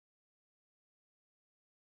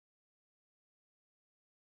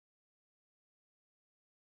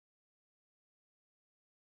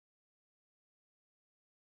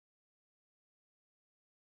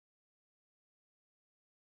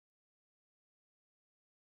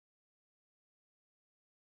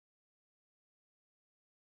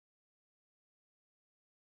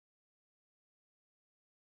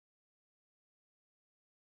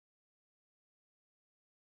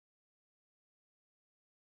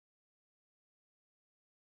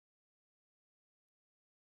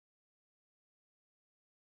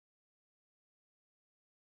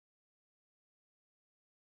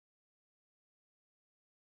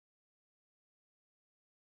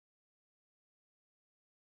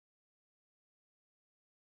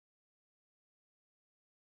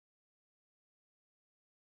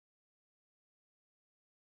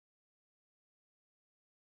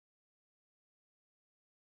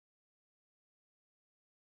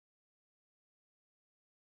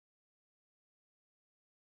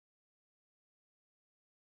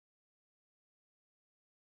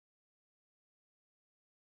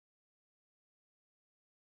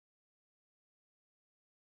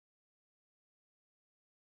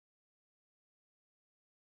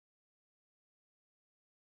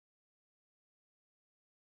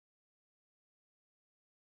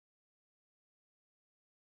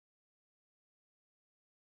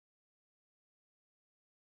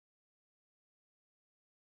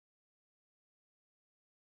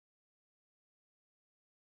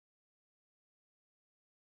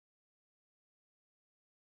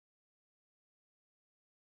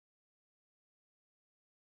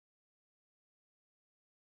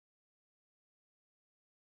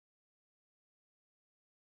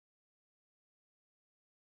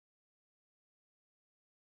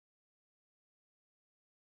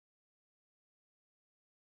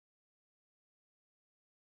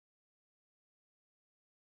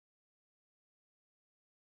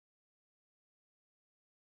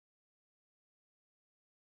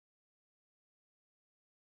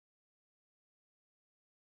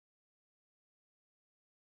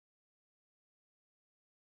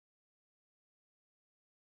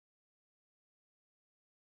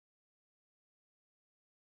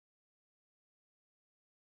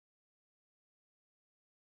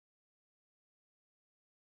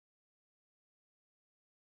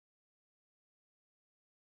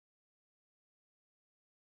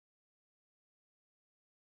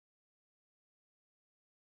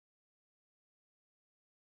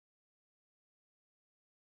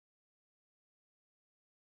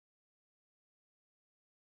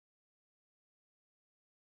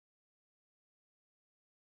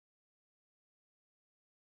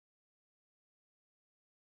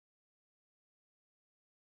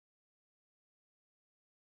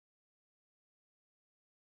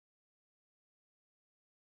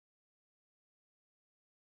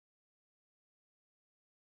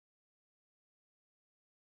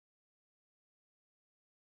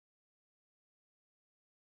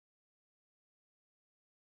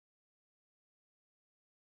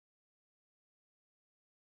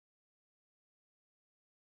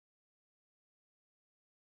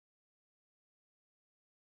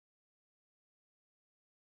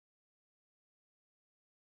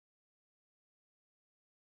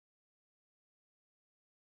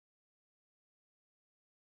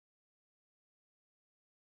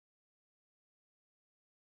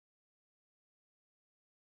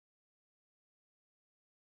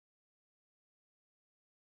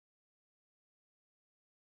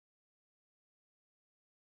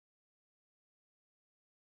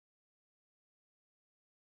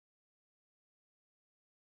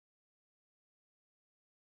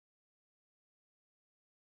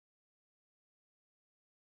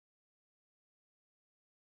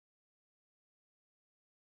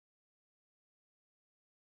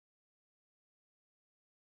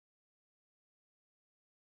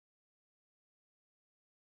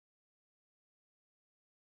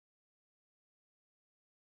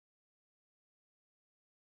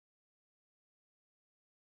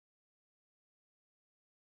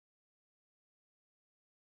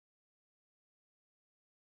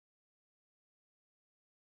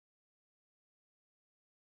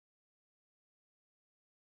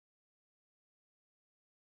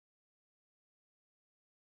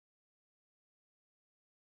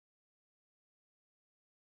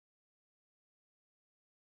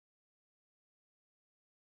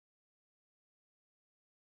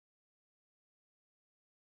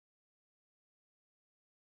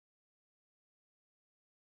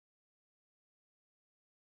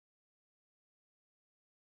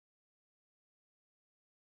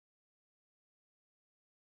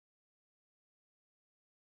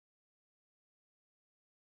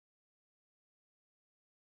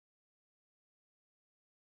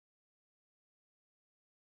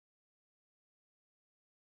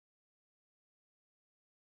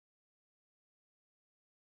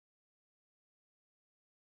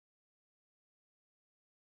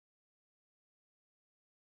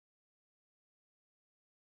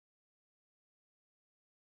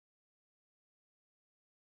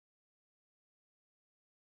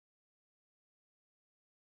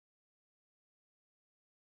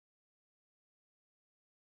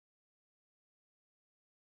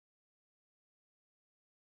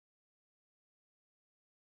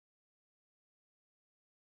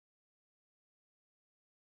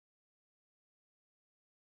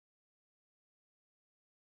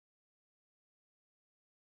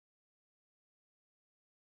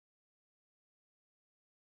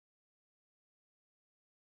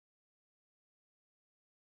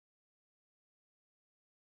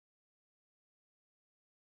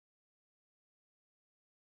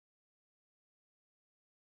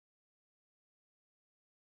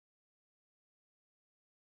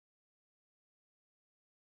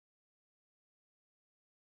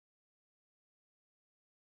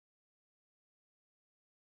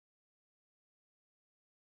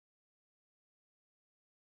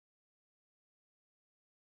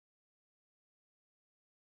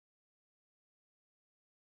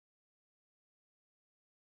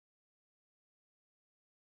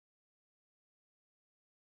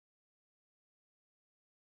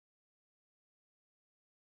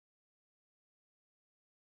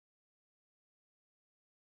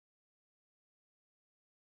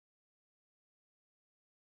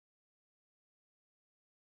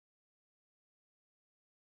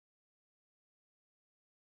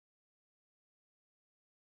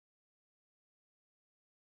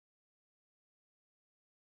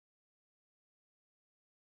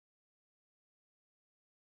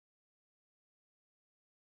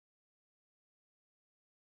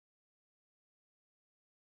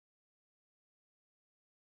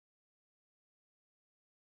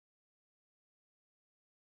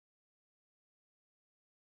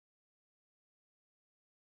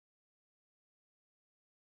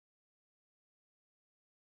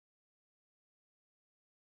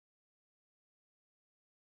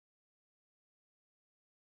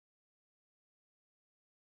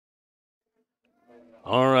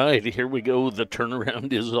All right, here we go. The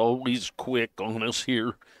turnaround is always quick on us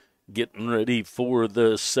here. Getting ready for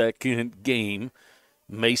the second game.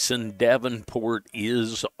 Mason Davenport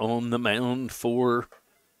is on the mound for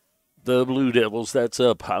the Blue Devils. That's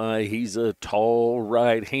up high. He's a tall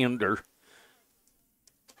right-hander.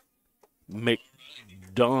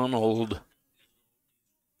 McDonald,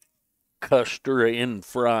 Custer, and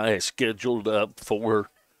Fry scheduled up for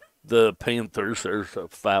the Panthers. There's a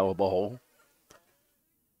foul ball.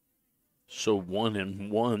 So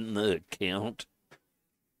 1-1 the count.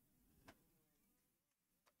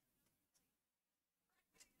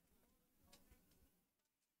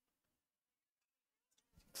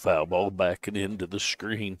 Foul ball backing into the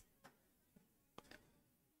screen.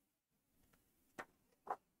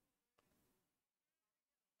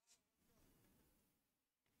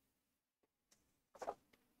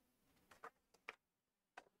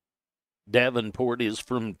 Davenport is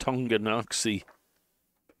from Tonganoxie,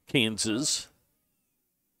 Kansas.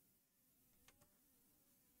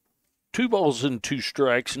 2 balls and 2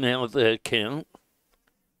 strikes now the count.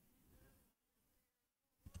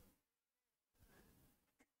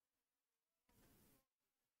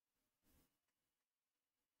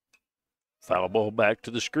 Foul ball back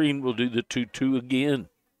to the screen. We'll do the 2-2 again.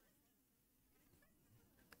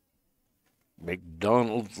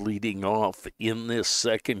 McDonald leading off in this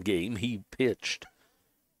second game. He pitched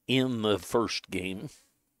in the first game.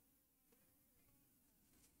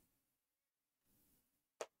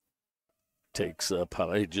 Takes up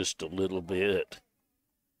high just a little bit.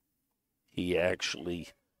 He actually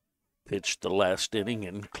pitched the last inning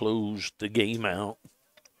and closed the game out.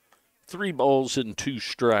 3 balls and 2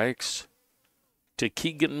 strikes to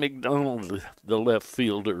Keegan McDonald, the left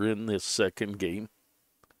fielder in this second game.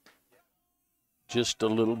 Just a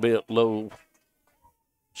little bit low.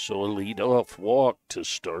 So a leadoff walk to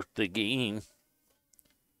start the game.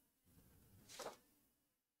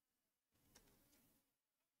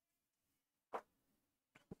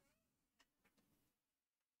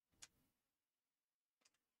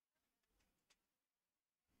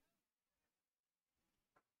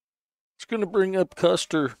 It's going to bring up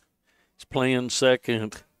Custer. He's playing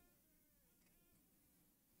second.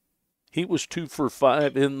 He was 2 for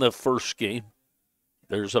 5 in the first game.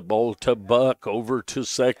 There's a ball to Buck over to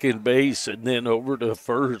second base and then over to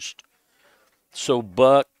first. So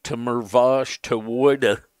Buck to Mervosh to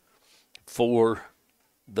Woida for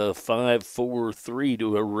the 5-4-3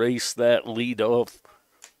 to erase that leadoff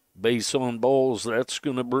base on balls. That's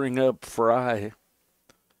going to bring up Fry.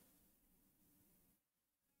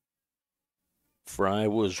 Fry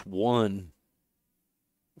was 1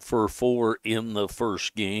 for 4 in the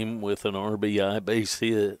first game with an RBI base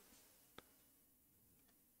hit.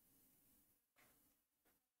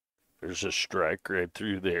 There's a strike right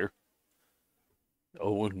through there.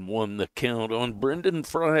 0-1 the count on Brendan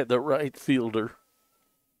Fry, the right fielder.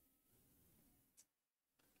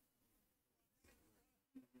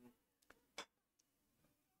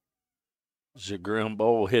 It's a ground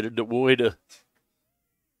ball headed to Woida.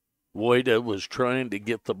 Woida was trying to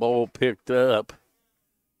get the ball picked up.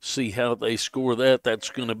 See how they score that. That's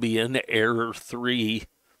going to be an error 3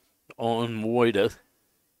 on Woida.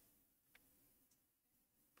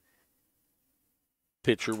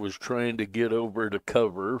 Pitcher was trying to get over to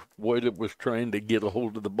cover. Woida was trying to get a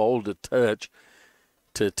hold of the ball to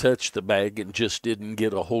touch the bag and just didn't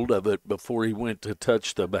get a hold of it before he went to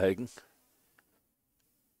touch the bag.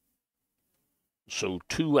 So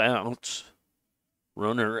 2 outs.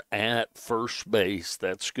 Runner at first base.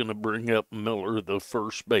 That's going to bring up Miller, the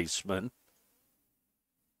first baseman.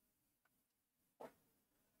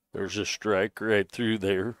 There's a strike right through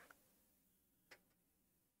there.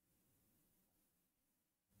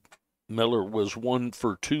 Miller was 1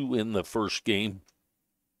 for 2 in the first game.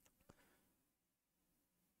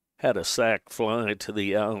 Had a sac fly to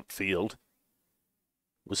the outfield.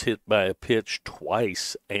 Was hit by a pitch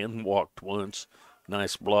twice and walked once.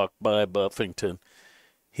 Nice block by Buffington.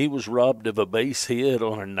 He was robbed of a base hit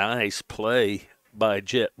on a nice play by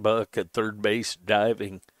Jet Buck at third base,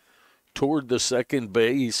 diving toward the second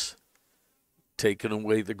base, taking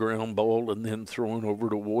away the ground ball and then throwing over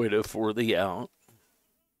to Woida for the out.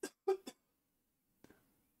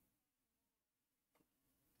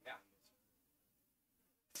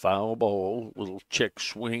 Foul ball, little check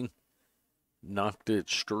swing, knocked it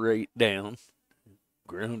straight down,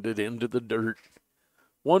 grounded into the dirt.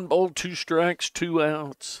 1 ball, 2 strikes, 2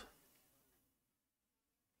 outs.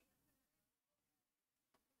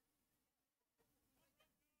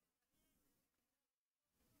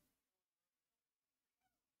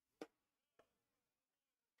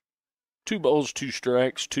 Two balls, 2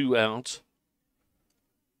 strikes, 2 outs.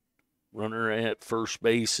 Runner at first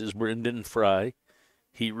base is Brendan Fry.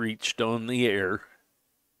 He reached on the air.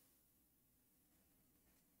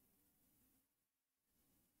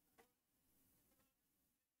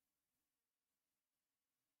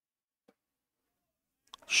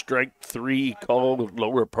 Strike three called,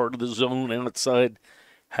 lower part of the zone, outside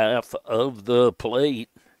half of the plate.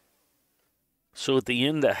 So at the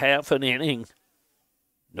end of half an inning,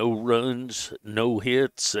 no runs, no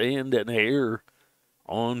hits, and an error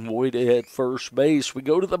on Voit at first base. We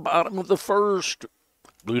go to the bottom of the first.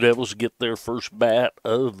 Blue Devils get their first bat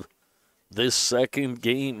of this second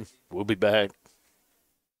game. We'll be back.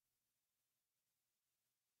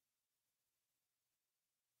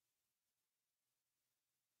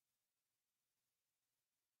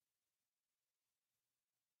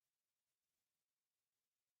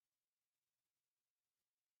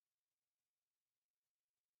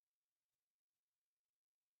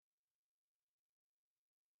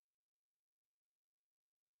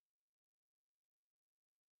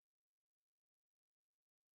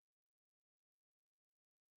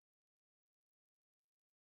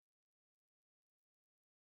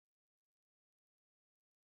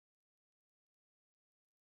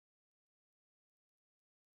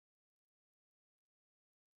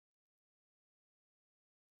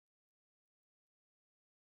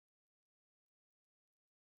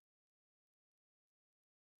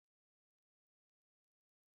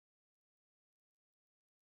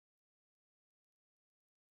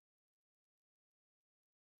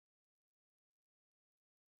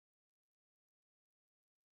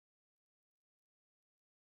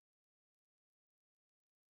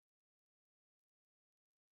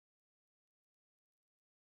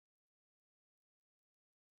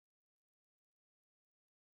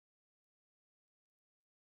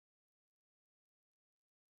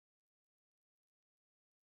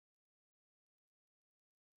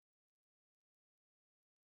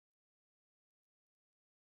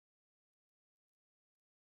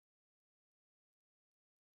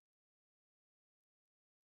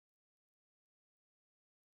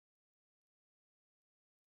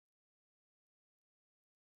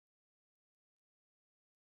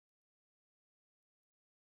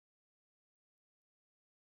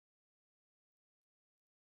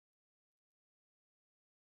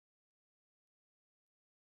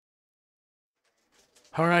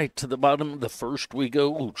 All right, to the bottom of the first we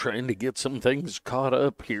go, trying to get some things caught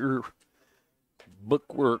up here.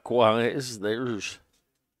 Bookwork-wise, there's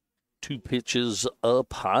two pitches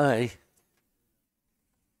up high.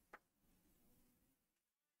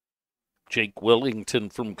 Jake Wellington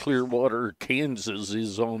from Clearwater, Kansas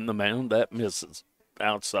is on the mound. That misses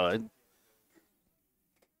outside.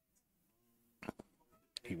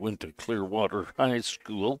 He went to Clearwater High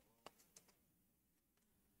School.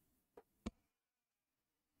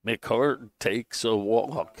 McCart takes a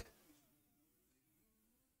walk.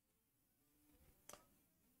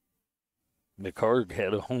 McCart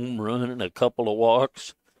had a home run and a couple of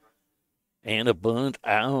walks and a bunt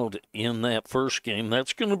out in that first game.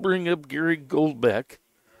 That's going to bring up Gary Goldbeck.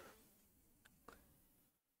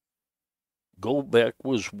 Goldbeck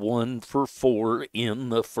was 1 for 4 in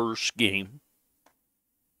the first game.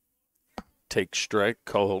 Take strike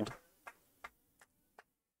called.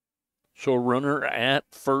 So runner at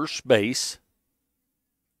first base.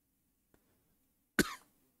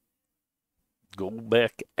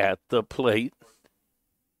 Goldbeck at the plate.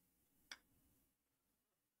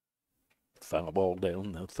 Foul ball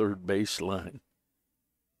down the third base line.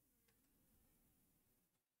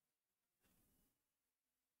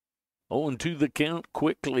 Oh, and to the count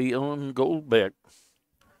quickly on Goldbeck.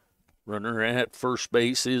 Runner at first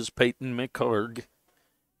base is Peyton McCarg.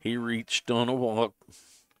 He reached on a walk.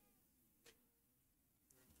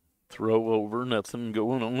 Throw over, nothing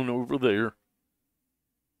going on over there.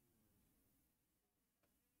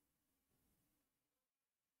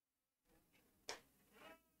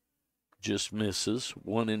 Just misses.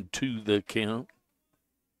 1-2 the count.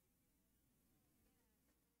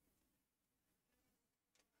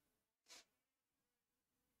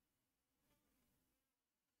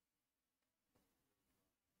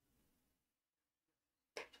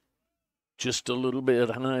 Just a little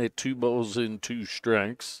bit high, 2 balls and 2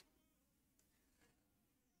 strikes.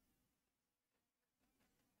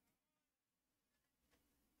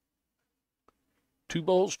 Two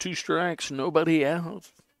balls, 2 strikes, nobody out.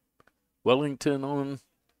 Wellington on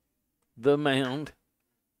the mound.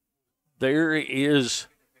 There is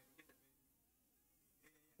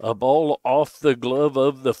a ball off the glove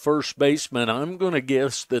of the first baseman. I'm going to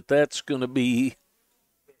guess that that's going to be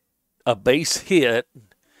a base hit.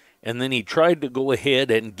 and then he tried to go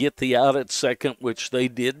ahead and get the out at second, which they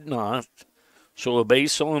did not. So a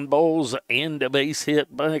base on balls and a base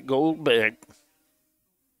hit by Goldbeck.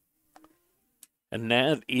 And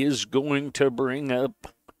that is going to bring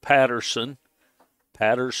up Patterson.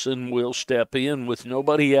 Patterson will step in with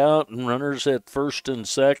nobody out and runners at first and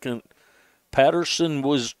second. Patterson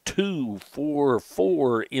was 2 for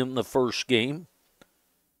 4 in the first game.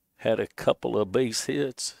 Had a couple of base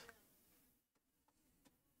hits.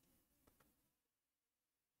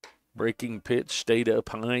 Breaking pitch stayed up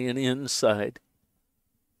high and inside.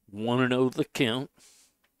 1-0 the count.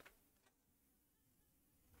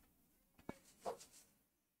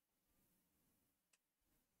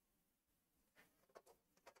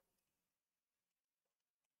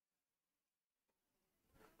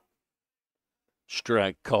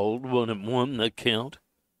 Strike called, 1-1 the count.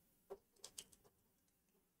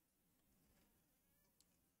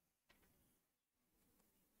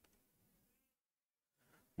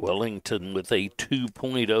 Wellington with a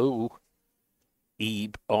 2.0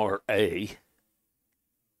 ERA.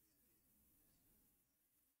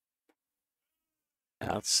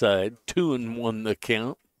 Outside, 2-1 the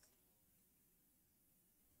count.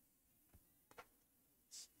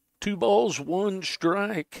 2 balls, 1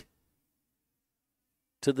 strike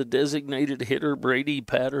to the designated hitter, Brady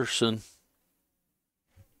Patterson.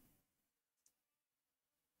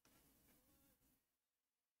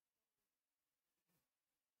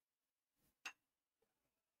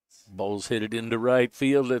 Ball's hit into right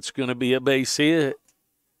field. It's going to be a base hit.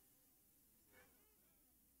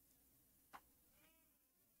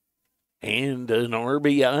 And an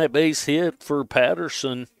RBI base hit for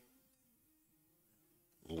Patterson.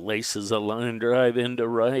 Laces a line drive into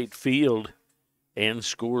right field and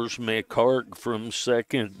scores McHarg from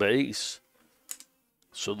second base.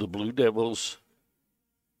 So the Blue Devils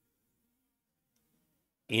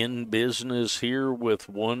in business here with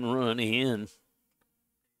 1 run in.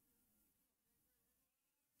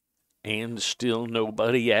 And still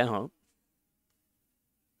nobody out.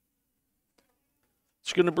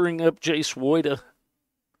 It's going to bring up Jace Woida.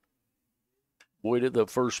 Woida, the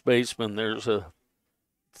first baseman. There's a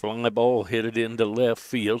fly ball hit into left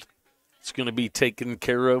field. It's going to be taken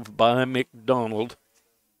care of by McDonald.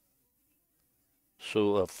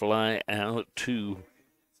 So a fly out to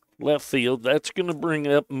left field. That's going to bring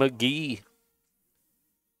up McGee.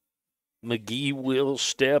 McGee will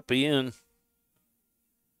step in.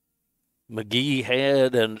 McGee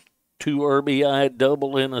had a 2 RBI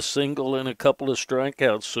double and a single and a couple of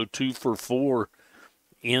strikeouts, so 2 for 4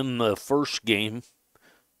 in the first game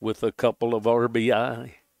with a couple of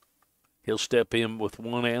RBI. He'll step in with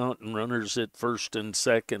 1 out and runners at first and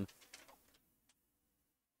second.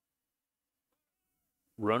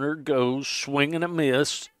 Runner goes, swing and a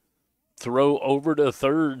miss. Throw over to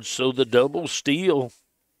third, so the double steal.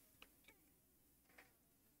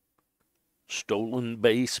 Stolen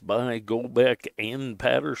base by Goldbeck and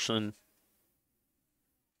Patterson.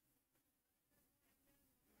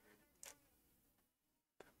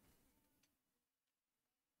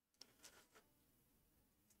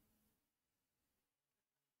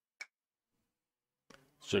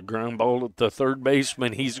 It's a ground ball at the third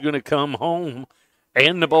baseman. He's going to come home,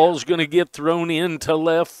 and the ball's going to get thrown into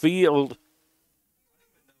left field.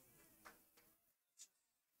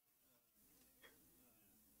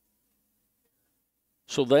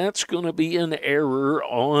 So that's going to be an error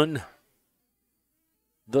on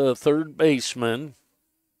the third baseman.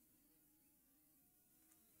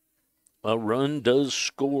 A run does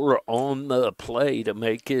score on the play to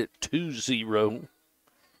make it 2-0.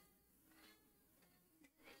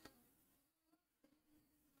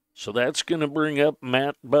 So that's going to bring up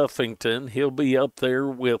Matt Buffington. He'll be up there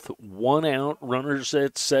with 1 out, runners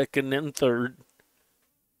at second and third.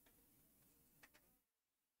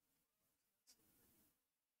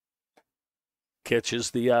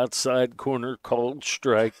 Catches the outside corner, called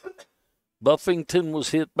strike. Buffington was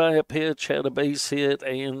hit by a pitch, had a base hit,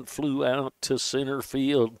 and flew out to center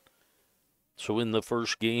field. So in the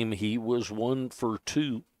first game, he was 1 for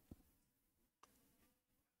 2.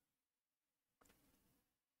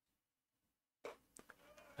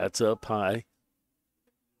 That's up high.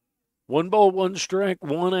 1 ball, 1 strike,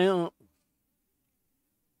 1 out.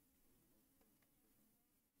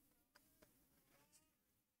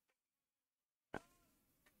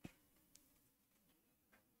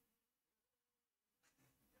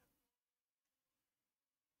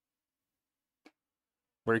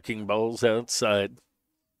 Breaking balls outside.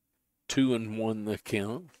 2-1 the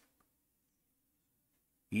count.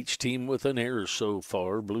 Each team with an error so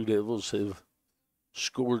far. Blue Devils have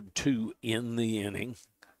scored 2 in the inning.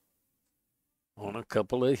 on a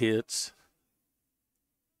couple of hits.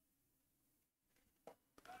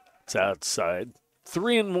 It's outside.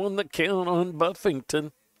 3-1 the count on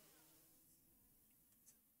Buffington.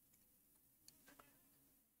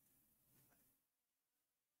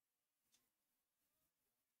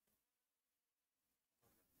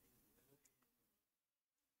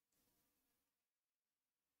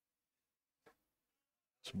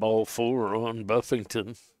 It's ball 4 on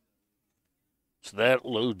Buffington. So that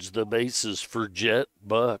loads the bases for Jet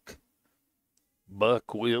Buck.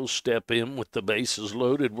 Buck will step in with the bases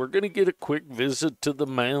loaded. We're going to get a quick visit to the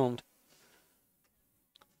mound.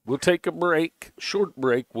 We'll take a break, short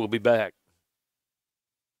break. We'll be back.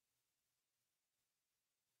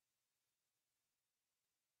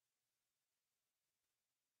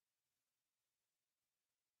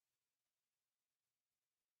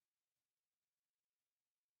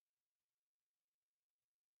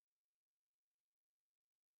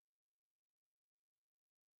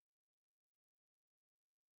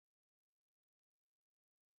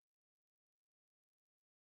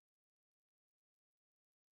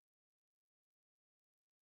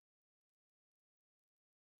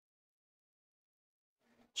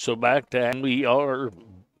 So back to we are.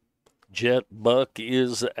 Jet Buck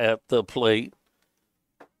is at the plate.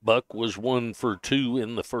 Buck was 1 for 2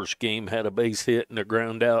 in the first game, had a base hit and a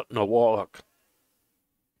ground out and a walk.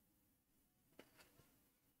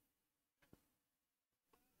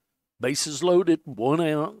 Bases loaded, 1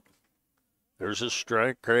 out. There's a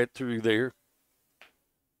strike right through there.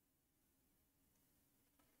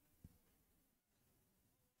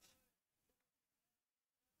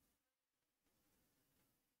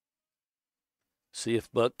 See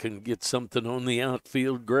if Buck can get something on the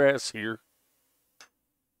outfield grass here.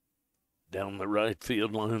 Down the right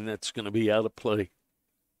field line, that's going to be out of play.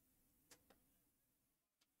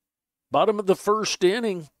 Bottom of the first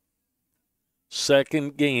inning.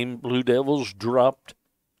 Second game, Blue Devils dropped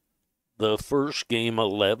the first game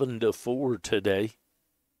 11-4 today.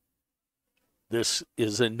 This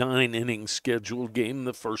is a 9-inning scheduled game.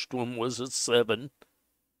 The first one was a 7.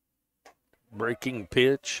 Breaking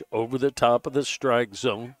pitch over the top of the strike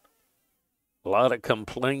zone. A lot of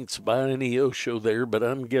complaints by Neosho there, but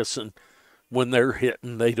I'm guessing when they're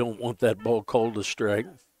hitting, they don't want that ball called a strike.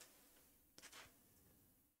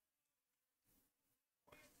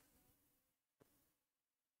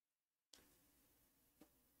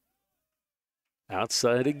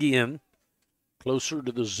 Outside again. Closer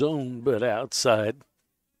to the zone, but outside.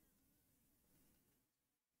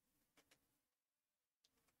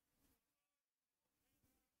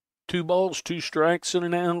 Two balls, 2 strikes, and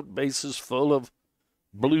an out. Bases full of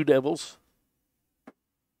Blue Devils.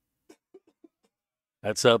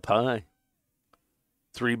 That's up high.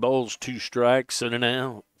 3 balls, 2 strikes, and an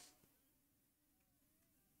out.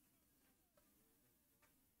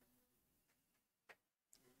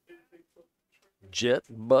 Jet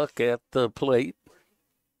Buck at the plate.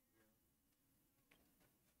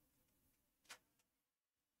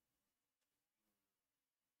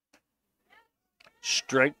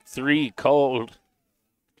 Strike 3 called.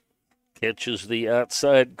 Catches the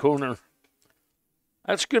outside corner.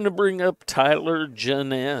 That's going to bring up Tyler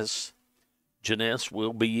Janess. Janess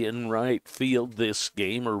will be in right field this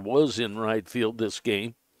game, or was in right field this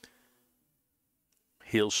game.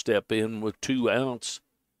 He'll step in with 2 outs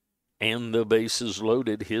and the bases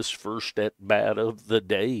loaded, his first at bat of the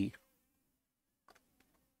day.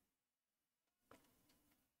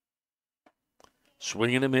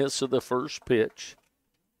 Swing and a miss of the first pitch.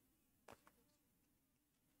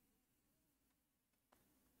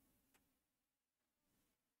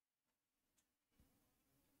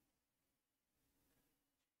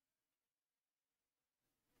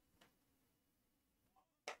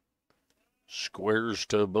 Squares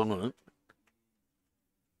to bunt.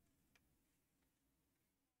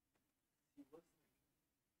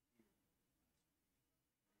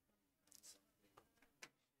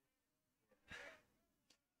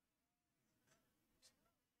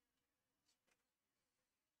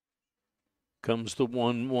 Comes the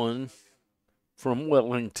 1-1 from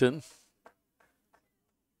Wellington.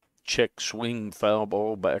 Check swing, foul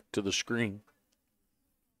ball back to the screen.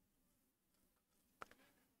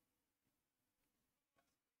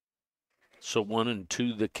 So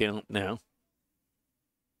 1-2 the count now.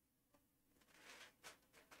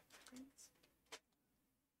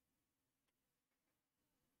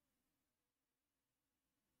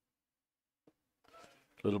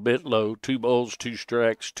 A little bit low. 2 balls, 2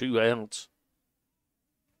 strikes, 2 outs.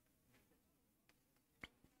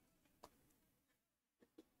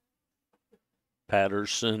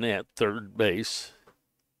 Patterson at third base.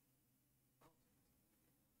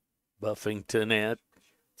 Buffington at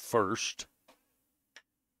first.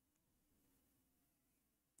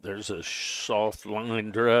 There's a soft line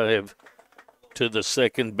drive to the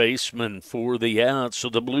second baseman for the out. So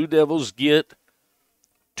the Blue Devils get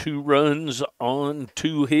 2 runs on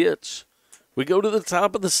 2 hits. We go to the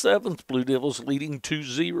top of the 7th. Blue Devils leading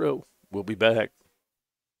 2-0. We'll be back.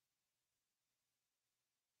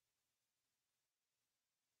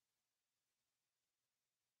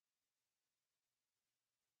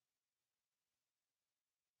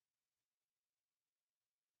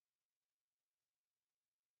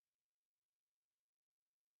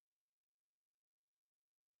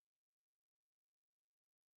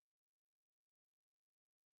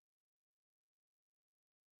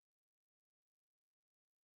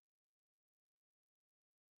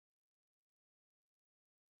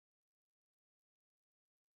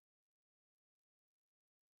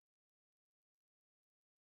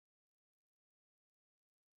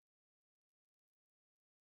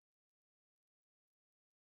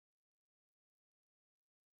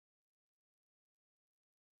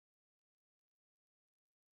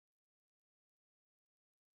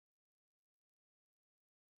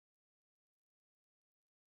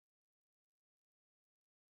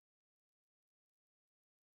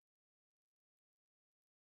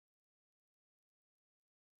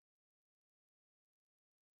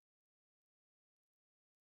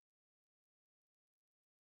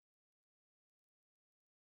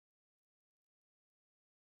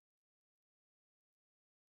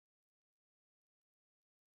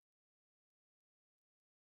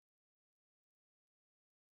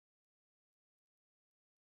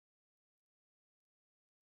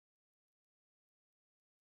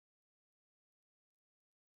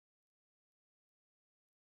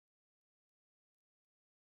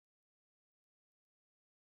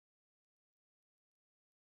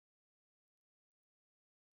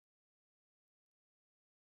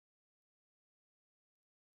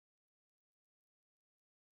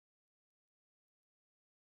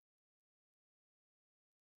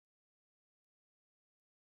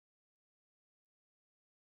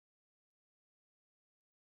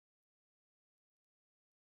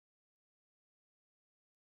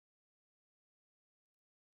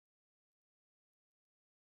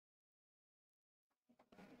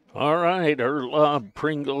 All right, Erlob,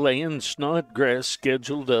 Pringle, and Snodgrass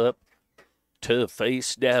scheduled up to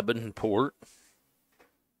face Davenport.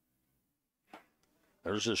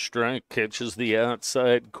 There's a strike, catches the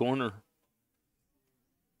outside corner.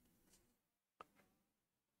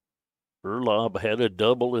 Erlob had a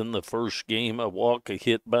double in the first game, a walk, a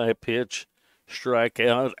hit by a pitch,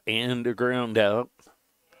 strikeout, and a ground out.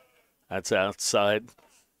 That's outside.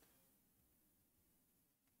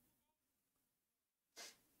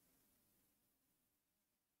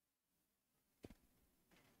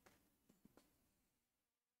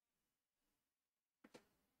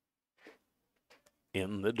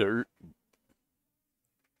 In the dirt.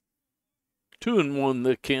 2-1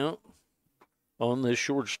 the count on the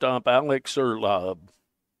shortstop, Alex Erlob.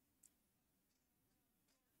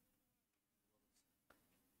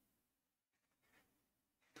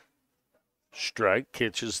 Strike,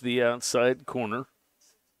 catches the outside corner.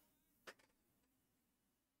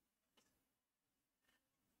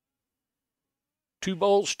 Two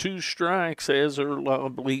balls, 2 strikes as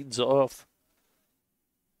Erlob leads off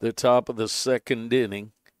the top of the second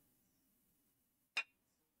inning.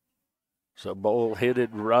 So ball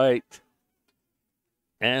headed right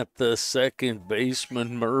at the second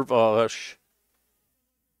baseman, Mervosh.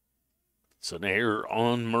 It's an error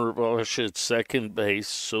on Mervosh at second base,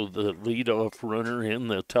 so the leadoff runner in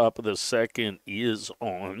the top of the second is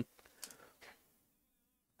on.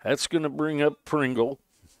 That's going to bring up Pringle.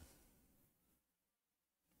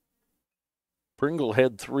 Pringle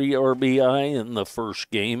had 3 RBI in the first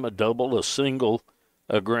game, a double, a single,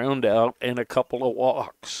 a ground out, and a couple of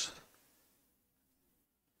walks.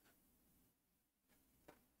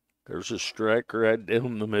 There's a strike right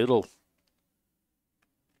down the middle.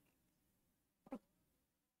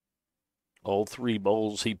 All 3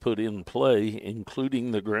 balls he put in play, including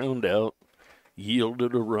the ground out,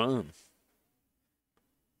 yielded a run.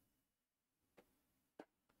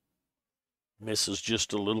 Misses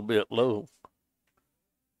just a little bit low.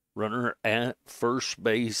 Runner at first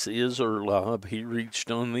base is Erlob. He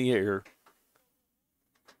reached on the air.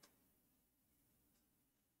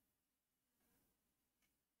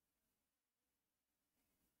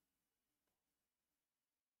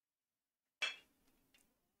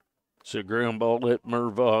 It's a ground ball at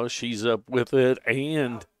Mervosh. He's up with it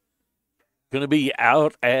and going to be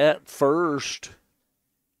out at first.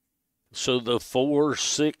 So the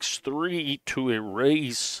 4-6-3 to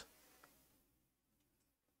erase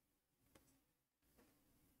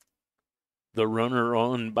the runner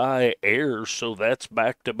on by Ayers, so that's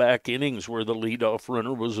back-to-back innings where the leadoff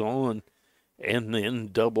runner was on, and then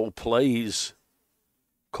double plays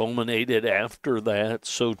culminated after that,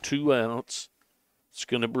 so 2 outs. It's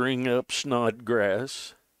going to bring up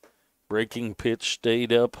Snodgrass. Breaking pitch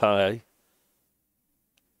stayed up high.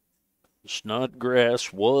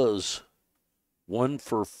 Snodgrass was 1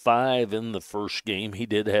 for 5 in the first game. He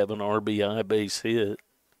did have an RBI base hit.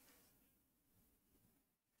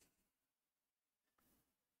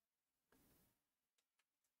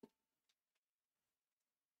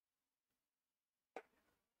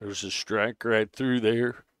 There's a strike right through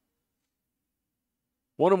there.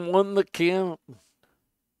 1-1 the count.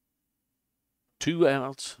 2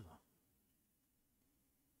 outs.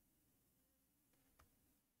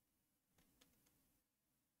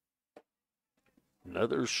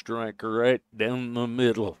 Another striker right down the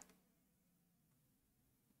middle.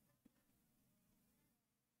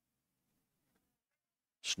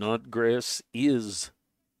 Snodgrass is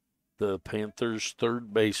the Panthers'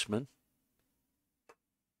 third baseman.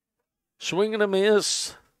 Swing and a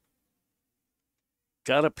miss.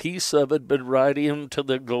 Got a piece of it, but right into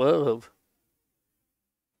the glove.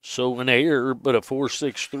 So an error, but a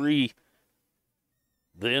 4.63.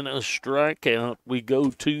 Then a strikeout. We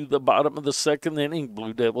go to the bottom of the second inning.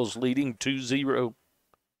 Blue Devils leading 2-0.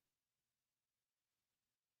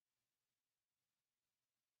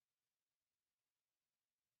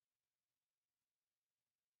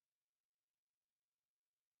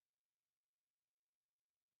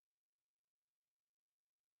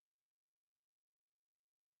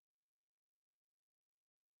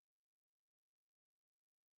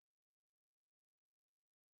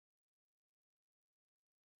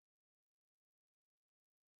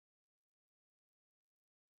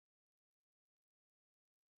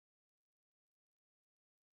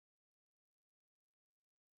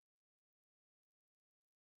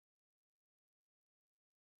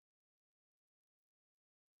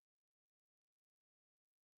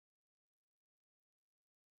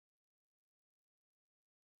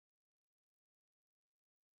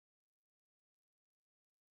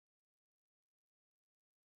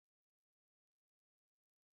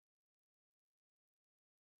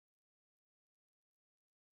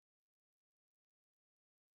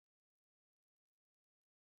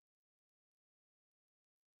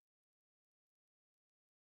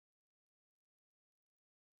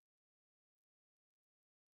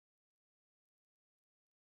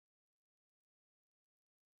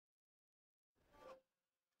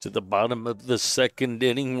 To the bottom of the second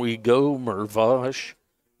inning we go. Mervosh,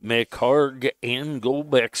 McHarg, and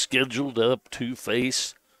Golbeck scheduled up to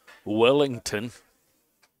face Wellington.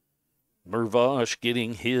 Mervosh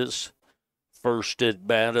getting his first at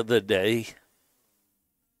bat of the day.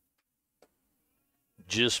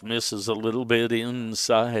 Just misses a little bit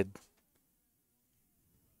inside.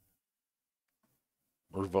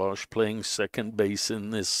 Mervosh playing second base in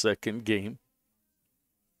this second game.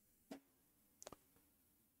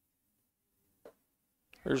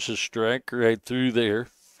 There's a strike right through there.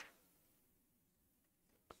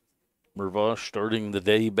 Mervosh starting the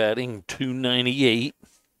day batting .298.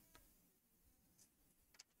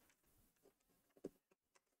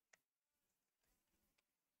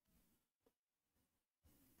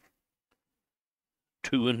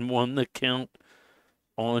 Two and one the count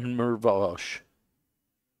on Mervosh.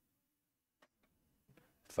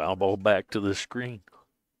 Foul ball back to the screen.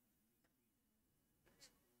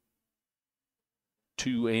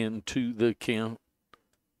 2-2 the count.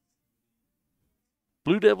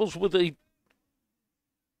 Blue Devils with a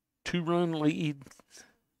 2-run lead.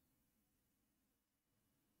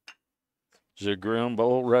 There's a ground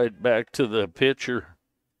ball right back to the pitcher.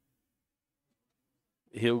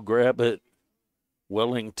 He'll grab it.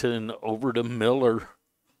 Wellington over to Miller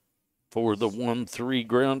for the 1-3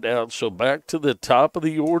 ground out. So back to the top of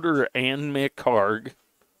the order and McHarg.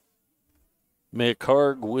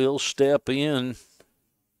 McHarg will step in.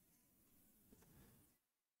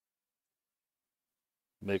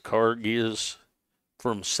 McHarg is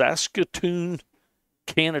from Saskatoon,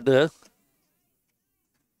 Canada.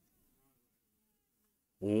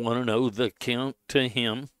 1-0 the count to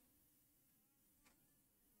him.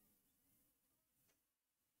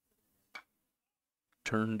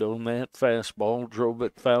 Turned on that fastball, drove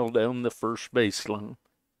it foul down the first baseline.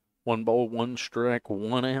 1 ball, 1 strike,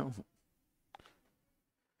 1 out.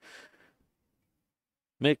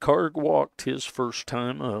 McHarg walked his first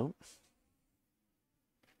time up.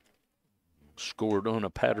 Scored on a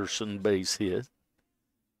Patterson base hit.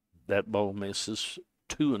 That ball misses.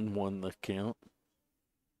 2-1 the count.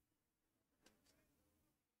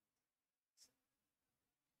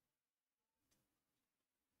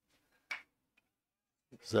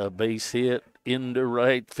 It's a base hit into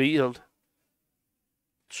right field.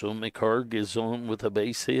 So McHarg is on with a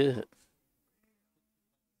base hit.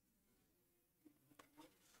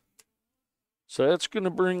 So that's going to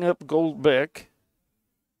bring up Goldbeck.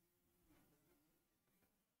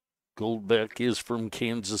 Goldbeck is from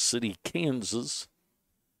Kansas City, Kansas.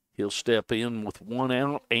 He'll step in with 1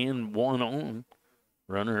 out and 1 on.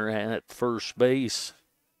 Runner at first base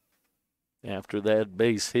after that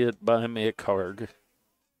base hit by McHarg.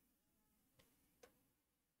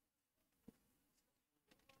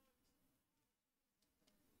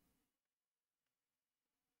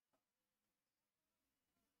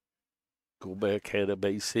 Goldbeck had a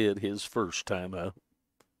base hit his first time out.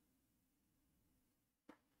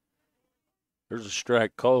 There's a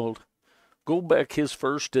strike called. Goldbeck, his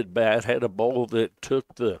first at bat, had a ball that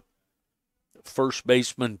took the first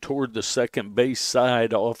baseman toward the second base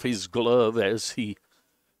side off his glove as he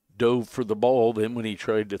dove for the ball. Then when he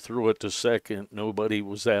tried to throw it to second, nobody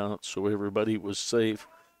was out, so everybody was safe.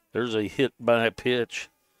 There's a hit by pitch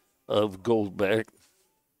of Goldbeck.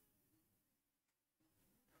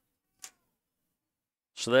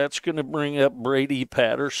 So that's going to bring up Brady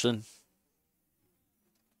Patterson.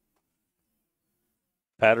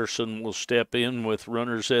 Patterson will step in with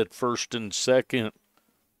runners at first and second,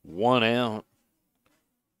 1 out.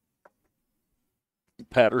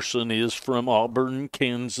 Patterson is from Auburn,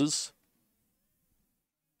 Kansas.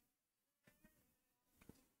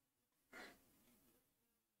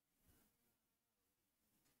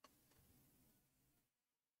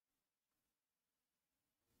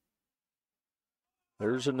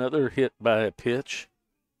 There's another hit by a pitch.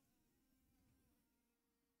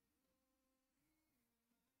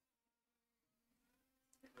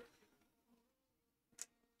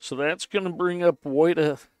 So that's going to bring up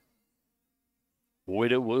Wojda.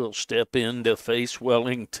 Wojda will step in to face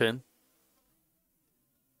Wellington.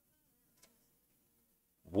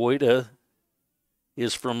 Wojda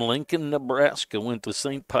is from Lincoln, Nebraska, went to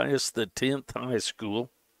St. Pius X High School.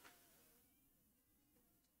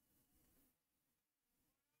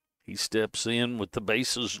 He steps in with the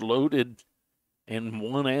bases loaded and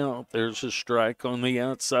 1 out. There's a strike on the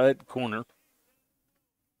outside corner.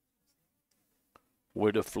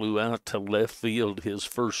 Wojda flew out to left field his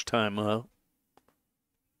first time up.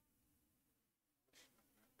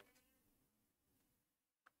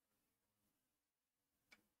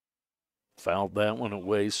 Fouled that one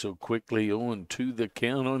away so quickly. 0-2 the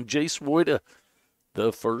count on Jace Wojda,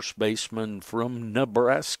 the first baseman from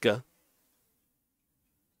Nebraska.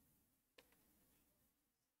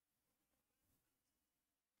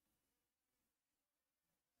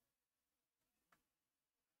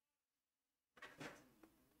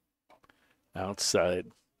 Outside.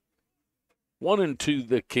 1-2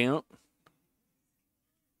 the count.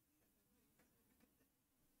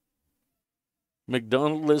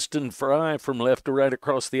 McDonald, Liston, Fry from left to right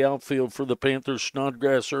across the outfield for the Panthers.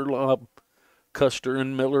 Snodgrass, Erlob, Custer,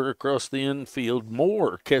 and Miller across the infield.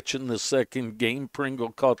 Moore catching the second game.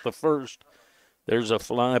 Pringle caught the first. There's a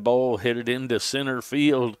fly ball headed into center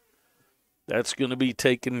field. That's going to be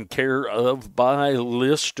taken care of by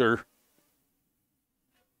Lister.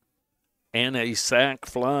 And a sac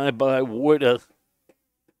fly by Wojda.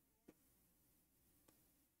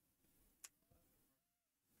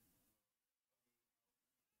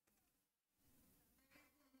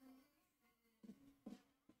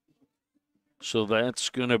 So that's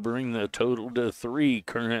going to bring the total to 3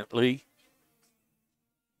 currently.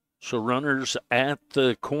 So runners at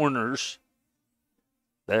the corners.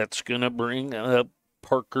 That's going to bring up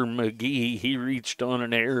Parker McGee. He reached on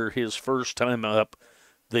an error his first time up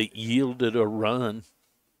that yielded a run.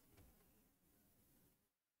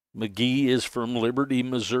 McGee is from Liberty,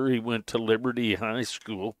 Missouri, went to Liberty High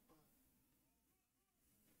School.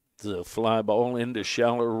 The fly ball into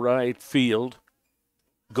shallow right field.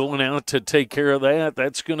 Going out to take care of that.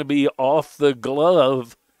 That's going to be off the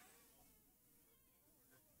glove.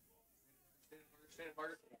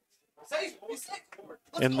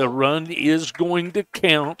 And the run is going to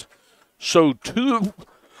count. So two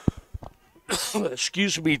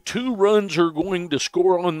runs are going to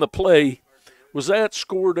score on the play. Was that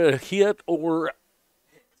scored a hit or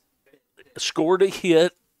scored a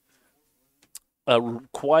hit?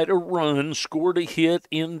 Quite a run, scored a hit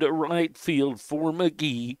into right field for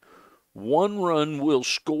McGee. 1 run will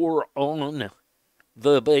score on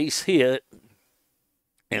the base hit,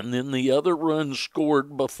 and then the other run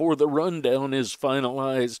scored before the rundown is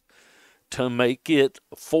finalized to make it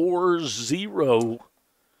 4-0.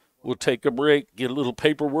 We'll take a break, get a little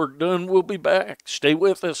paperwork done. We'll be back. Stay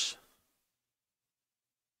with us.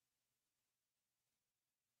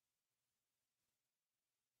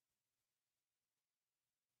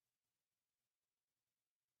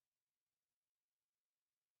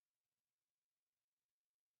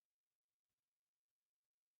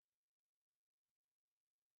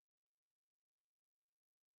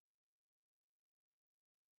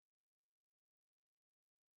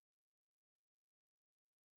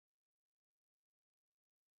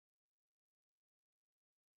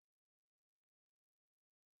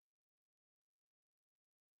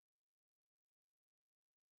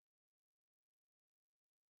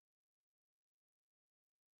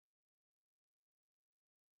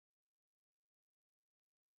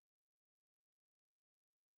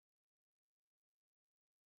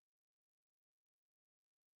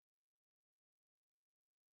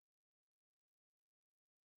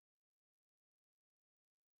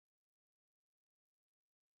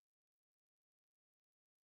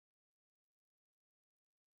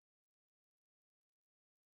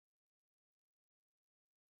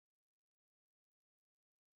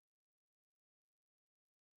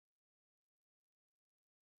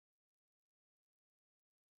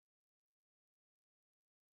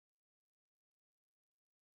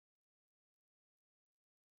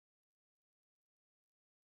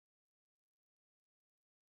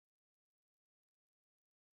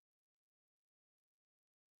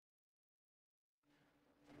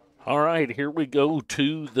 All right, here we go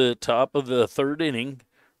to the top of the third inning.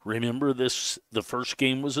 Remember, the first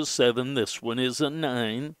game was a 7. This one is a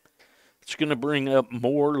 9. It's going to bring up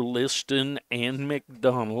Moore, Liston, and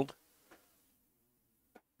McDonald.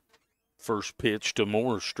 First pitch to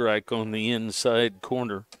Moore, strike on the inside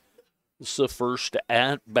corner. It's the first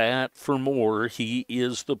at-bat for Moore. He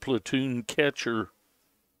is the platoon catcher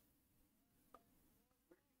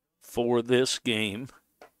for this game.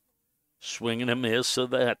 Swing and a miss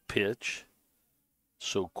of that pitch.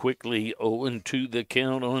 So quickly 0-2 the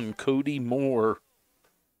count on Cody Moore.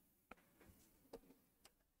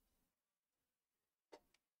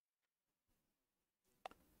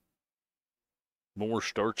 Moore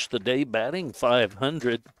starts the day batting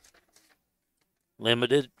 .500.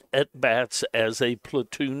 Limited at bats as a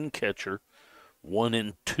platoon catcher.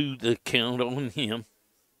 1-2 the count on him.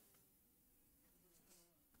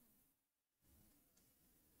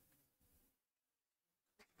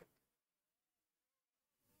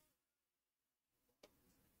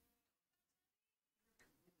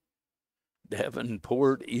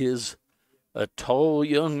 Davenport is a tall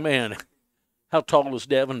young man. How tall is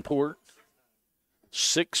Davenport?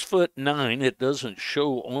 6'9". It doesn't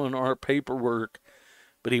show on our paperwork,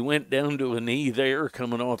 but he went down to a knee there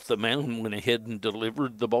coming off the mound, went ahead and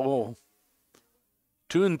delivered the ball.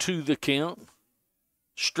 2-2 the count.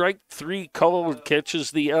 Strike 3 called,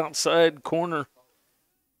 catches the outside corner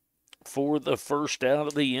for the first out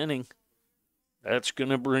of the inning. That's going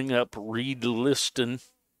to bring up Reed Liston.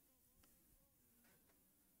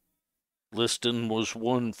 Liston was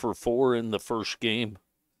 1 for 4 in the first game.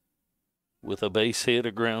 With a base hit,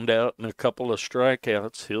 a ground out, and a couple of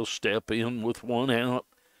strikeouts, he'll step in with 1 out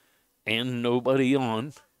and nobody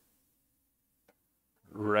on.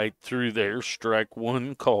 Right through there, strike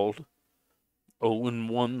 1 called.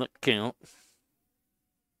 0-1 the count.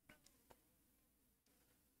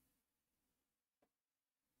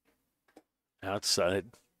 Outside.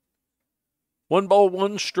 1 ball,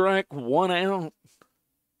 1 strike, 1 out.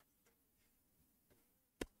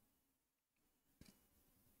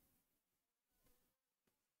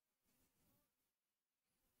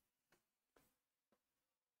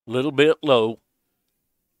 Little bit low.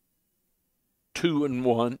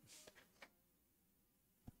 2-1.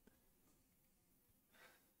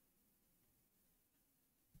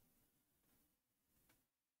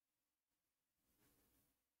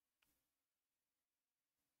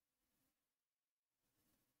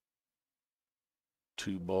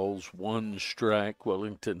 Two balls, 1 strike.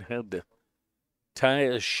 Wellington had to tie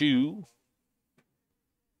a shoe.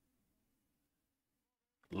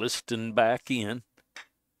 Liston back in.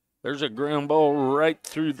 There's a ground ball right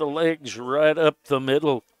through the legs, right up the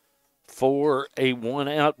middle for a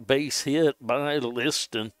 1-out base hit by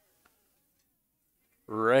Liston.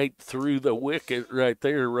 Right through the wicket right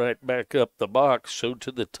there, right back up the box. So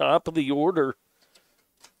to the top of the order.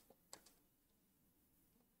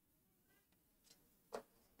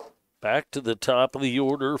 Back to the top of the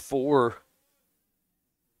order for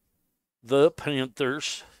the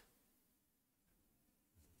Panthers.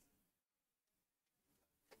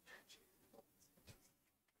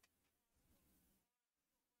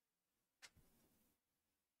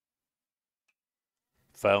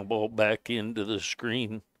 Foul ball back into the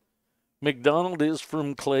screen. McDonald is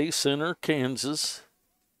from Clay Center, Kansas.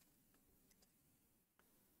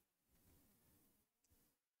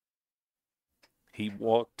 He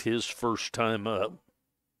walked his first time up.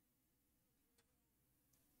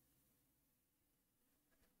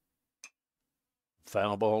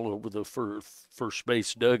 Foul ball over the first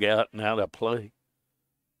base dugout and out of play.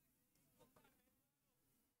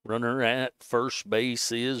 Runner at first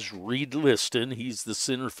base is Reed Liston. He's the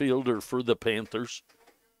center fielder for the Panthers.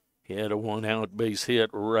 He had a 1-out base hit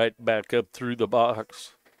right back up through the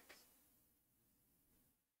box.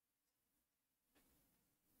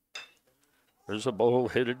 There's a ball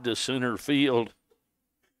headed to center field.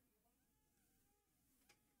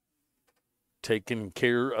 Taken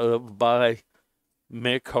care of by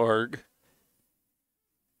McHarg.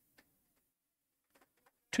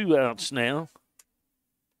 2 outs now.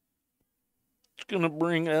 It's going to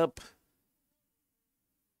bring up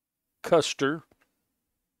Custer.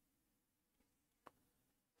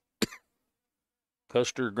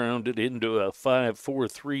 Custer grounded into a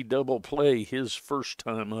 5-4-3 double play his first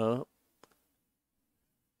time up.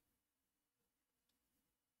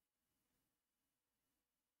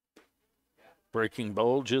 Breaking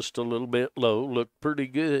ball just a little bit low. Looked pretty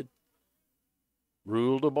good.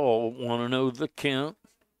 Ruled the ball. 1-0 the count.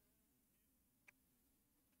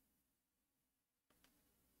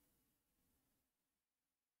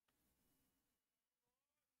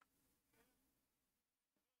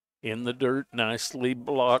 in the dirt, nicely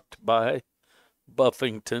blocked by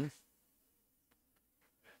Buffington.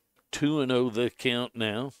 2-0 the count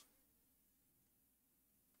now.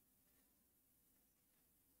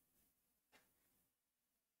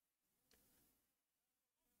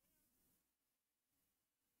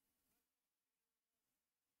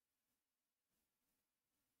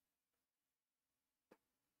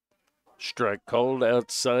 Strike called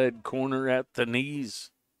outside corner at the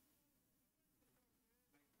knees.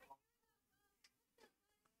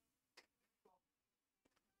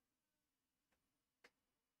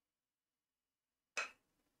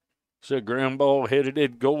 So ground ball headed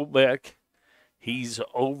at Goldbeck. He's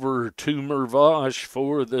over to Mervosh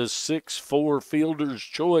for the 6-4 fielder's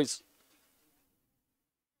choice.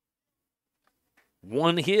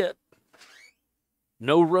 One hit.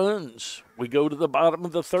 No runs. We go to the bottom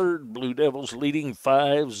of the third. Blue Devils leading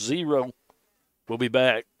 5-0. We'll be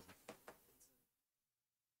back.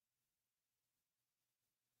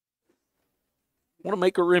 I want to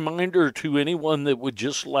make a reminder to anyone that would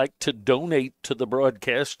just like to donate to the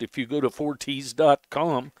broadcast. If you go to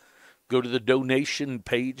 4ts.com, go to the donation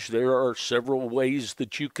page. There are several ways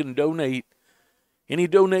that you can donate. Any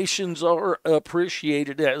donations are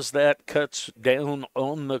appreciated, as that cuts down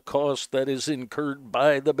on the cost that is incurred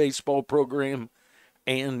by the baseball program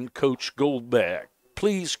and Coach Goldback.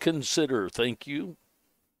 Please consider. Thank you.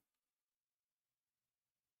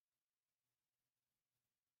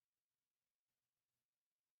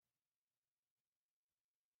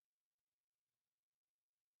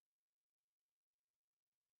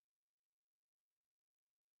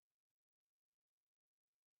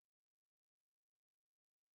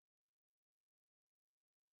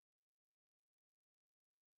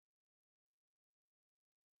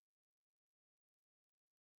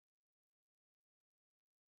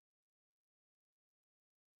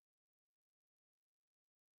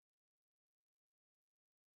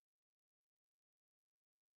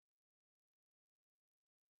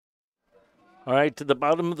 All right, to the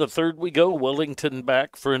bottom of the third we go. Wellington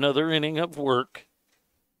back for another inning of work.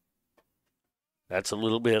 That's a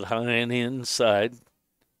little bit high and inside.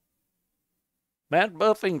 Matt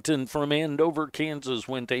Buffington from Andover, Kansas,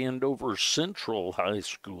 went to Andover Central High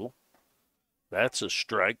School. That's a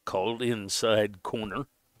strike called inside corner.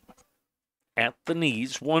 At the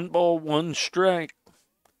knees, 1-1 strike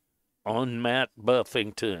on Matt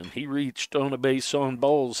Buffington. He reached on a base on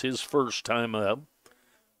balls his first time up.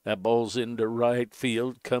 That ball's into right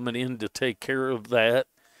field. Coming in to take care of that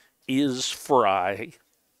is Fry.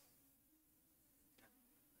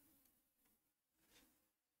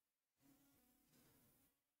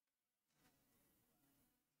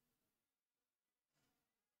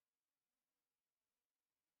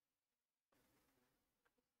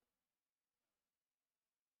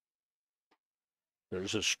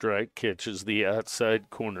 There's a strike, catches the outside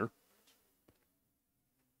corner.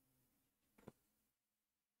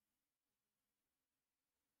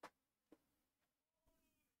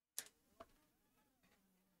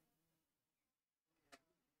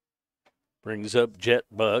 Brings up Jet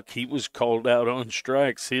Buck. He was called out on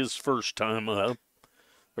strikes his first time up.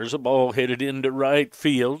 There's a ball headed into right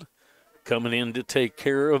field. Coming in to take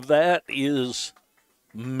care of that is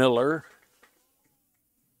Miller.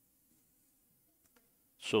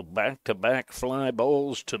 So back-to-back fly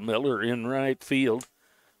balls to Miller in right field.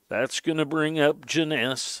 That's going to bring up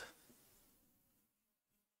Janess.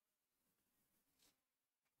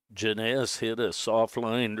 Janess hit a soft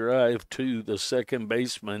line drive to the second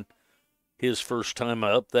baseman. His first time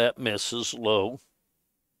up, that misses low.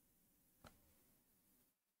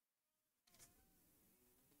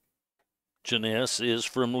 Janess is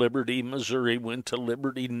from Liberty, Missouri, went to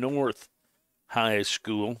Liberty North High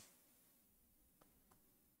School.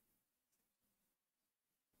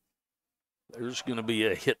 There's going to be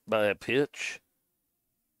a hit by a pitch.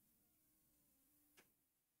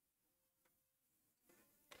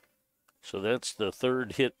 So that's the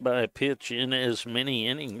third hit by a pitch in as many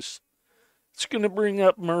innings. It's going to bring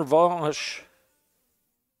up Mervosh.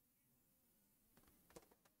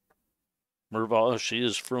 Mervosh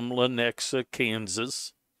is from Lenexa,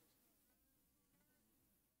 Kansas.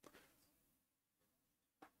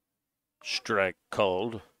 Strike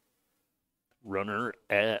called. Runner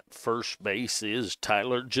at first base is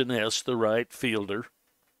Tyler Janess, the right fielder.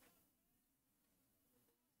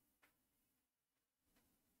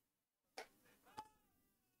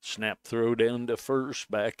 Snap throw down to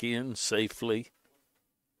first, back in safely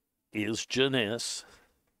is Janess.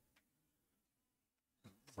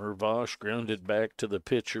 Mervosh grounded back to the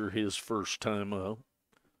pitcher his first time up.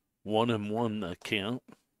 1-1 the count.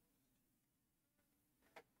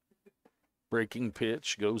 Breaking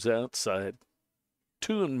pitch goes outside.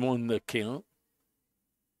 2-1 the count.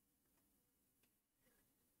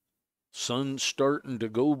 Sun's starting to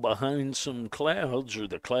go behind some clouds, or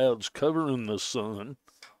the clouds covering the sun.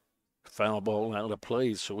 Foul ball out of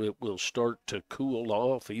play, so it will start to cool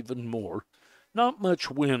off even more. Not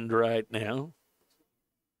much wind right now.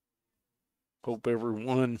 Hope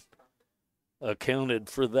everyone accounted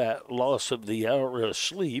for that loss of the hour of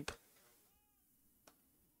sleep.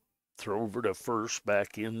 Throw over to first,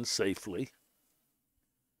 back in safely.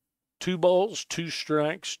 2 balls, 2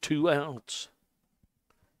 strikes, 2 outs.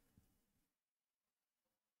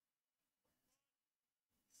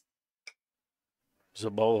 There's a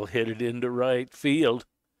ball headed into right field.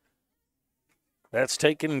 That's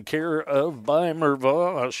taken care of by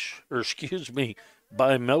Mervosh, or excuse me,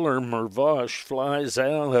 by Miller. Mervosh flies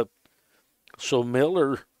out. So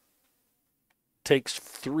Miller takes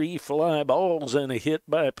 3 fly balls and a hit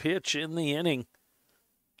by pitch in the inning.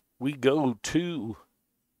 We go to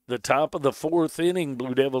the top of the 4th inning.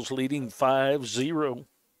 Blue Devils leading 5-0.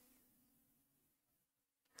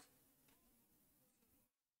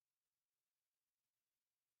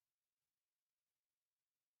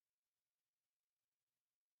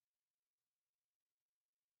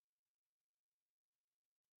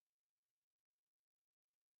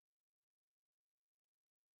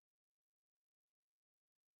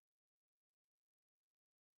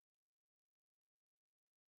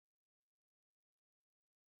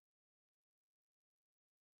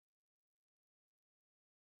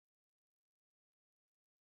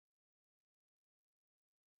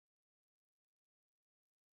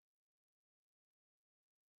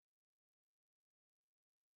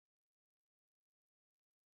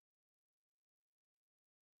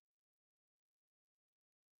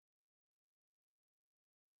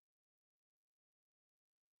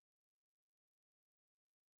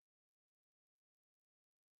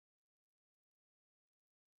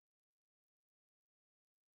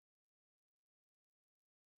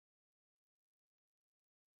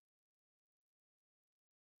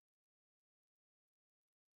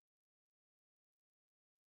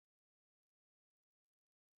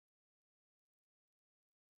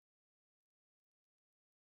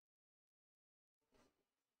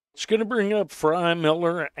 It's going to bring up Fry,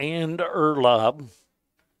 Miller, and Erlob.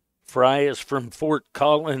 Fry is from Fort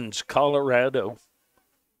Collins, Colorado.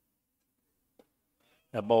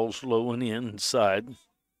 That ball's low and inside.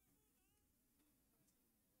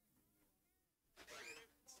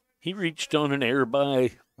 He reached on an error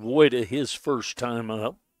by Voida his first time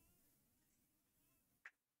up.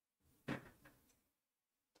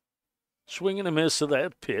 Swing and a miss of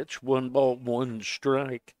that pitch. 1 ball, 1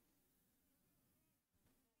 strike.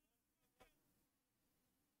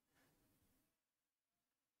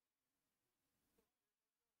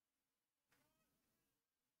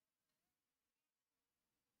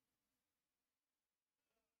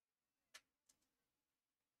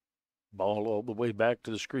 Ball all the way back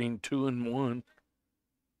to the screen, 2-1.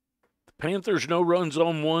 The Panthers, no runs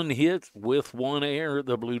on 1 hit with 1 error.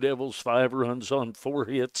 The Blue Devils, 5 runs on 4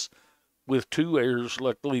 hits with 2 errors.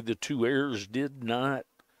 Luckily, the 2 errors did not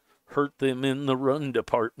hurt them in the run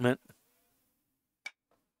department.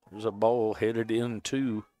 There's a ball headed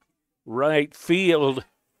into right field,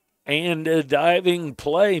 and a diving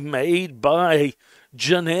play made by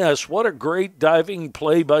Janess. What a great diving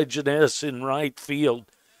play by Janess in right field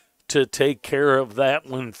to take care of that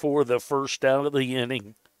one for the first out of the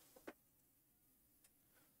inning.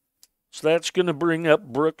 So that's going to bring up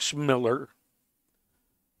Brooks Miller.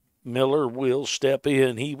 Miller will step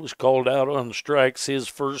in. He was called out on strikes his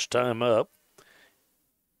first time up.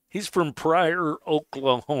 He's from Pryor,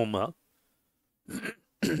 Oklahoma.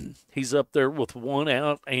 He's up there with 1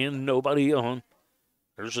 out and nobody on.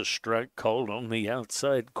 There's a strike called on the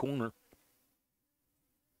outside corner.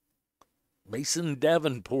 Mason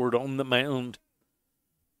Davenport on the mound.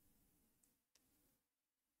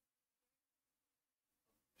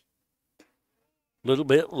 Little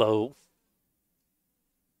bit low.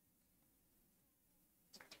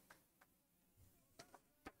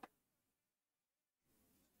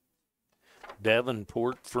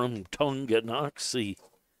 Davenport from Tonganoxie,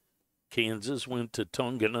 Kansas, went to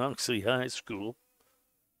Tonganoxie High School.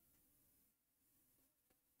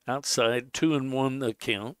 Outside, 2-1 the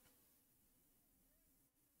count.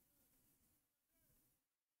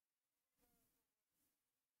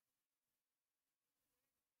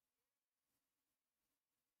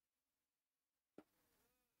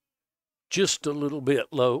 Just a little bit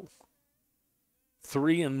low.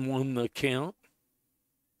 3-1 the count.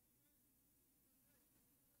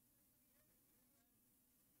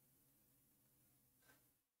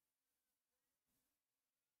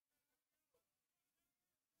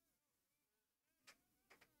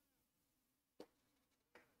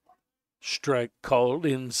 Strike called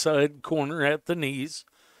inside corner at the knees.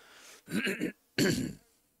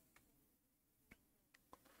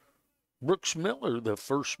 Brooks Miller, the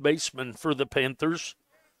first baseman for the Panthers.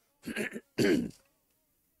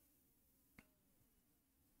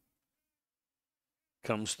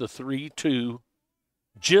 Comes the 3-2.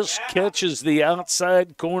 Just catches the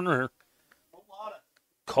outside corner.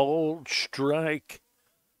 Called strike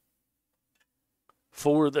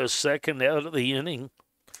for the second out of the inning.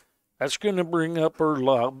 That's going to bring up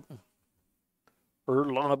Erlob.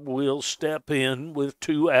 Erlob will step in with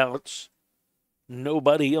 2 outs.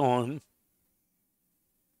 Nobody on.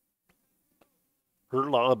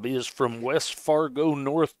 Erlob is from West Fargo,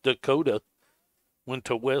 North Dakota. Went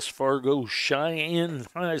to West Fargo Cheyenne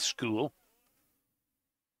High School.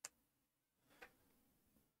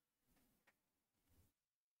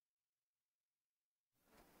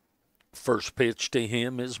 First pitch to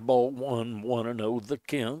him is ball 1, 1-0 the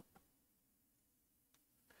count.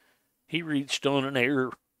 He reached on an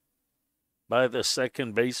error by the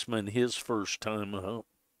second baseman his first time up.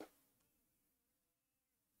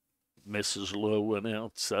 Misses low and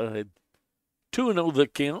outside. 2-0 the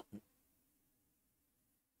count.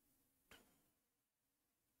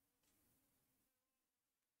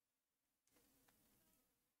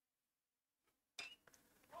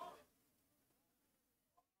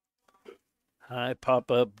 High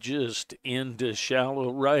pop-up just into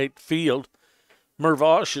shallow right field.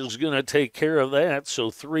 Mervosh is going to take care of that,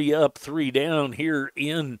 so 3 up, 3 down here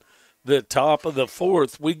in the top of the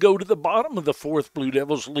 4th. We go to the bottom of the 4th. Blue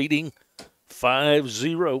Devils leading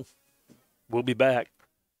 5-0. We'll be back.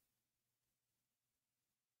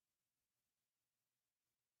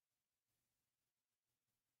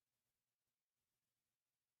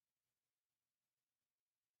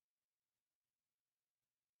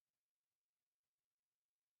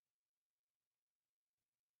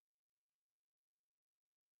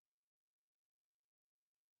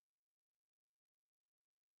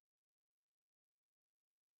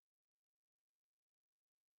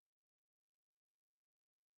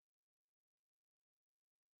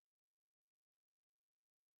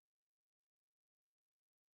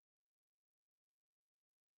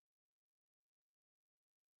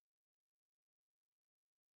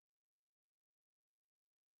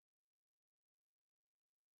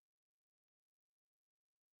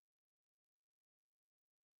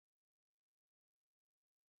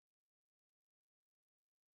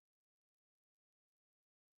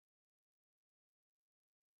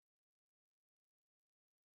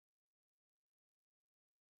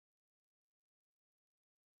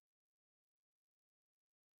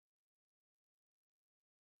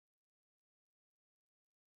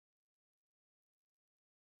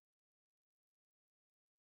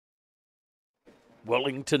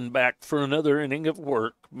 Wellington back for another inning of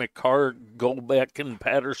work. McHarg, Golbeck, and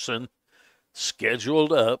Patterson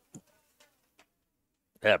scheduled up.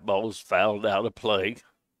 That ball's fouled out of play.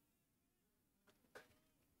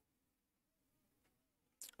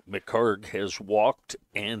 McHarg has walked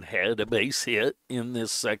and had a base hit in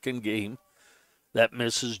this second game. That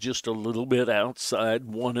misses just a little bit outside.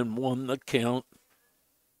 1-1 the count.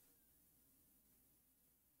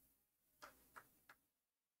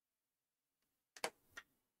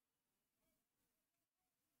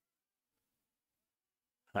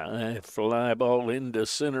 High fly ball into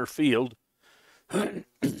center field.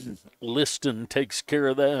 Liston takes care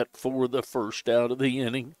of that for the first out of the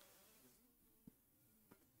inning.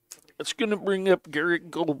 It's going to bring up Garrett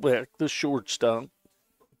Golbeck, the shortstop.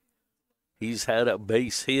 He's had a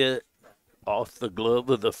base hit off the glove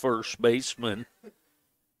of the first baseman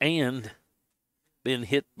and been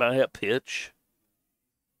hit by a pitch.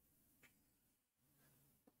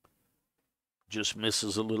 Just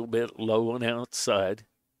misses a little bit low and outside.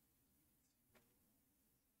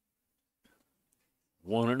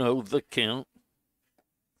 1-0 the count.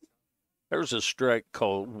 There's a strike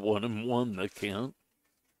called. 1-1 the count.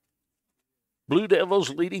 Blue Devils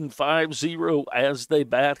leading 5-0 as they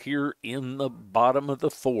bat here in the bottom of the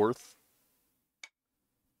 4th.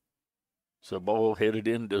 So ball headed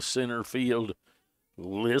into center field.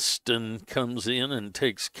 Liston comes in and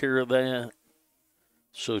takes care of that.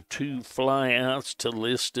 So 2 fly outs to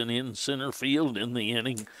Liston in center field in the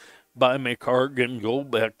inning by McHarg and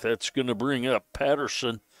Golbeck. That's going to bring up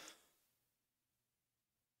Patterson.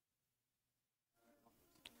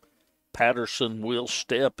 Patterson will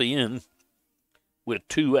step in with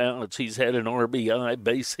 2 outs. He's had an RBI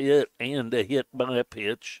base hit and a hit by a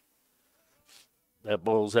pitch. That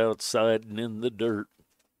ball's outside and in the dirt.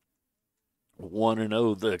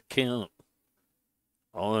 1-0 the count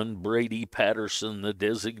on Brady Patterson, the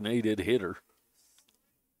designated hitter.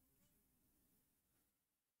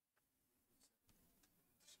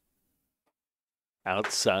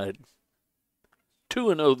 outside.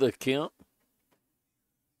 2-0 the count.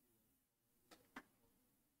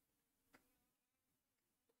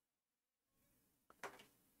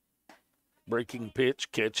 Breaking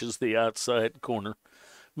pitch catches the outside corner.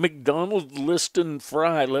 McDonald, Liston,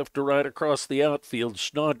 Fry left to right across the outfield.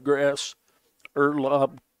 Snodgrass,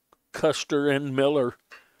 Erlob, Custer, and Miller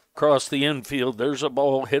across the infield. There's a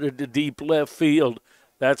ball headed to deep left field.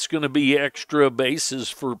 That's going to be extra bases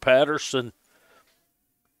for Patterson.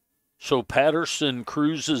 So Patterson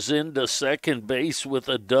cruises into second base with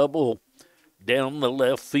a double down the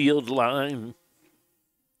left field line.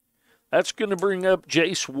 That's going to bring up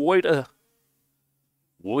Jace Woida.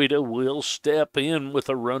 Woida will step in with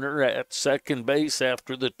a runner at second base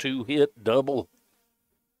after the two-out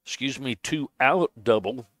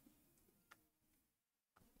double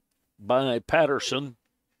by Patterson.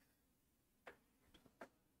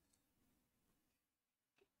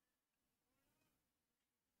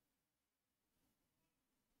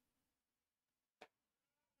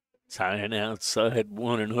 Tying outside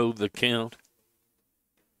 1-0 the count.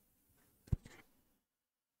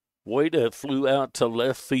 Woida flew out to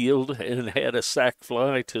left field and had a sac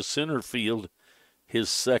fly to center field, his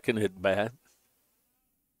second at bat.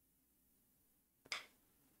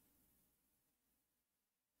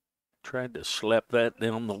 Tried to slap that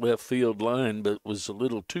down the left field line, but was a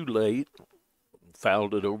little too late.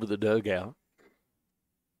 Fouled it over the dugout.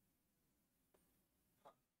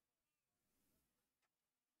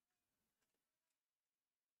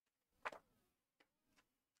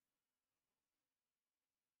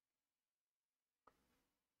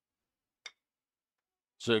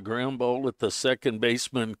 It's a ground ball at the second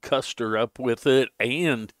baseman. Custer up with it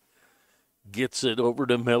and gets it over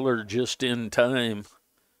to Miller just in time.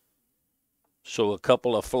 So a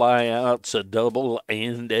couple of fly outs, a double,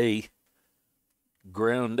 and a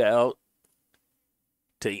ground out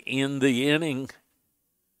to end the inning.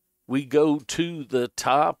 We go to the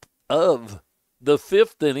top of the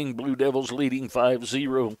fifth inning. Blue Devils leading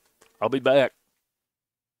 5-0. I'll be back.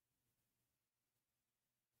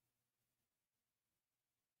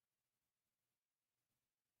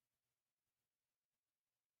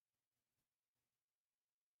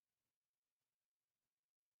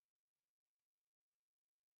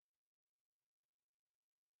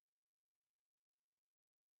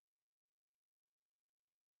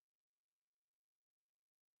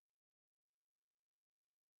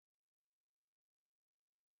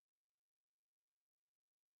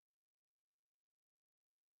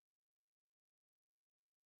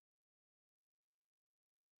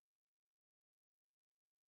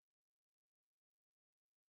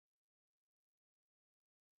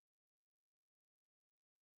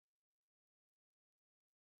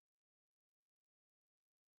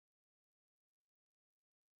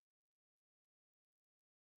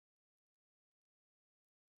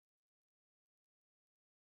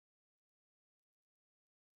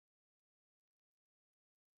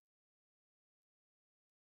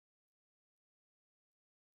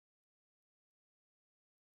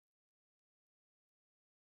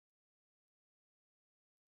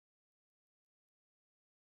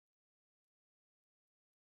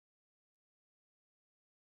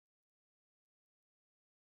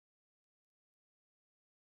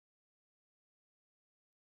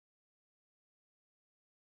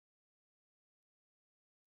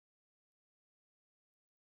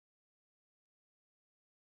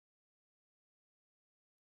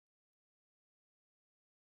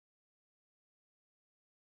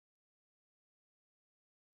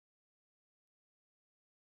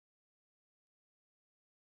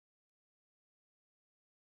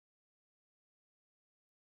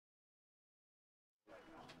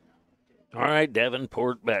 All right,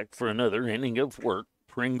 Davenport back for another inning of work.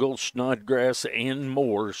 Pringle, Snodgrass, and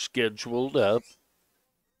more scheduled up.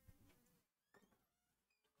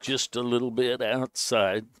 Just a little bit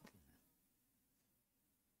outside.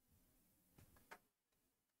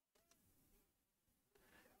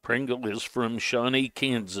 Pringle is from Shawnee,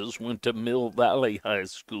 Kansas, went to Mill Valley High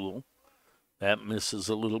School. That misses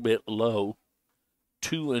a little bit low.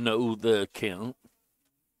 2-0 the count.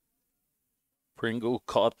 Pringle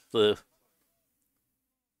caught the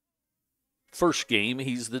first game.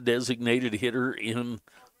 He's the designated hitter in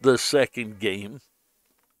the second game.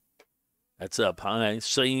 That's up high.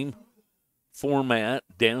 Same format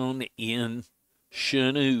down in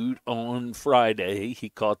Chanute on Friday. He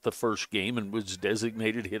caught the first game and was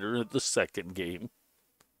designated hitter of the second game.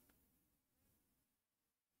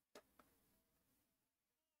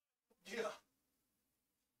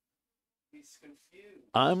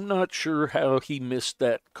 I'm not sure how he missed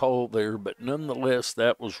that call there, but nonetheless,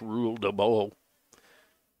 that was ruled a ball.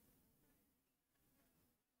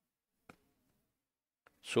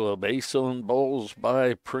 So a base on balls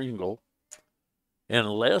by Pringle. And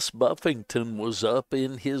Les Buffington was up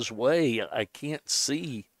in his way. I can't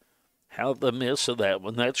see how the miss of that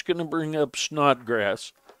one. That's going to bring up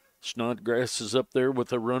Snodgrass. Snodgrass is up there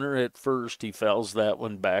with a runner at first. He fouls that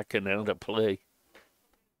one back and out of play.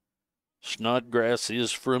 Snodgrass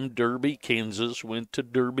is from Derby, Kansas, went to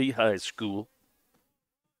Derby High School.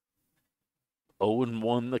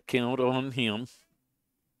 0-1 the count on him.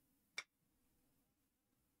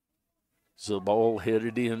 The ball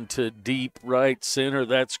headed into deep right center.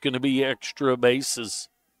 That's going to be extra bases.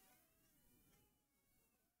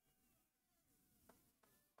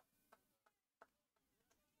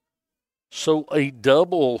 So a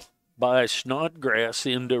double by Snodgrass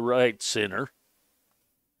into right center.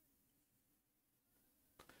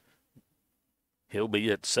 He'll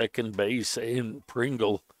be at second base and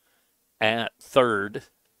Pringle at third.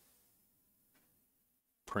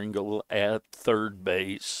 Pringle at third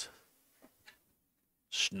base.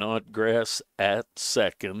 Snodgrass at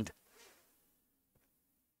second.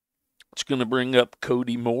 It's going to bring up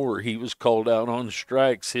Cody Moore. He was called out on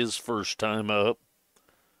strikes his first time up.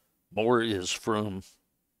 Moore is from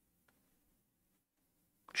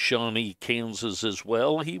Shawnee, Kansas as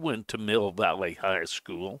well. He went to Mill Valley High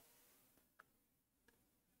School.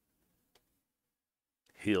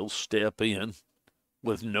 He'll step in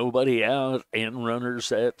with nobody out and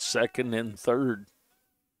runners at second and third.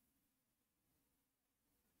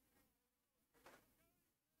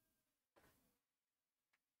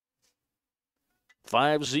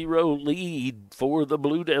 "5-0 lead for the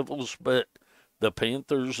Blue Devils, but the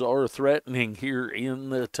Panthers are threatening here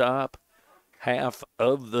in the top half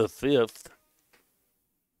of the fifth."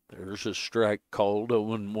 There's a strike called,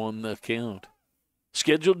 0-1 the count.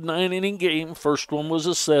 Scheduled 9-inning game. First one was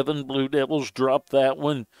a 7. Blue Devils dropped that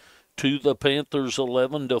one to the Panthers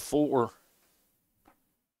 11-4.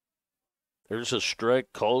 There's a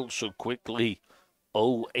strike called so quickly.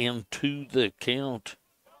 0-2 the count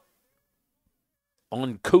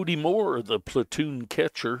on Cody Moore, the platoon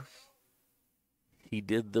catcher. He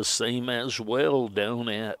did the same as well down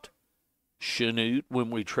at Chanute when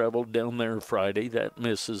we traveled down there Friday. That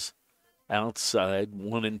misses outside.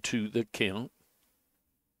 1-2 the count.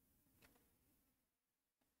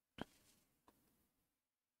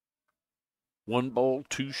 One ball,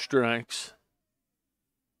 2 strikes.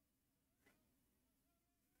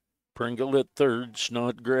 Pringle at third,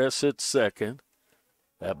 Snodgrass at second.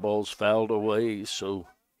 That ball's fouled away, so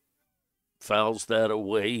fouls that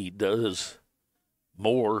away does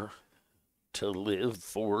Moore to live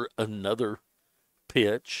for another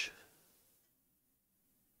pitch.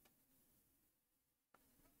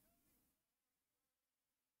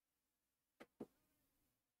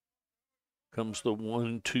 Comes the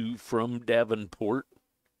 1-2 from Davenport.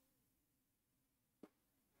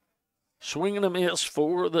 Swing and a miss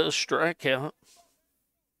for the strikeout.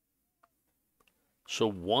 So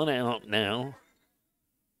 1 out now.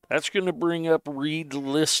 That's going to bring up Reed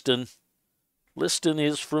Liston. Liston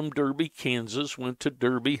is from Derby, Kansas, went to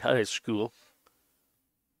Derby High School.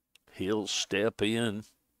 He'll step in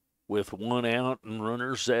with 1 out and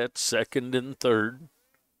runners at second and third.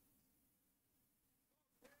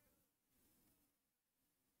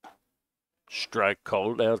 Strike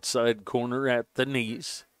called outside corner at the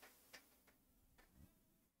knees.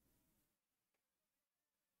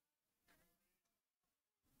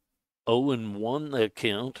 And 1 the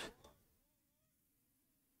count.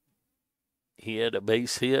 He had a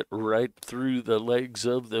base hit right through the legs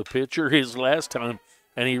of the pitcher his last time,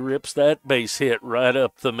 and he rips that base hit right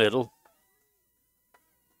up the middle.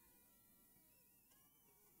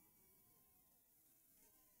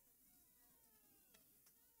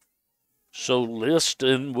 So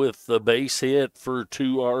Liston with the base hit for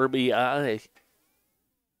 2 RBI.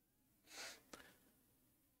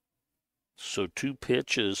 So 2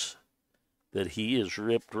 pitches that he is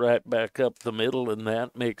ripped right back up the middle, and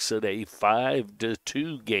that makes it a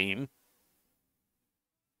 5-2 game.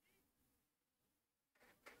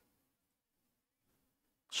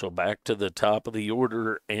 So back to the top of the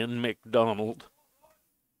order, and McDonald.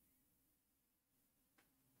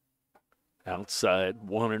 Outside,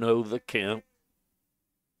 1-0 the count.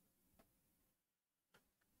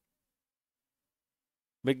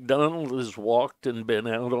 McDonald has walked and been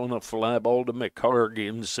out on a fly ball to McHarg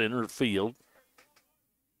in center field.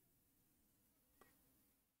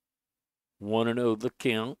 1-0 the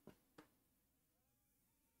count.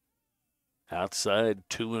 Outside,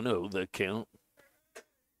 2-0 the count.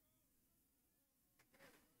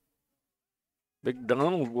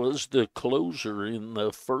 McDonald was the closer in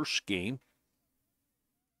the first game.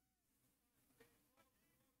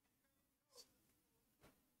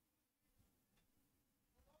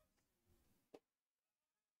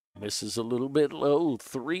 Misses a little bit low.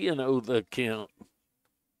 3-0 the count.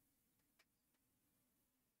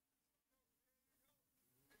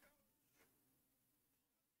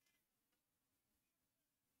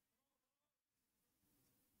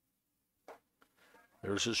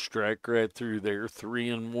 There's a strike right through there.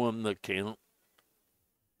 3-1 the count.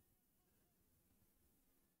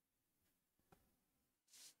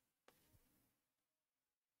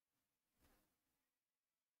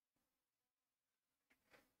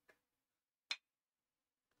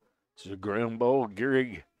 It's a ground ball.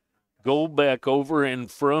 Gary Goldback over and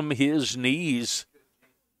from his knees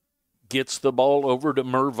gets the ball over to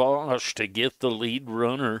Mervosh to get the lead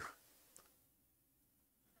runner.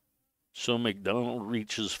 So McDonald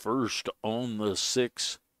reaches first on the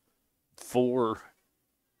 6-4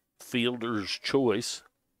 fielder's choice.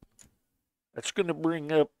 That's going to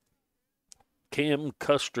bring up Cam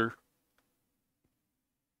Custer.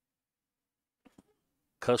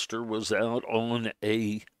 Custer was out on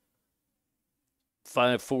a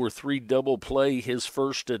 5-4-3 double play, his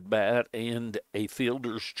first at bat, and a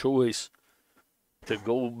fielder's choice to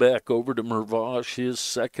go back over to Mervosh, his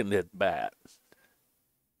second at bat.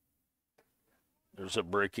 There's a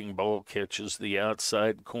breaking ball, catches the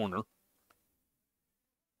outside corner.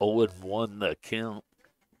 0-1 the count.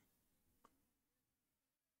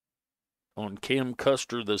 On Cam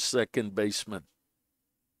Custer, the second baseman.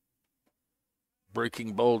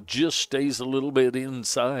 Breaking ball just stays a little bit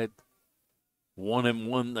inside.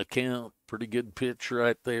 1-1 the count. Pretty good pitch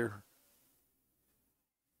right there.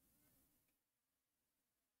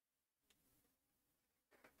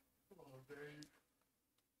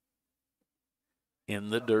 In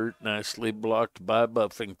the dirt, nicely blocked by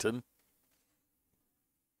Buffington.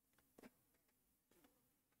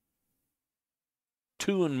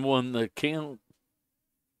 Two and one the count.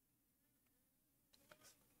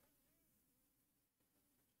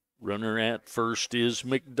 Runner at first is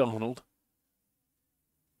McDonald.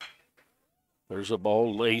 There's a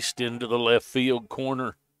ball laced into the left field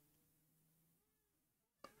corner.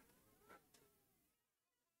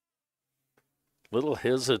 Little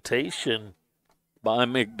hesitation by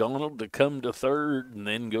McDonald to come to third, and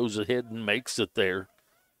then goes ahead and makes it there.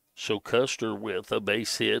 So Custer with a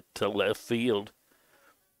base hit to left field.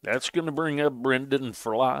 That's going to bring up Brendan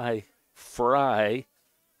Fry,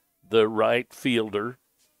 the right fielder.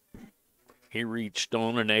 He reached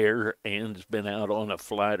on an error and has been out on a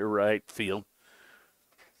fly to right field.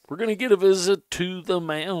 We're going to get a visit to the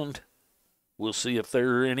mound. We'll see if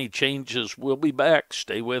there are any changes. We'll be back.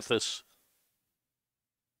 Stay with us.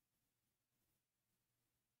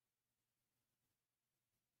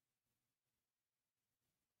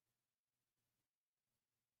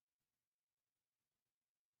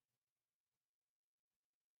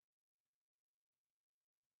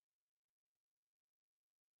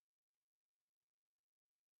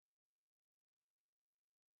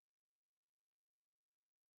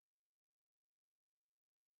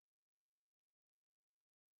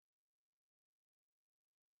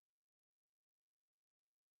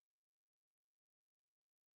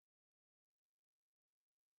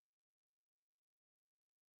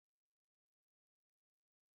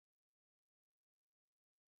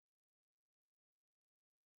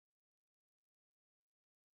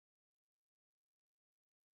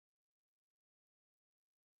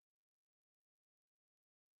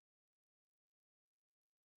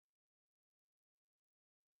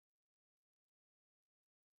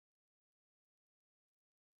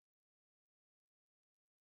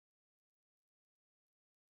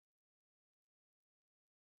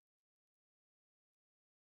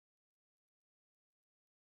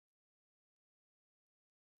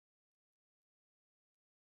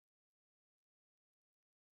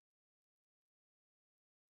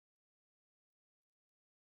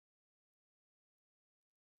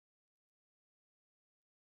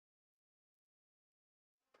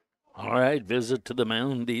 All right, visit to the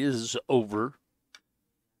mound is over.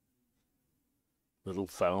 Little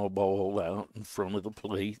foul ball out in front of the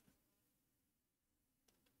plate.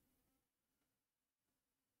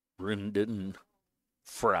 Brendan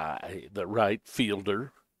Fry, the right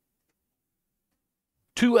fielder.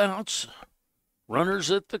 2 outs. Runners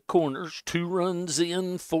at the corners. 2 runs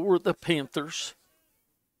in for the Panthers.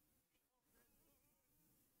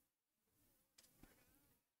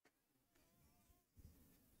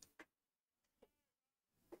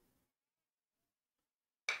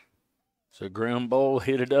 So ground ball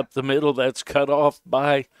hit it up the middle. That's cut off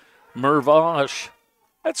by Mervosh.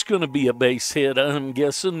 That's going to be a base hit, I'm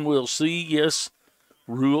guessing. We'll see. Yes,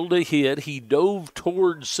 ruled a hit. He dove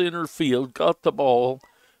towards center field, got the ball,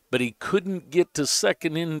 but he couldn't get to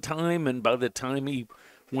second in time, and by the time he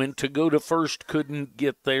Went to go to first, couldn't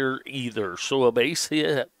get there either. So a base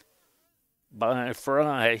hit by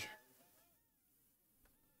Fry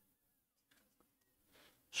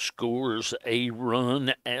scores a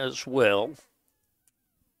run as well.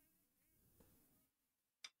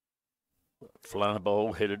 Fly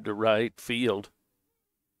ball headed to right field.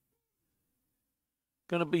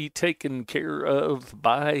 Going to be taken care of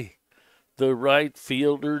by the right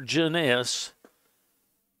fielder, Janess.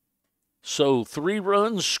 So 3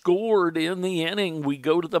 runs scored in the inning. We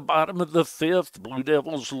go to the bottom of the 5th. Blue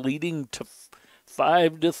Devils leading to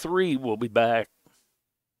 5-3. We'll be back.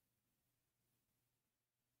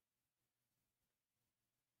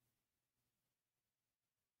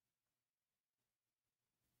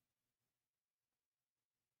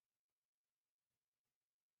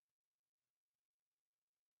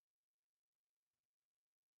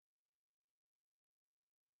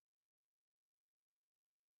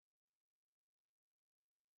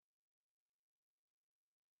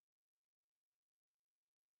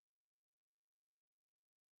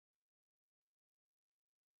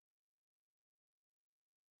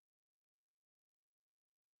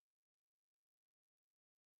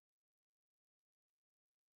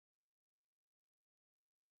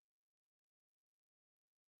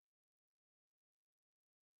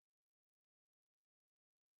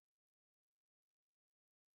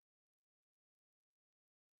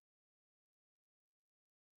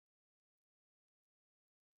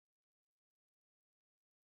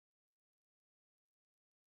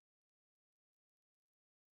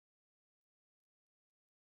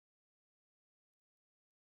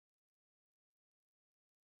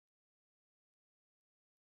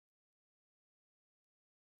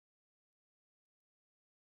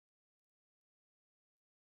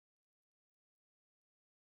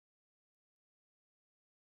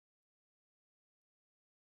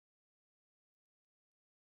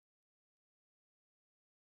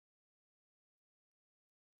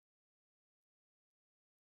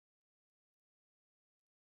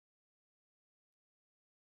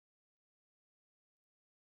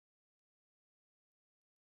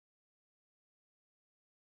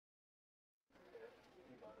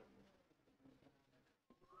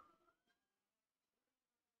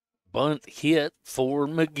 Bunt hit for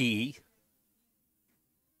McGee.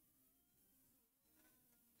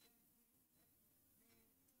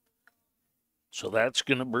 So that's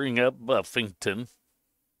going to bring up Buffington.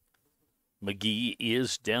 McGee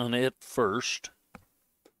is down at first.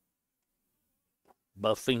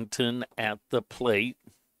 Buffington at the plate.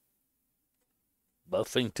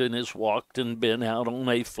 Buffington has walked and been out on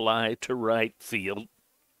a fly to right field.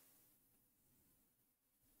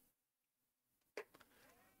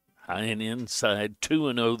 High and inside,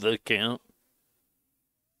 2-0 the count.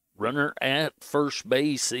 Runner at first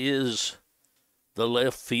base is the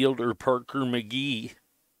left fielder, Parker McGee.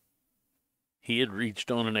 He had reached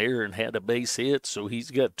on an error and had a base hit, so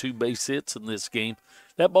he's got 2 base hits in this game.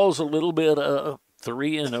 That ball's a little bit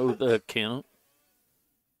 3-0 the count.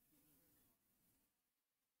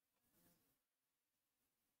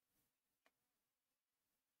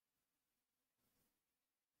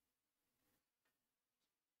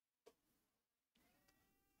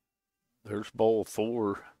 There's ball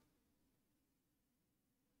 4.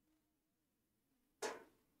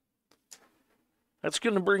 That's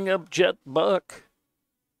going to bring up Jet Buck.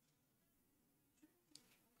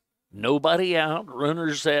 Nobody out.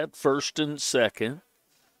 Runners at first and second.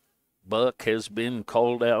 Buck has been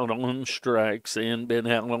called out on strikes and been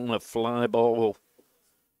out on a fly ball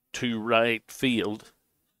to right field.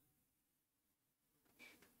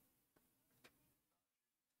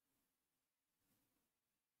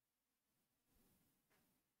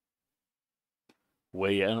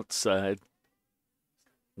 Way outside.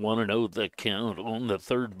 1-0 the count on the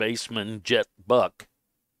third baseman, Jet Buck.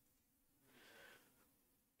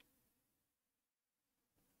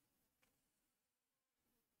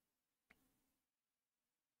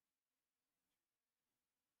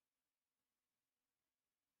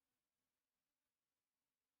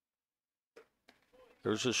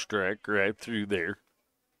 There's a strike right through there.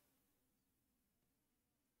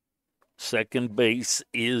 Second base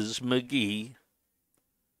is McGee.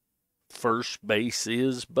 First base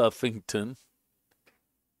is Buffington.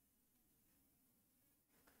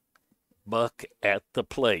 Buck at the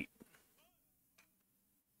plate.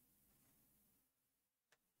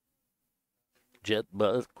 Jet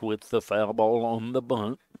Buck with the foul ball on the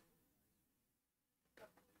bunt.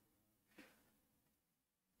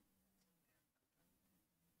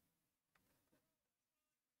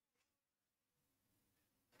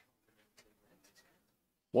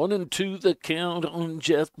 One and two the count on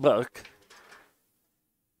Jet Buck.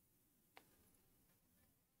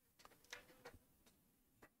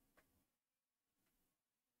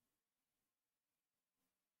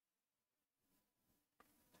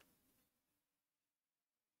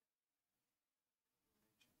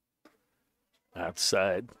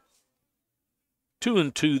 Outside.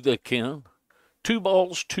 2-2 the count. 2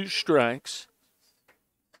 balls, 2 strikes.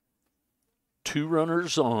 2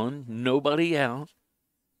 runners on, nobody out.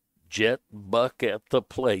 Jet Buck at the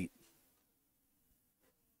plate.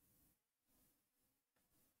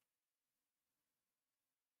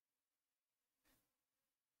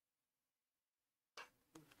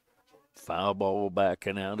 Foul ball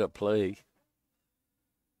backing out of play.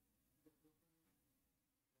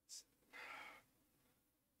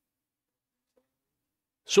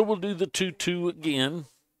 So we'll do the 2-2 again.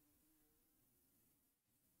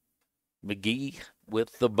 McGee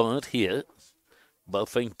with the bunt hit.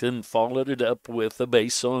 Buffington followed it up with a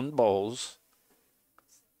base on balls.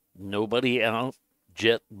 Nobody out.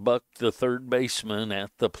 Jet Buck, the third baseman,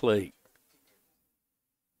 at the plate.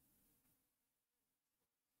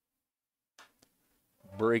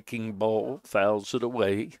 Breaking ball, fouls it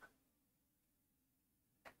away.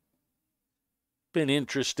 Been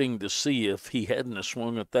interesting to see if he hadn't have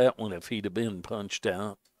swung at that one, if he'd have been punched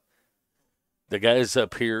out. The guys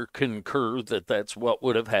up here concur that that's what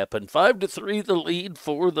would have happened. 5-3 the lead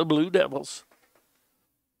for the Blue Devils.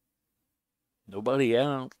 Nobody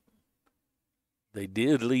out. They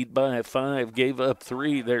did lead by 5, gave up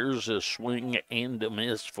 3. There's a swing and a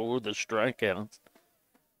miss for the strikeout.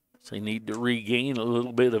 So they need to regain a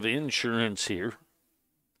little bit of insurance here.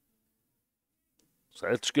 So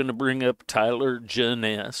that's going to bring up Tyler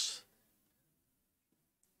Janess.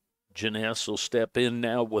 Janess will step in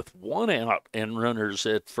now with 1 out and runners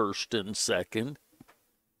at first and second.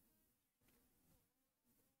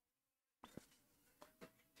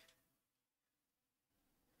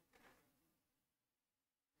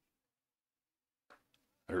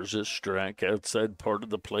 There's a strike outside part of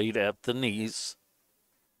the plate at the knees.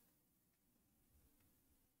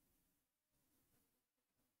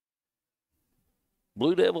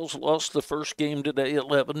 Blue Devils lost the first game today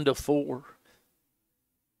 11-4.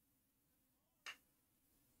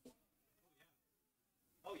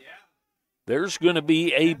 There's going to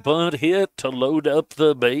be a bunt hit to load up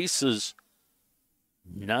the bases.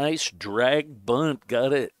 Nice drag bunt.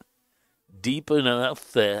 Got it deep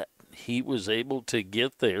enough that he was able to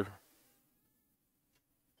get there.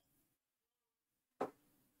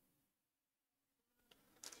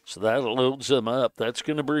 So that loads them up. That's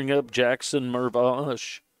going to bring up Jackson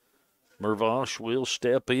Mervosh. Mervosh will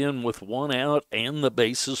step in with 1 out and the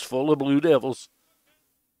bases full of Blue Devils.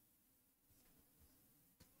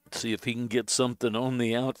 See if he can get something on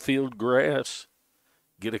the outfield grass.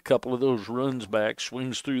 Get a couple of those runs back.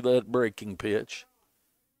 Swings through that breaking pitch.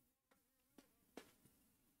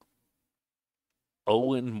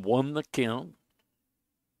 0-1 the count.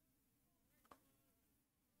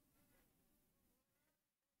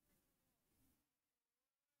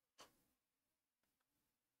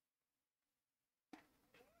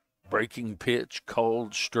 Breaking pitch,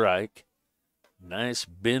 called strike. Nice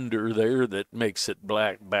bender there that makes it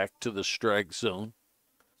back to the strike zone.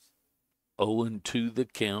 0-2 the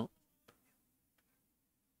count.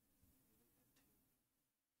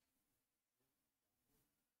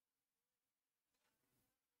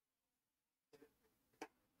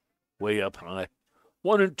 Way up high.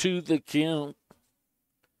 1-2 the count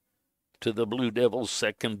to the Blue Devils'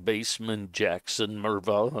 second baseman, Jackson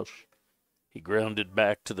Mervosh. He grounded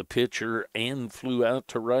back to the pitcher and flew out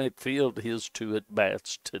to right field, his 2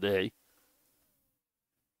 at-bats today.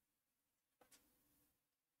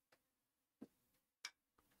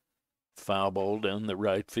 Foul ball down the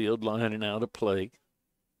right field line and out of play.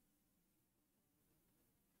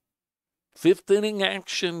 5th inning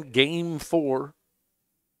action, game 4.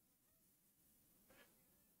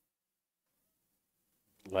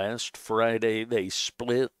 Last Friday, they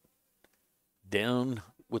split down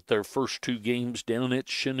with their first 2 games down at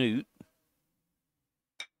Chanute.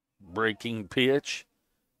 Breaking pitch,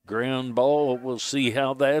 ground ball. We'll see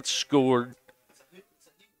how that's scored.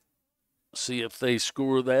 See if they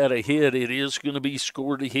score that a hit. It is going to be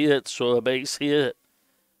scored a hit, so a base hit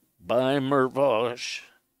by Mervosh.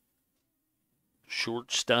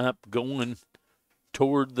 Shortstop going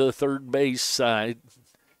toward the third base side.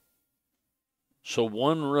 So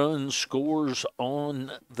 1 run scores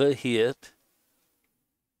on the hit.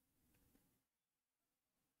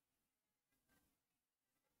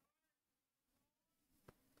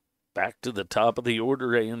 Back to the top of the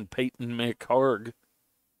order, and Peyton McHarg.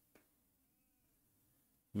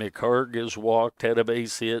 McHarg has walked, had a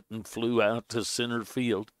base hit, and flew out to center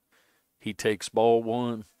field. He takes ball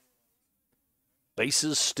 1.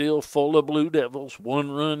 Bases still full of Blue Devils. 1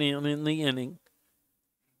 run in the inning.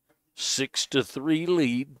 6-3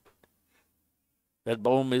 lead. That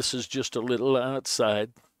ball misses just a little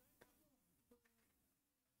outside.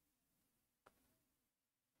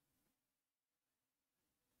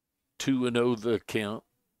 2-0 the count.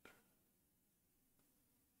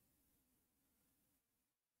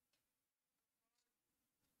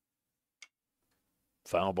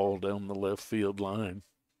 Foul ball down the left field line.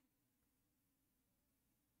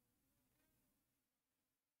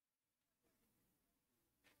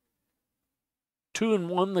 Two and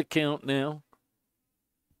one the count now.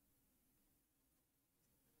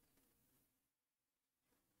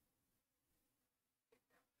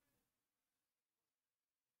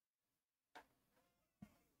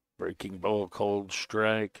 Breaking ball called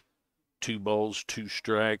strike. 2 balls, 2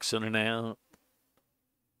 strikes, and an out.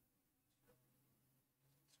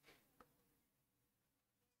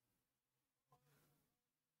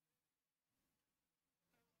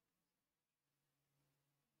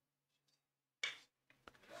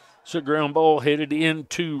 So ground ball headed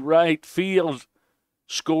into right field.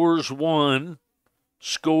 Scores 1,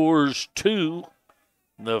 scores 2.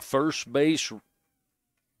 The first base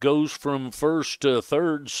goes from first to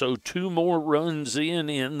third, so 2 more runs in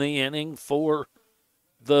the inning for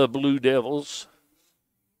the Blue Devils.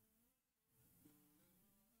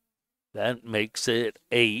 That makes it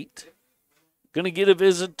 8. Going to get a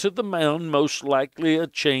visit to the mound, most likely a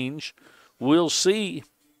change. We'll see.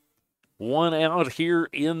 1 out here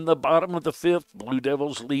in the bottom of the 5th. Blue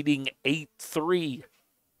Devils leading 8-3.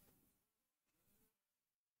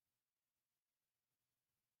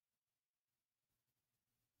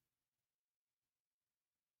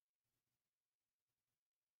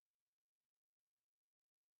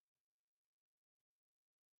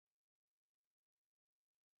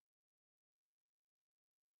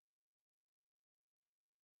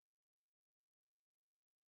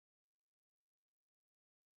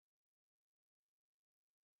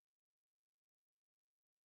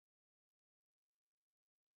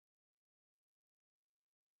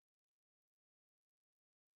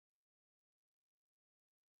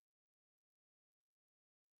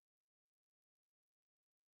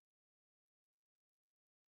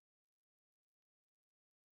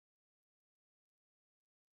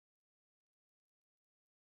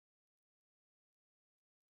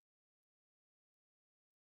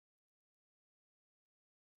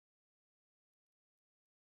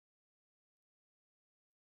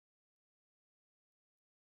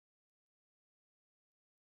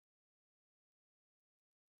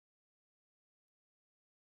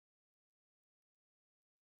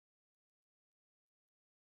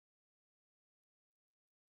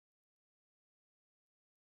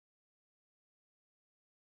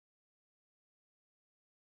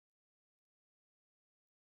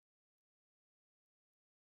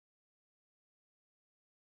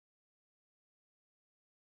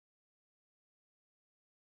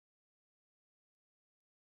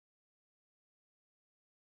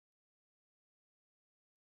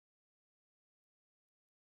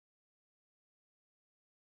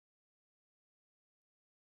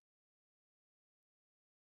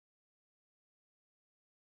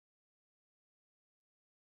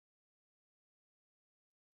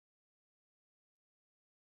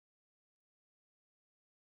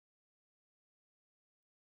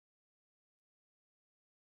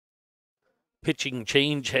 Pitching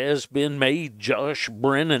change has been made. Josh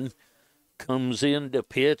Brennan comes in to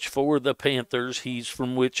pitch for the Panthers. He's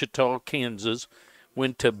from Wichita, Kansas.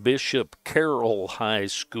 Went to Bishop Carroll High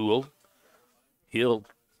School. He'll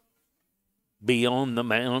be on the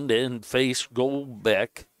mound and face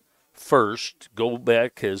Goldbeck first.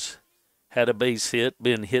 Goldbeck has had a base hit,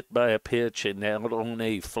 been hit by a pitch, and out on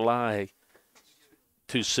a fly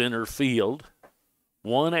to center field.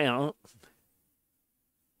 1 out.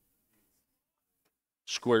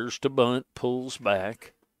 Squares to bunt, pulls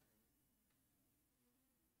back.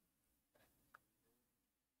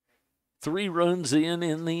 3 runs in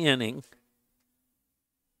the inning.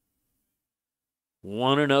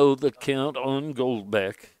 1-0 the count on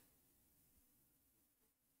Goldbeck.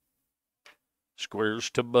 Squares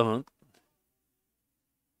to bunt.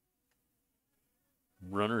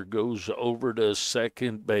 Runner goes over to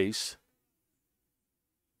second base.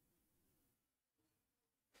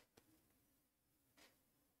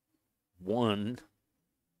 One,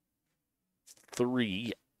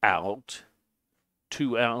 3 out.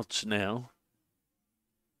 2 outs now.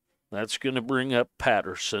 That's going to bring up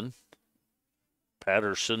Patterson.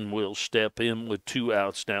 Patterson will step in with 2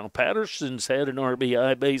 outs now. Patterson's had an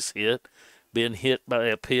RBI base hit, been hit by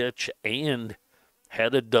a pitch, and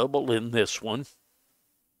had a double in this one.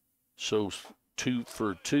 So 2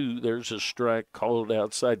 for 2. There's a strike called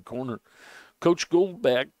outside corner. Coach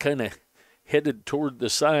Goldbeck kind of headed toward the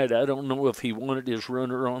side. I don't know if he wanted his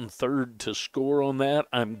runner on third to score on that.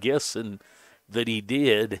 I'm guessing that he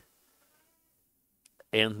did.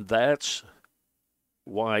 And that's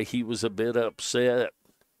why he was a bit upset.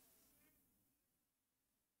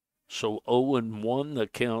 So 0-1 the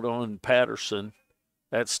count on Patterson.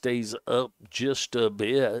 That stays up just a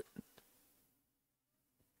bit.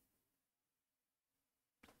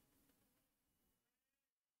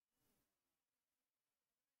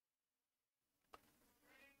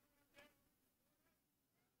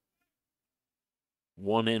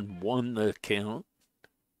 One and one the count.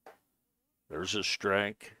 There's a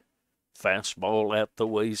strike. Fastball at the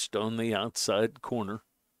waist on the outside corner.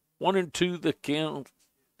 1-2 the count.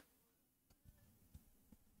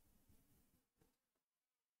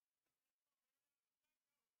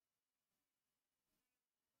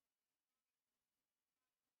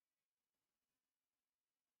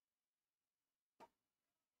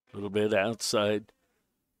 A little bit outside.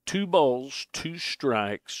 2 balls, 2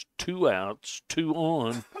 strikes, 2 outs, 2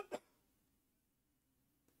 on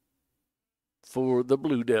for the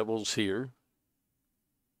Blue Devils here.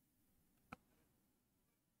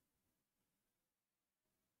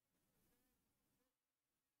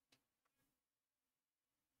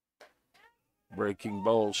 Breaking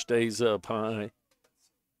ball stays up high.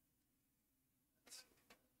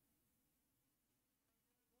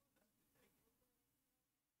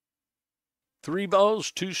 Three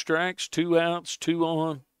balls, 2 strikes, 2 outs, 2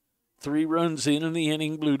 on. 3 runs in the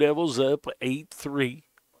inning. Blue Devils up 8-3.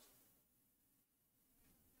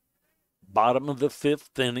 Bottom of the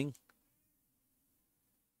 5th inning.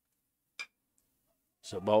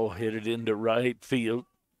 So ball hit it into right field.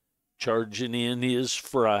 Charging in is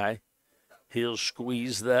Fry. He'll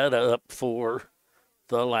squeeze that up for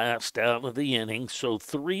the last out of the inning. So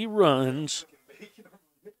 3 runs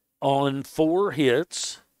on 4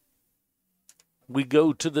 hits. We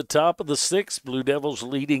go to the top of the 6th. Blue Devils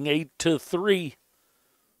leading 8-3.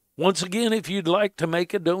 Once again, if you'd like to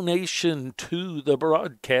make a donation to the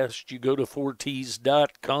broadcast, you go to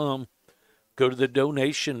 4ts.com. Go to the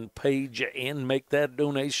donation page and make that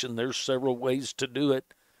donation. There's several ways to do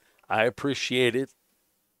it. I appreciate it.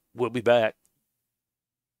 We'll be back.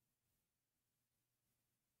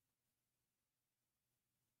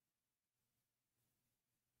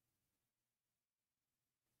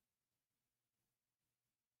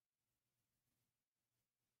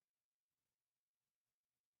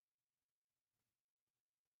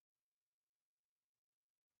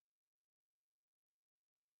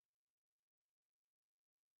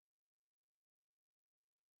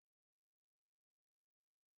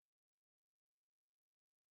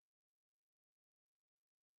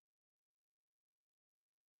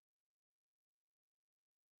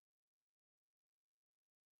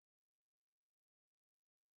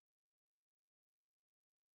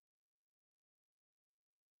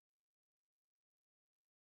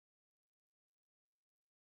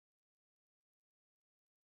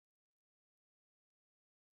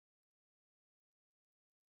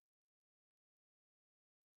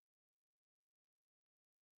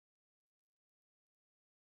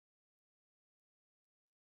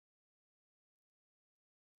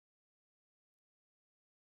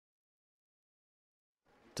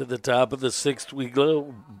 To the top of the 6th we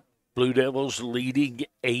go. Blue Devils leading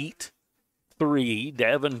 8-3.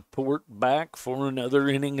 Davenport back for another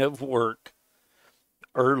inning of work.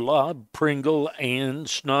 Erlob, Pringle, and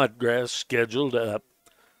Snodgrass scheduled up.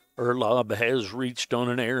 Erlob has reached on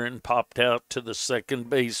an error and popped out to the second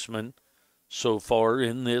baseman so far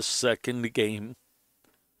in this second game.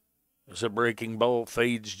 As a breaking ball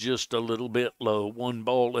fades just a little bit low. 1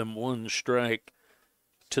 ball and 1 strike.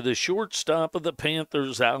 To the shortstop of the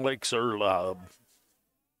Panthers, Alex Erlob.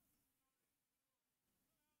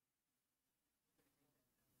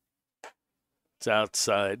 It's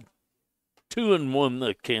outside. 2-1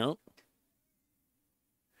 the count.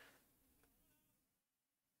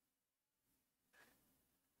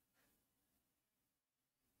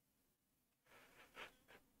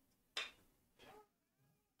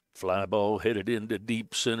 Fly ball headed into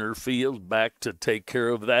deep center field. Back to take care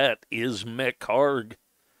of that is McHarg.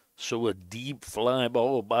 So a deep fly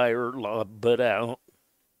ball by Erlob, but out.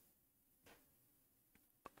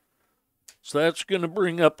 So that's going to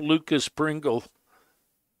bring up Lucas Pringle.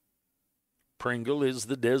 Pringle is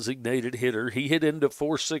the designated hitter. He hit into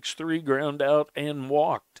 4-6-3, ground out, and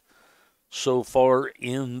walked so far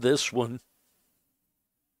in this one.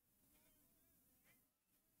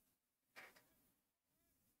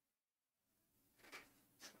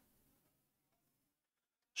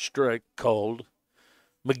 Strike called.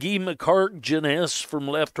 McGee, McHarg, Janess from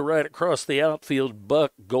left to right across the outfield.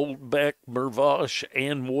 Buck, Goldbeck, Mervosh,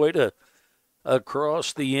 and Moita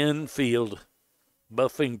across the infield.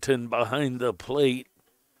 Buffington behind the plate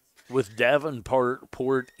with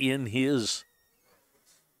Davenport in his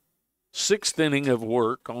 6th inning of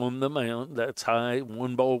work on the mound. That's high.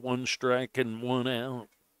 1 ball, 1 strike, and 1 out.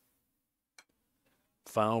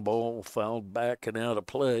 Foul ball, fouled back and out of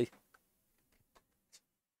play.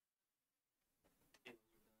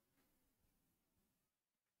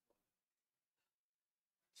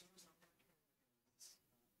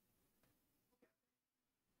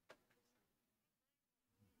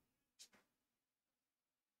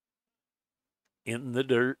 In the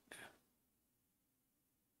dirt.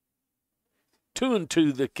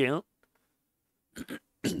 2-2 the count.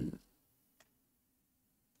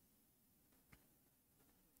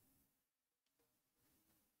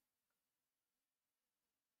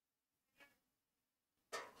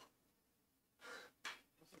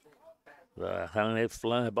 The high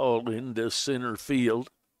fly ball into center field.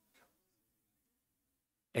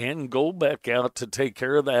 And Goldbeck out to take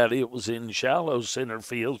care of that. It was in shallow center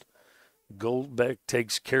field. Goldbeck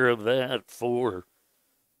takes care of that for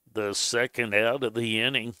the 2nd out of the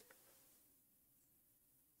inning.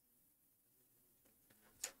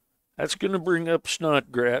 That's going to bring up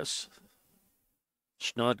Snodgrass.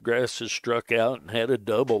 Snodgrass has struck out and had a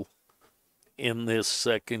double in this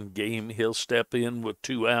 2nd game. He'll step in with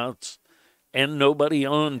 2 outs and nobody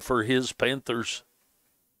on for his Panthers.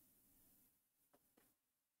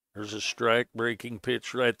 There's a strike breaking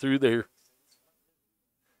pitch right through there.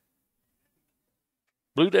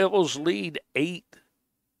 Blue Devils lead 8-3.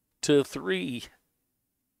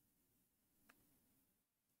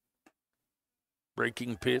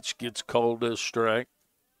 Breaking pitch gets called a strike.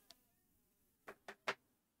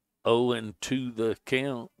 0-2 the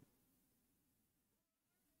count.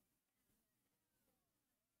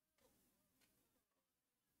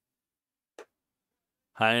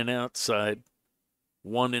 High and outside.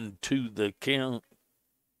 1-2 the count.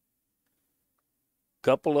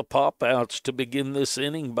 Couple of pop outs to begin this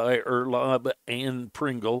inning by Erlob and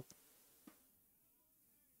Pringle.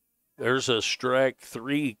 There's a strike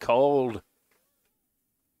 3 called.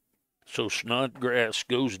 So Snodgrass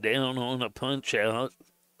goes down on a punch out.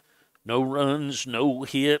 No runs, no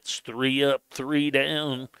hits, 3 up, 3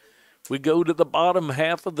 down. We go to the bottom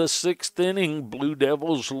half of the 6th inning. Blue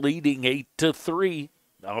Devils leading 8-3.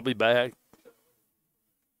 I'll be back.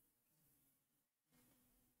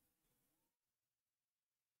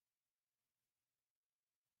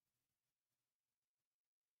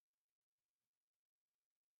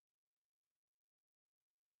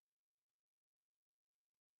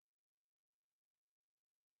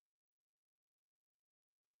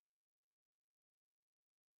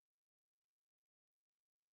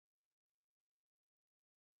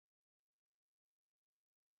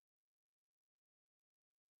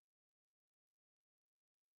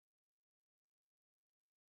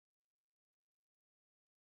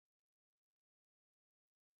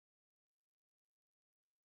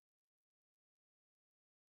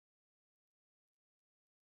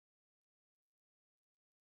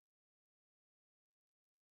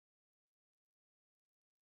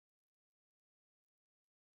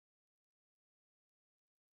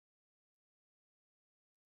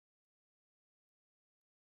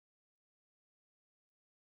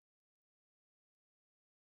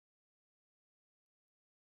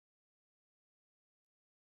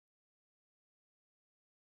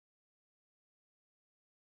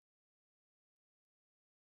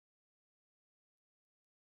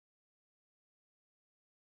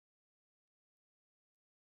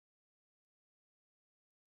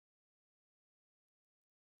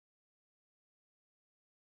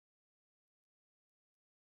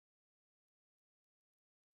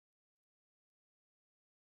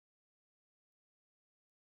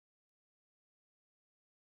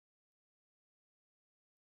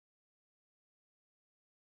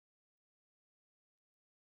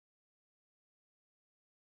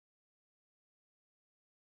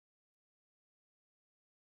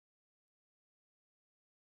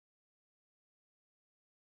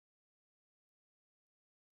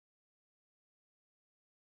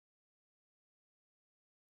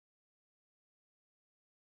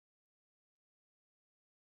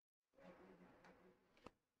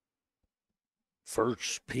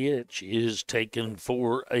 First pitch is taken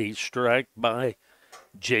for a strike by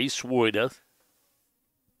Jace Woida.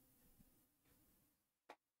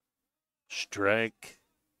 Strike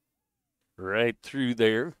right through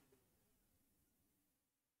there.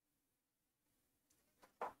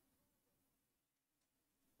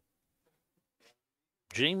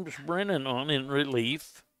 James Brennan on in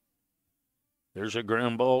relief. There's a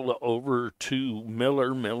ground ball over to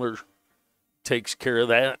Miller. Miller takes care of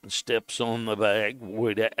that and steps on the bag.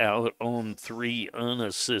 Wood out on 3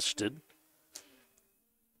 unassisted.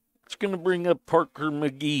 It's going to bring up Parker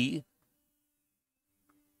McGee.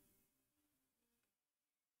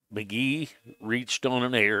 McGee reached on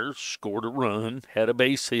an error, scored a run, had a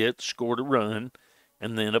base hit, scored a run,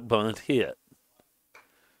 and then a bunt hit.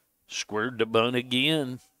 Squared the bunt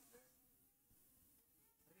again.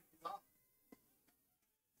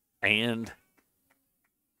 And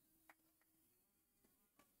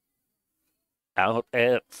out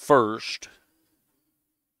at first.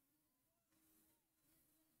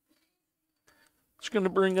 It's going to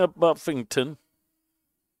bring up Buffington.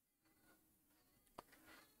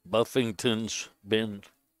 Buffington's been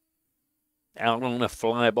out on a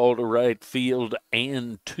fly ball to right field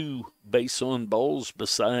and 2 base on balls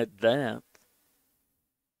beside that.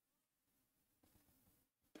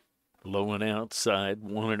 Low and outside,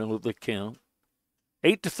 1-0 the count.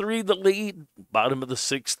 8-3 the lead, bottom of the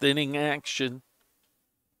 6th inning action.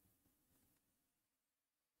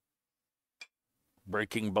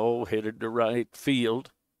 Breaking ball headed to right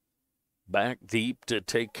field. Back deep to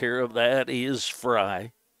take care of that is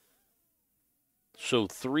Fry. So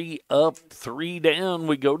 3 up, 3 down.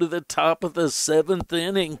 We go to the top of the 7th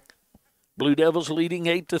inning. Blue Devils leading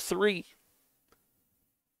 8-3.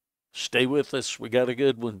 Stay with us. We got a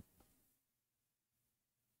good one.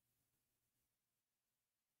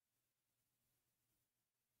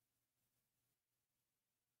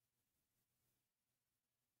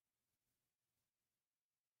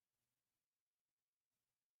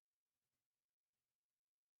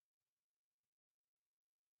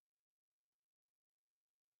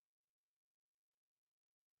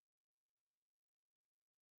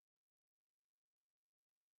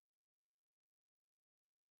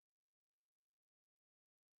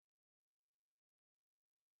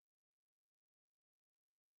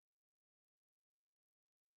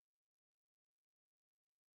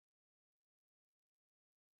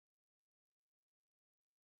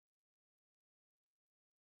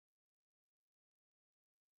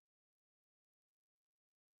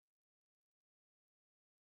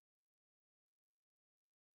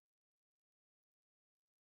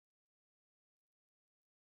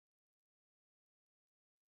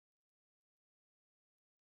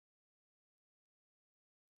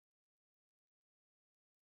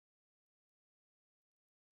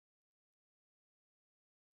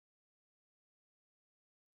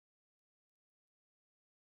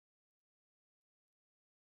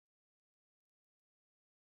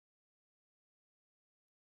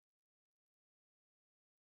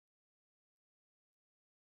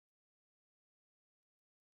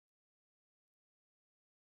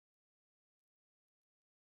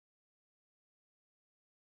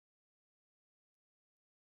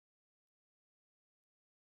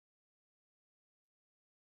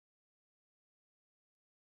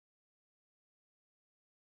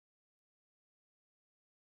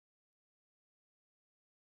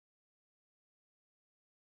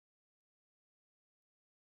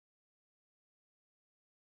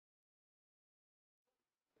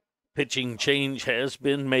 Pitching change has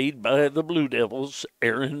been made by the Blue Devils.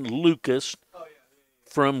 Aaron Lucas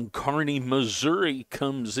from Kearney, Missouri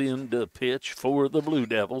comes in to pitch for the Blue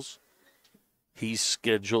Devils. He's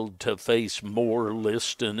scheduled to face Moore,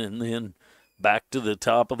 Liston, and then back to the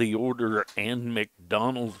top of the order and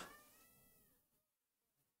McDonald.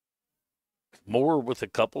 Moore with a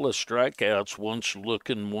couple of strikeouts, once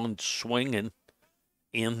looking, once swinging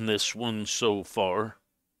in this one so far.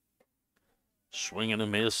 Swing and a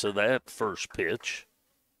miss of that first pitch.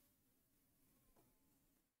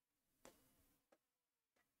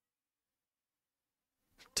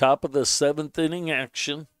 Top of the 7th inning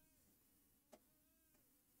action.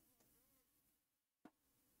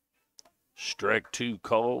 Strike 2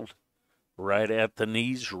 called. Right at the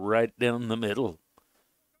knees, right down the middle.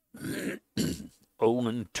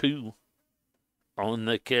 0-2 on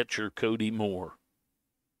the catcher, Cody Moore.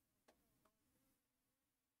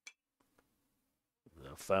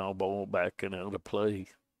 The foul ball backing out of play.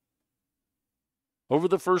 Over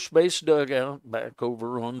the first base dugout, back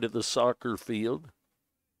over onto the soccer field.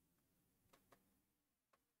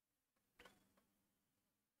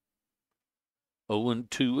 Oh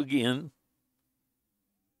and 2 again.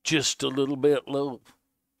 Just a little bit low.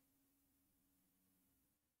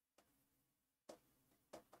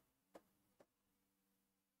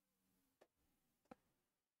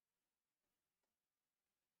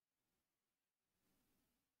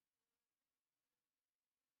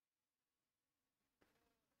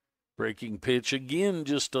 Breaking pitch again,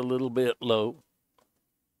 just a little bit low.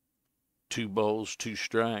 2 balls, 2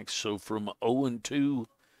 strikes. So from 0 and 2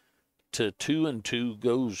 to 2-2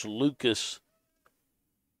 goes Lucas.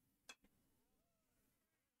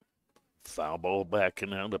 Foul ball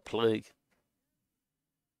backing out of play.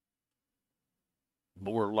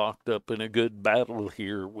 Moore locked up in a good battle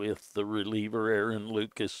here with the reliever Aaron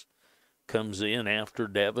Lucas. Comes in after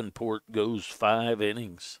Davenport goes 5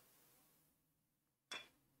 innings.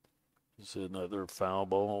 It's another foul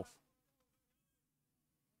ball.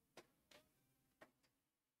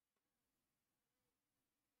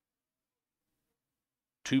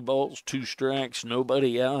 Two balls, 2 strikes,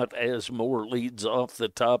 nobody out as Moore leads off the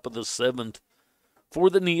top of the 7th for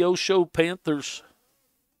the Neosho Panthers.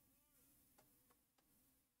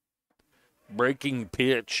 Breaking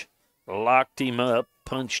pitch, locked him up,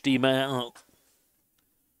 punched him out.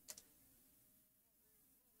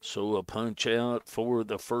 So a punch out for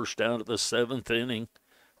the first out of the 7th inning.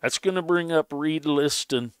 That's going to bring up Reed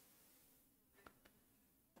Liston.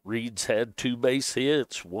 Reed's had 2 base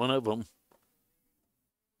hits, one of them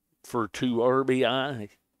for 2 RBI.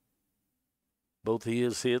 Both of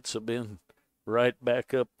his hits have been right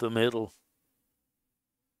back up the middle.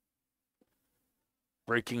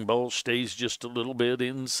 Breaking ball stays just a little bit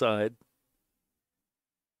inside.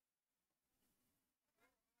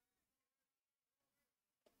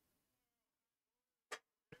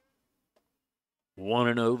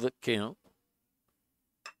 1-0 the count.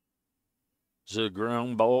 It's a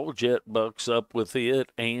ground ball. Jet bucks up with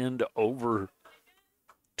it and over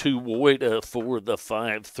to Woida for the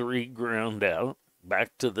 5-3 ground out.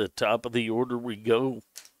 Back to the top of the order we go.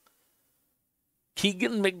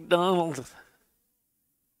 Keegan McDonald.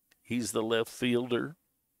 He's the left fielder.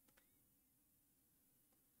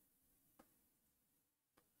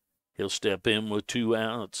 He'll step in with 2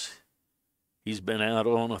 outs. He's been out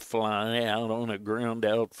on a fly, out on a ground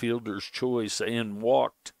out, fielder's choice, and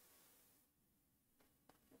walked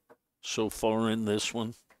so far in this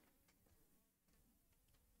one.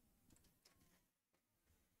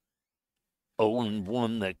 And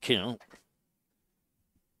 1 the count.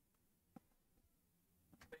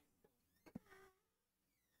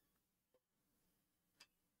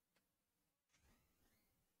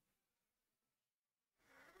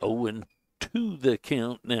 And 2 the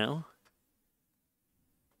count now.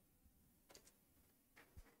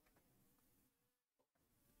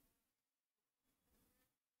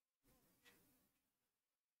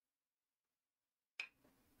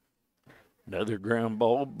 Another ground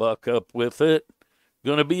ball, Buck up with it.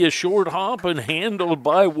 Going to be a short hop and handled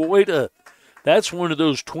by Woida. That's one of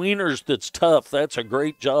those tweeners that's tough. That's a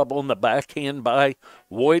great job on the backhand by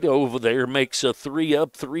Woida over there. Makes a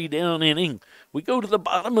 3-up, 3-down inning. We go to the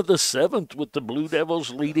bottom of the 7th with the Blue Devils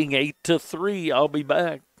leading 8-3. I'll be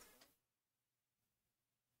back.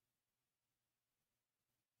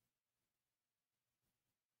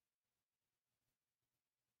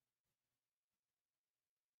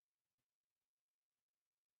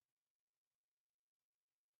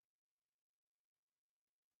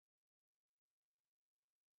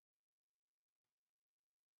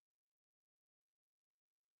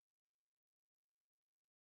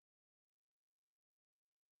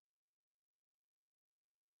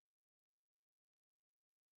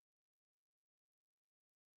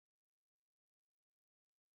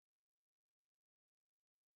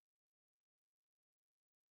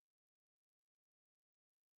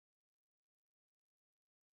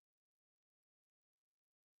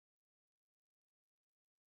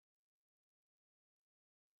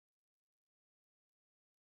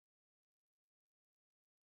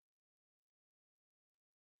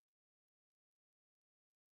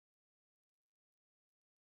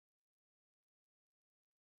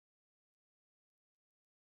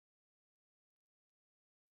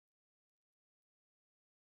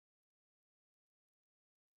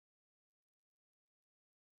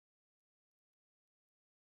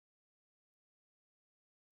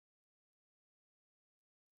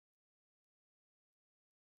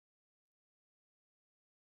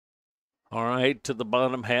 All right, to the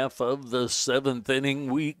bottom half of the 7th inning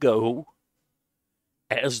we go.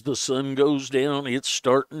 As the sun goes down, it's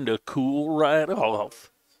starting to cool right off.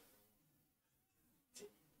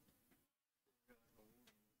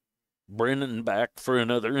 Brennan back for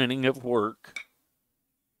another inning of work.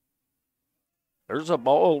 There's a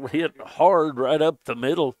ball hit hard right up the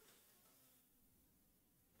middle.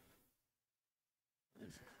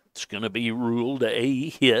 It's going to be ruled a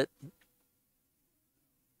hit.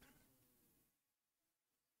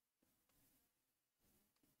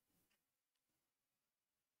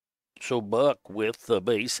 So Buck with the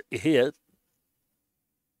base hit.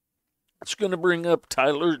 It's going to bring up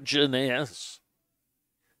Tyler Janess.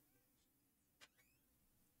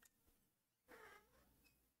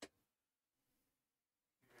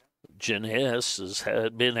 Jeunesse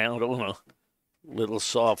had been out on a little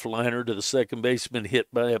soft liner to the second baseman, hit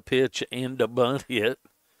by a pitch and a bunt hit.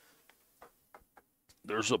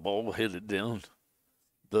 There's a ball headed down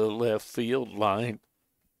the left field line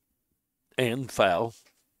and foul.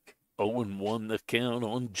 0-1 the count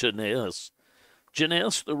on Jeunesse.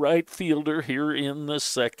 Jeunesse, the right fielder here in the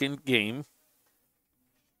second game.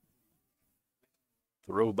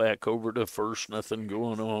 Throw back over to first. Nothing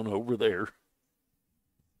going on over there.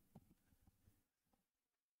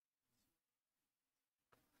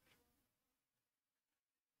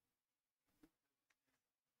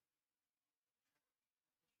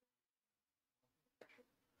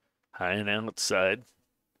 High and outside.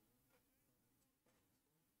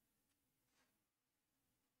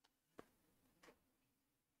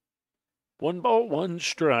 One ball, one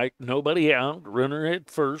strike. Nobody out. Runner at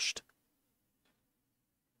first.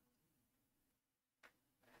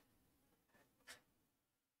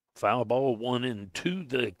 Foul ball 1-2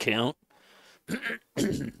 the count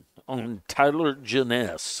on Tyler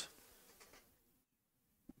Jeunesse.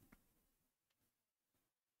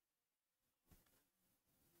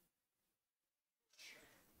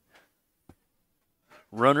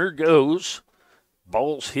 Runner goes.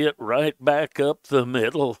 Ball's hit right back up the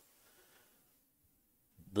middle.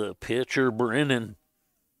 The pitcher, Brennan,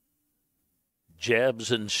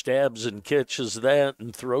 jabs and stabs and catches that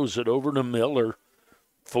and throws it over to Miller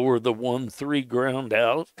for the 1-3 ground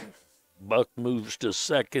out. Buck moves to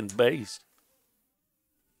second base.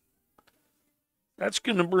 That's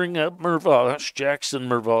going to bring up Mervosh, Jackson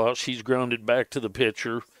Mervosh. He's grounded back to the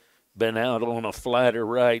pitcher, been out on a fly to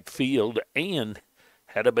right field, and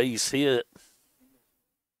had a base hit.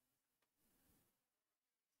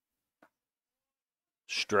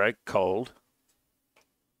 Strike called.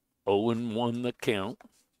 0-1 the count.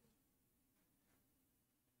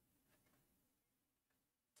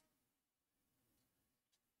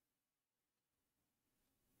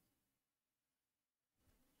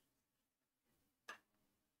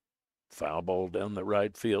 Foul ball down the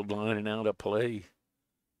right field line and out of play.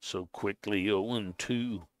 So quickly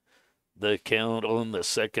 0-2. The count on the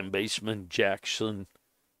second baseman, Jackson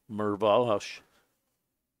Mervosh.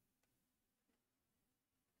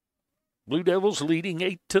 Blue Devils leading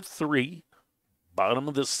 8-3. Bottom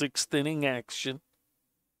of the sixth inning action.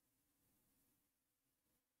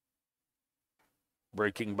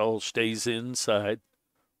 Breaking ball stays inside.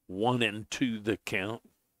 1-2 the count.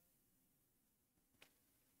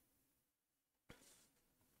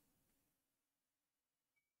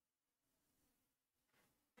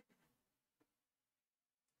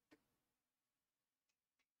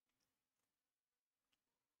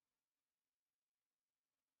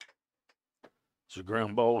 It's a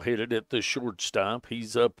ground ball hit it at the shortstop.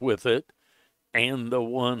 He's up with it. And the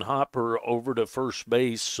one hopper over to first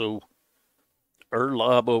base. So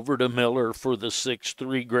Erlob over to Miller for the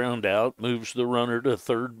 6-3 ground out. Moves the runner to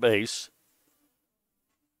third base.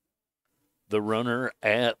 The runner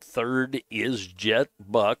at third is Jet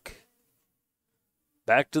Buck.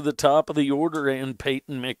 Back to the top of the order, and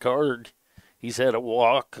Peyton McHarg. He's had a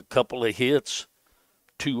walk, a couple of hits,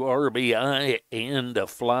 2 RBI, and a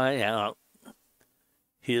fly out.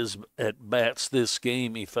 His at-bats this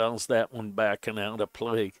game, he fouls that one back and out of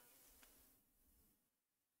play.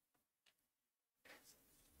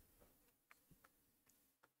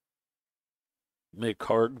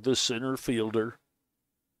 McHarg, the center fielder.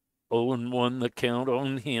 0-1 the count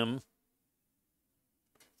on him.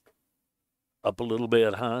 Up a little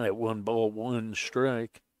bit high, 1 ball, 1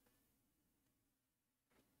 strike.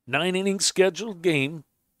 9-inning scheduled game.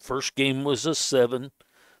 First game was a 7.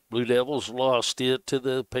 Blue Devils lost it to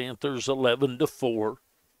the Panthers 11-4.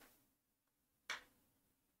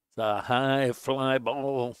 The high fly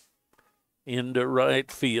ball into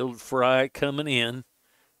right field. Fry coming in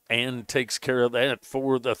and takes care of that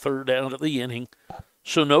for the third out of the inning.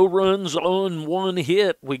 So no runs on 1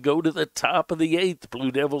 hit. We go to the top of the 8th.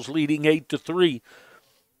 Blue Devils leading 8-3.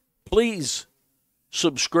 Please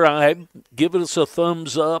subscribe. Give us a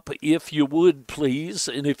thumbs up if you would, please.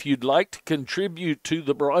 And if you'd like to contribute to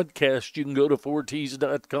the broadcast, you can go to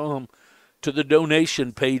 4ts.com to the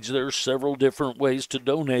donation page. There's several different ways to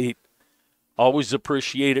donate. Always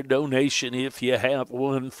appreciate a donation if you have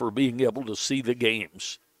one for being able to see the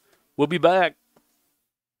games. We'll be back.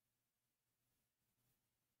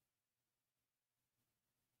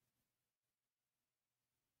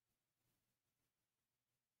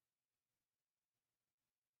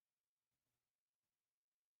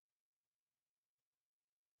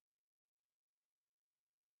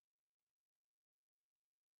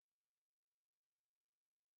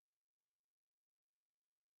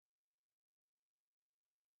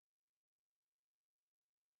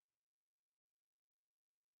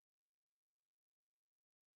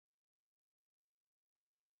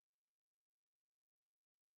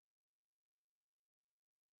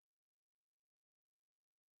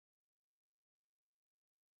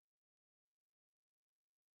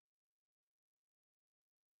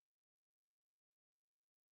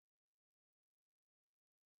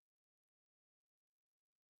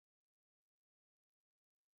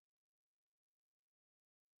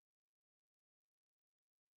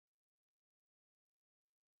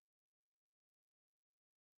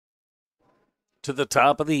 To the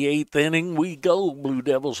top of the 8th inning we go. Blue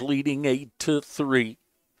Devils leading 8-3.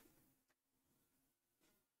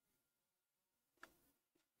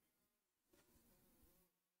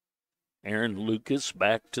 Aaron Lucas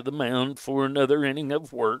back to the mound for another inning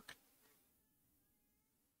of work.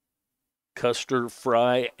 Custer,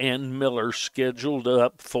 Fry, and Miller scheduled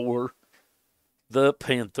up for the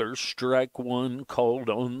Panthers. Strike one called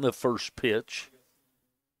on the first pitch.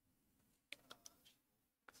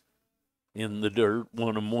 In the dirt,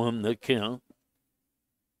 1-1 the count.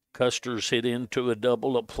 Custer's hit into a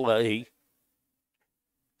double a play.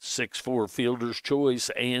 6-4 fielder's choice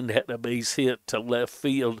and had a base hit to left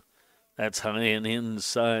field. That's high and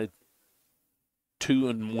inside.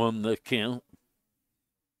 2-1 the count.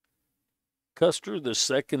 Custer, the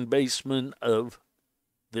second baseman of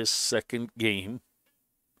this second game.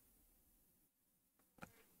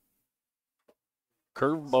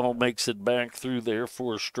 Curveball makes it back through there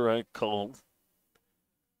for a strike called.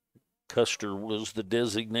 Custer was the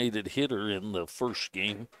designated hitter in the first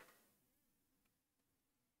game.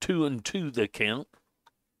 2-2 the count.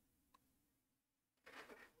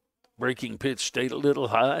 Breaking pitch stayed a little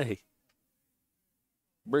high.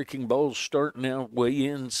 Breaking ball's starting out way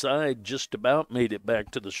inside. Just about made it back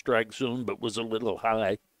to the strike zone, but was a little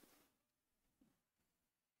high.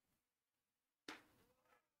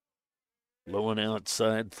 Low and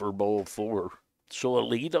outside for ball 4. So a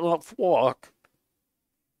leadoff walk.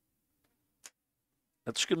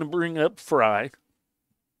 That's going to bring up Fry.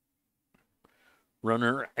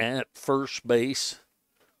 Runner at first base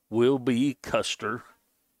will be Custer.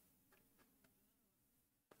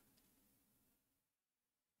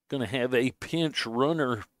 Going to have a pinch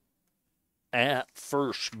runner at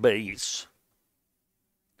first base.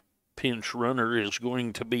 Pinch runner is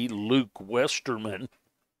going to be Luke Westerman.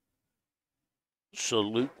 So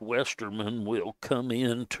Luke Westerman will come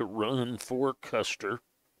in to run for Custer.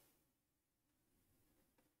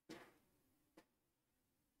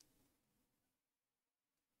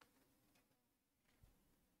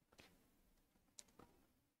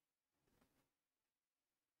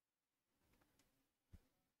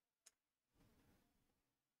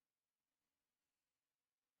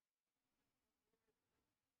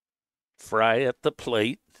 Fry at the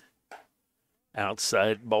plate.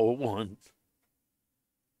 Outside ball 1.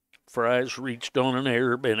 Fry's reached on an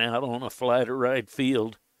error, been out on a fly to right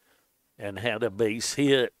field, and had a base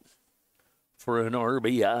hit for an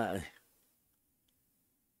RBI.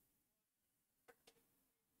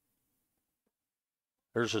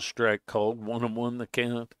 There's a strike called. 1-1 the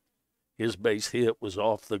count. His base hit was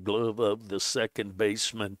off the glove of the second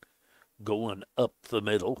baseman going up the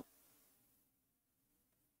middle.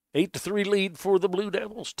 8-3 lead for the Blue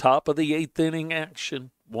Devils. Top of the 8th inning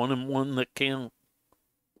action. 1-1 the count.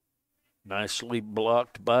 Nicely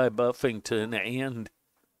blocked by Buffington, and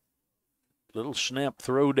little snap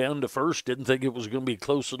throw down to first. Didn't think it was going to be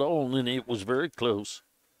close at all, and it was very close.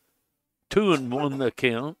 2-1 the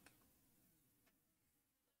count.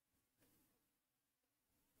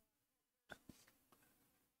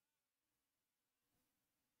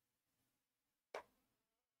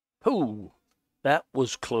 Oh, that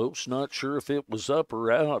was close. Not sure if it was up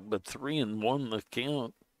or out, but 3-1 the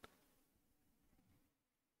count.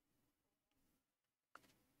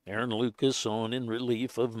 Aaron Lucas on in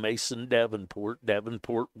relief of Mason Davenport.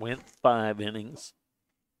 Davenport went 5 innings.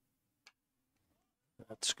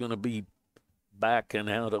 That's going to be backing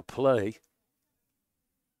out of play.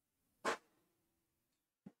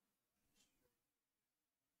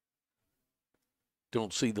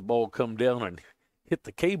 Don't see the ball come down and hit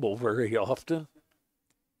the cable very often.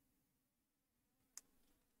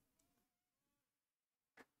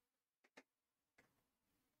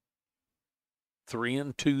 Three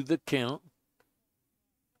and two the count.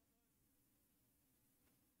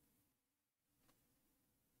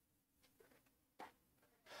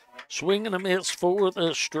 Swing and a miss for the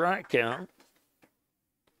strikeout.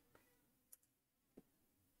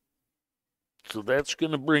 So that's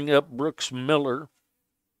going to bring up Brooks Miller.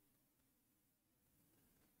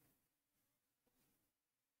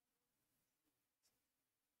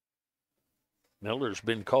 Miller's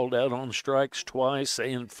been called out on strikes twice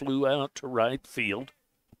and flew out to right field.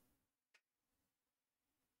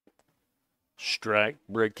 Strike,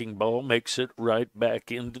 breaking ball, makes it right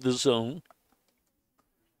back into the zone.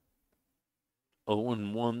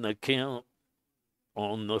 0-1 the count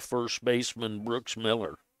on the first baseman, Brooks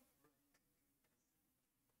Miller.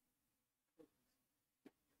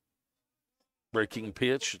 Breaking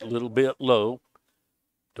pitch, a little bit low.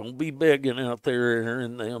 Don't be begging out there,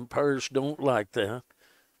 Aaron. The umpires don't like that.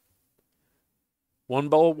 1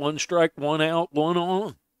 ball, 1 strike, 1 out, 1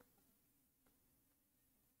 on.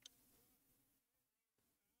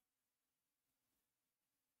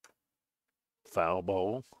 Foul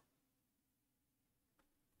ball.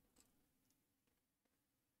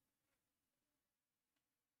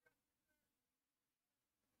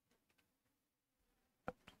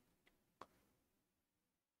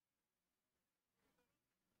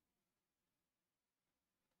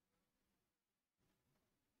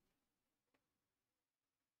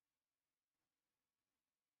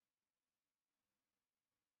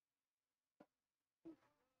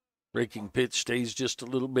 Breaking pitch stays just a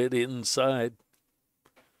little bit inside.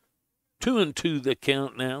 2-2 the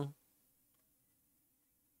count now.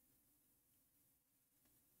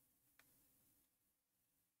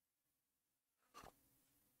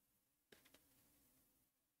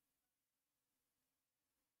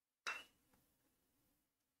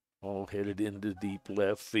 All headed into deep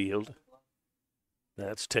left field.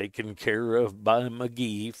 That's taken care of by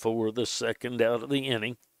McGee for the second out of the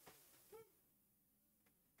inning.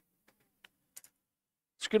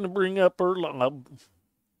 It's going to bring up Erlob.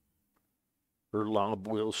 Erlob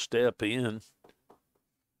will step in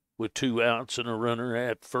with 2 outs and a runner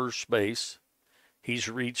at first base. He's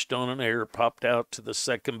reached on an error, popped out to the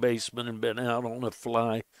second baseman, and been out on a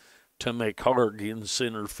fly to McHarg in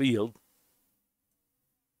center field.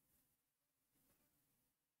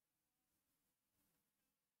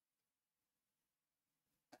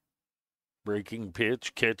 Breaking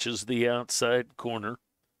pitch catches the outside corner.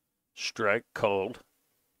 Strike called.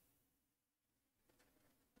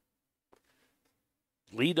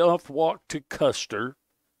 Leadoff walk to Custer.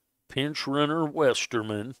 Pinch runner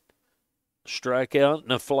Westerman. Strikeout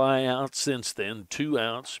and a fly out since then. 2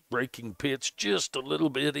 outs. Breaking pitch just a little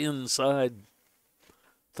bit inside.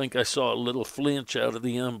 Think I saw a little flinch out of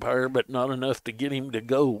the umpire, but not enough to get him to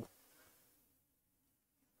go.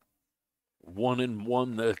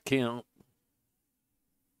 1-1 the count.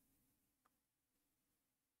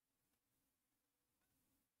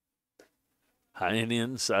 High and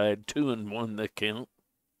inside, 2-1 the count.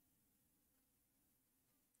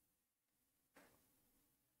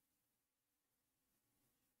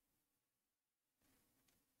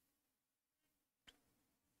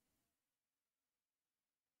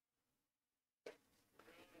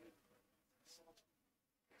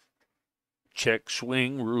 Check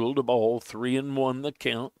swing, ruled a ball, 3-1 the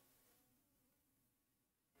count.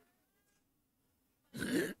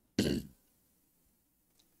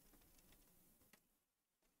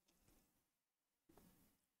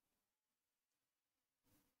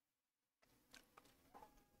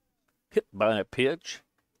 Hit by a pitch.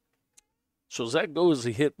 So does that go as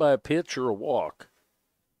a hit by a pitch or a walk?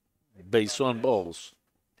 Base on balls.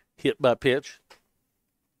 Hit by pitch.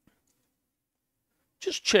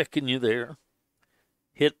 Just checking you there.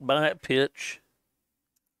 Hit by a pitch.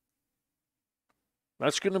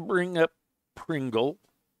 That's going to bring up Pringle.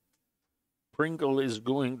 Pringle is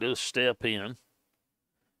going to step in.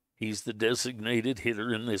 He's the designated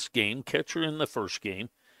hitter in this game, catcher in the first game.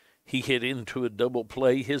 He hit into a double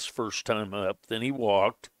play his first time up. Then he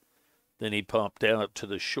walked. Then he popped out to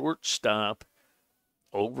the shortstop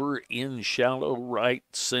over in shallow right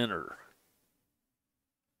center.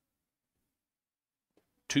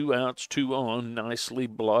 2 outs, 2 on, nicely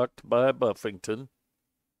blocked by Buffington.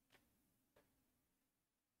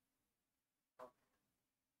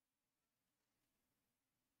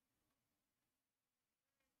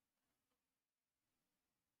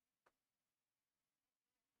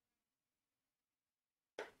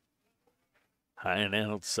 High and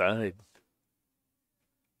outside.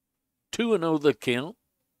 2-0 the count.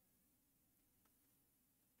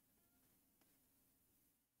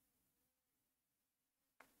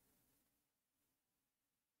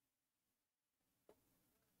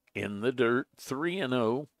 In the dirt,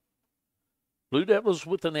 3-0. Blue Devils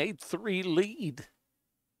with an 8-3 lead.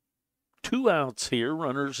 2 outs here,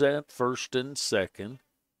 runners at first and second.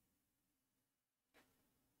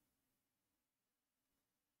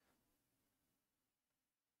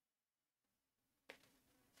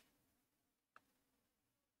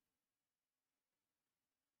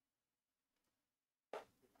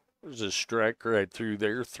 There's a strike right through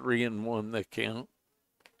there, 3-1 the count.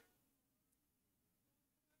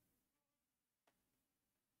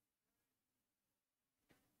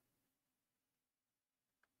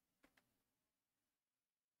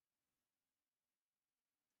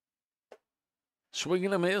 Swing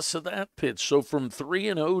and a miss of that pitch. So from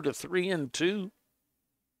 3-0 to 3-2.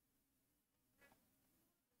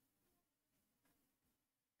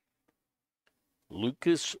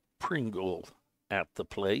 Lucas Pringle at the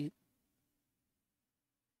plate.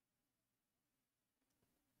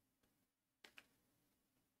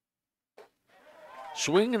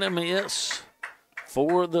 Swing and a miss.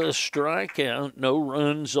 for the strikeout. No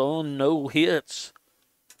runs on, no hits.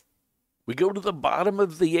 We go to the bottom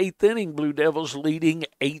of the 8th inning. Blue Devils leading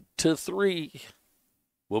 8-3.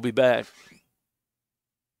 We'll be back.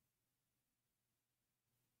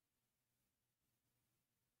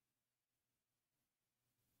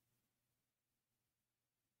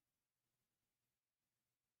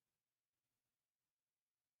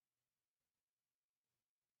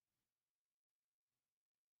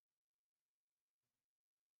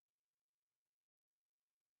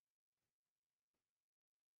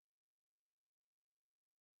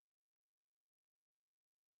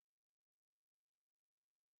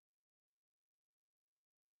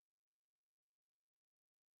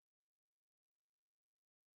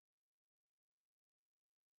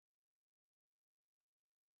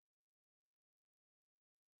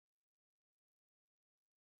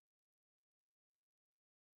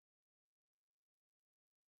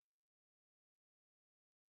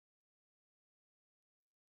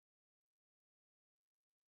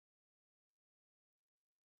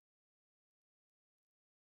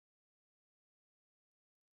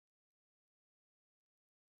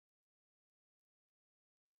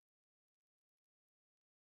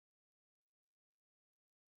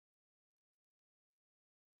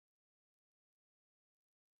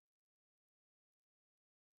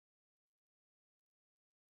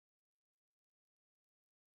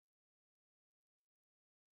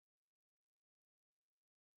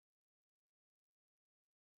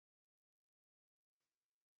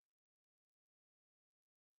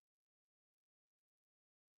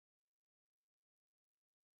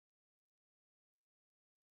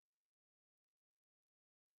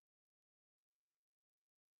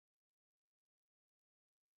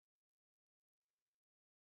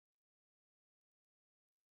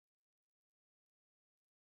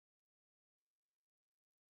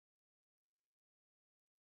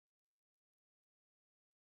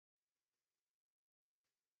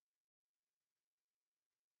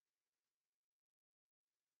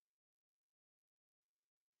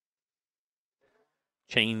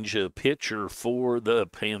 Change of pitcher for the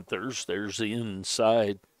Panthers. There's the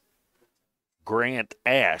inside. Grant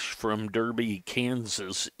Ash from Derby,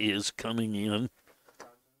 Kansas is coming in.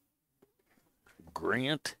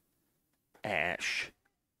 Grant Ash.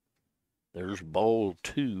 There's ball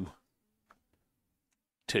 2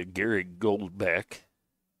 to Gary Goldbeck.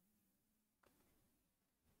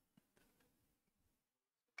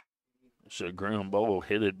 It's a ground ball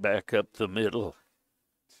headed back up the middle.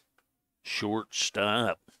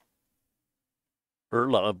 Shortstop.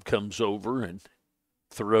 Erlob comes over and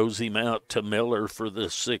throws him out to Miller for the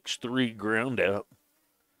 6-3 ground out.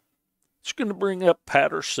 It's going to bring up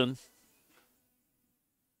Patterson.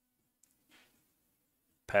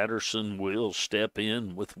 Patterson will step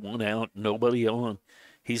in with 1 out, nobody on.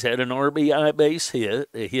 He's had an RBI base hit,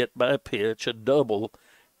 a hit by pitch, a double,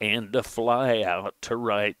 and a fly out to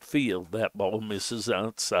right field. That ball misses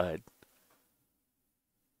outside.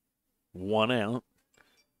 1 out,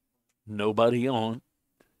 nobody on.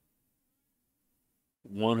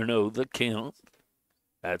 1-0 the count.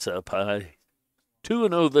 That's up high.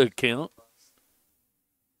 2-0 the count.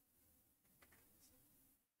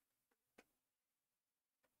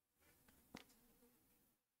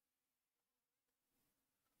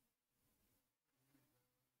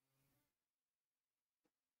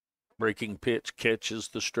 Breaking pitch catches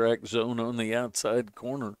the strike zone on the outside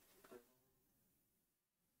corner.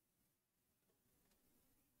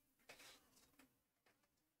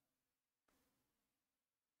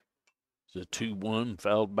 It's a 2-1,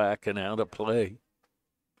 fouled back and out of play.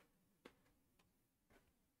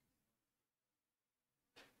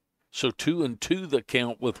 So 2-2 the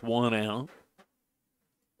count with 1 out.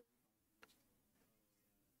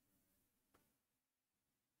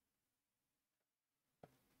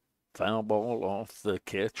 Foul ball off the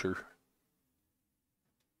catcher.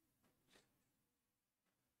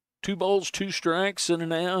 2 balls, 2 strikes, and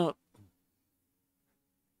an out.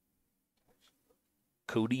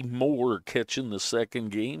 Cody Moore catching the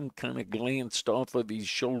second game. Kind of glanced off of his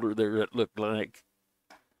shoulder there, it looked like.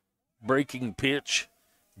 Breaking pitch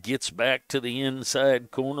gets back to the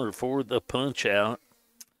inside corner for the punch out.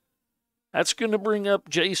 That's going to bring up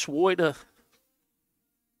Jace Woida.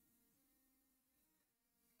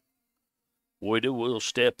 Woida will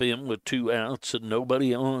step in with 2 outs and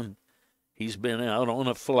nobody on. He's been out on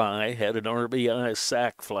a fly, had an RBI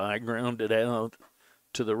sac fly, grounded out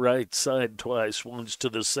to the right side twice, once to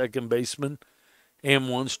the second baseman and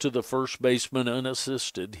once to the first baseman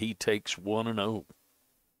unassisted. He takes 1-0.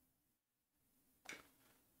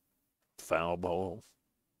 Foul ball.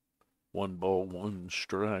 1 ball, 1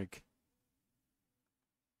 strike.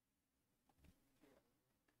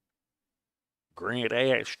 Grant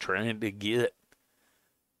Ash trying to get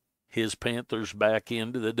his Panthers back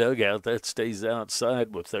into the dugout. That stays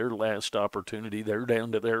outside with their last opportunity. They're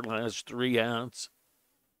down to their last 3 outs.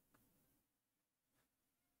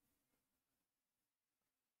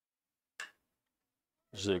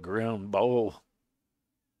 There's a ground ball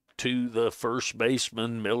to the first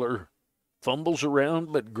baseman. Miller fumbles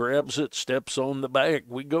around but grabs it, steps on the back.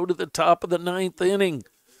 We go to the top of the 9th inning.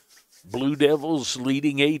 Blue Devils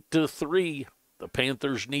leading 8-3. The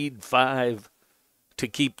Panthers need 5 to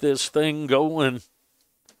keep this thing going.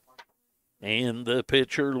 And the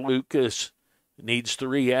pitcher, Lucas, needs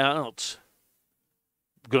 3 outs.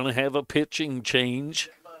 Going to have a pitching change.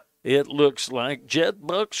 It looks like Jet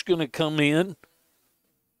Buck's going to come in.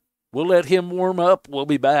 We'll let him warm up. We'll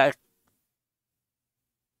be back.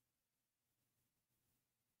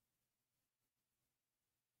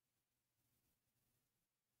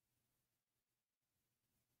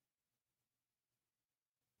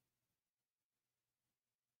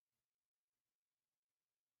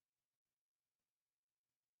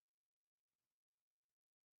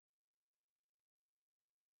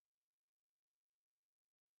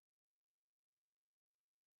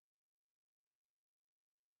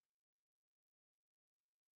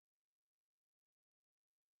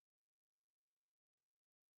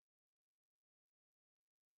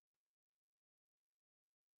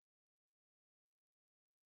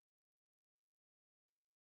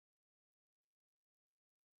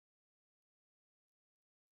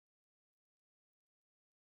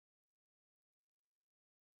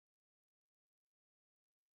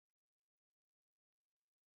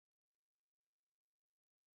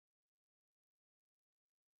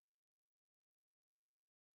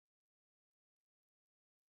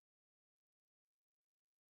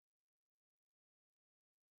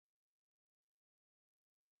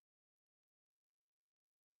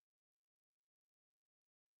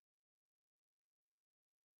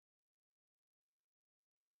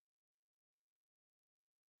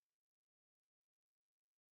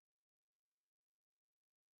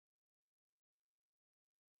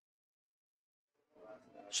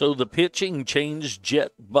 So the pitching change,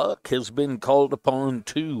 Jet Buck has been called upon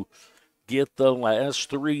to get the last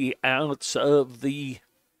 3 outs of the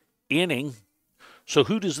inning. So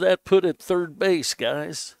who does that put at third base,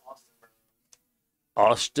 guys?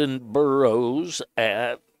 Austin Burrows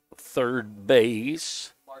at third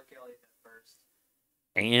base.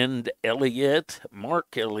 And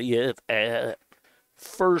Mark Elliott at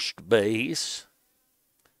first base.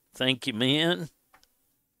 Thank you, man.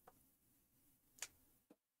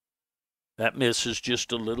 That misses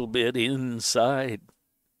just a little bit inside.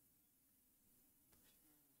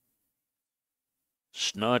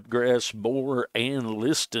 Snodgrass, Moore, and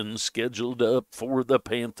Liston scheduled up for the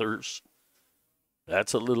Panthers.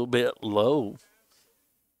 That's a little bit low.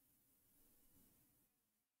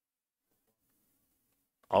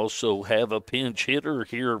 Also have a pinch hitter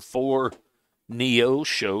here for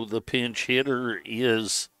Neosho. The pinch hitter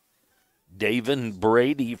is David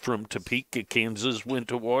Brady from Topeka, Kansas, went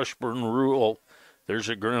to Washburn Rural. There's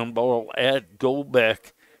a ground ball at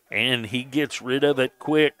Golbeck, and he gets rid of it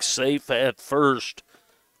quick, safe at first.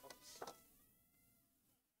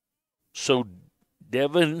 So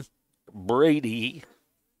Devin Brady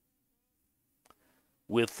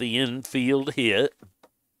with the infield hit.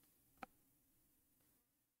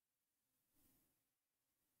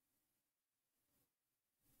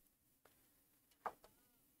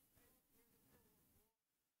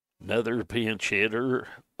 Another pinch hitter,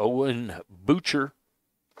 Owen Butcher.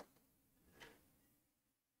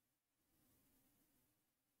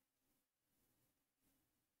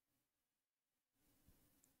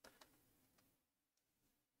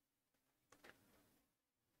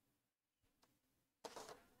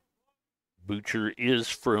 Butcher is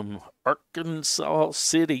from Arkansas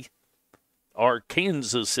City, or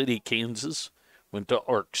Kansas City, Kansas. Went to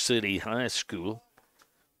Ark City High School.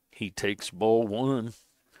 He takes ball 1.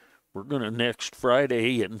 We're going to next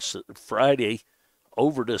Friday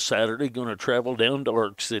over to Saturday, going to travel down to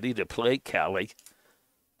Ark City to play Cali.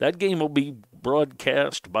 That game will be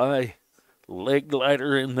broadcast by Leg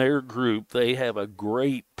Lighter and their group. They have a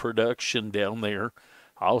great production down there.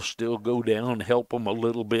 I'll still go down, help them a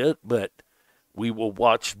little bit, but we will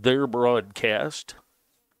watch their broadcast.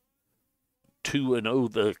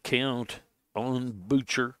 2-0 the count on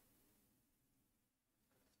Butcher.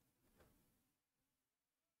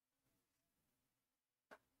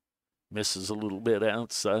 Misses a little bit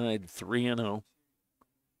outside, 3-0.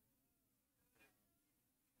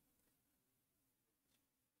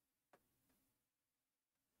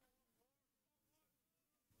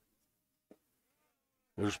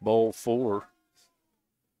 There's ball 4.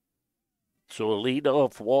 So a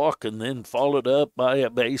leadoff walk and then followed up by a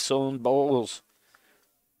base on balls.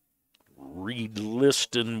 Reed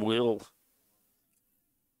Liston will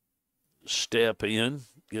step in,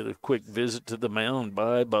 get a quick visit to the mound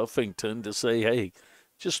by Buffington to say, hey,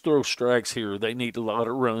 just throw strikes here. They need a lot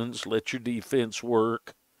of runs. Let your defense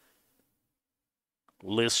work.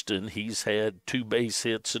 Liston, he's had 2 base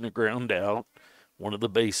hits and a ground out. One of the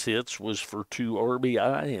base hits was for 2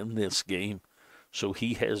 RBI in this game. So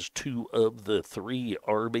he has 2 of the 3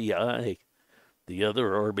 RBI. The other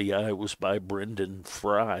RBI was by Brendan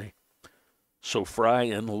Fry. So Fry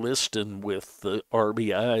and Liston with the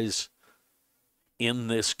RBIs in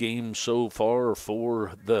this game so far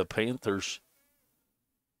for the Panthers.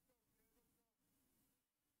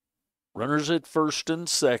 Runners at first and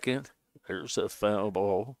second. There's a foul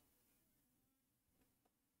ball.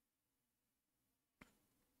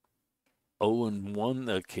 0-1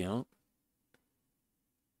 the count.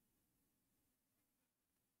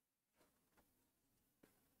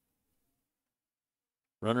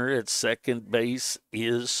 Runner at second base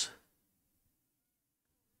is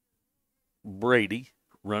Brady.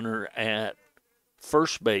 Runner at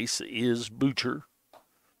first base is Butcher.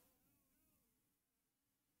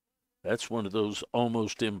 That's one of those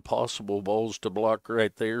almost impossible balls to block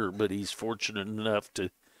right there, but he's fortunate enough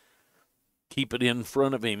to keep it in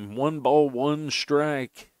front of him. 1 ball, 1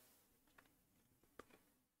 strike.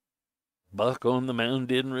 Buck on the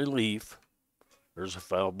mound in relief. There's a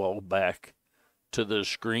foul ball back to the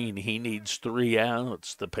screen. He needs 3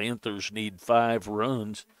 outs. The Panthers need 5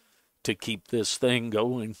 runs to keep this thing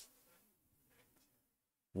going.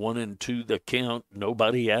 1-2 the count.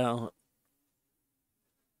 Nobody out.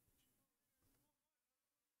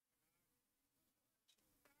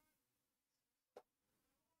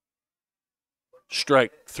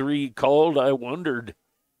 Strike 3 called. I wondered.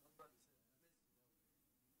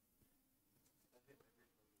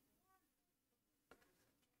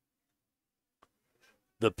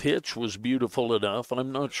 The pitch was beautiful enough.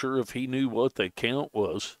 I'm not sure if he knew what the count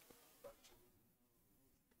was.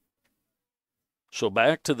 So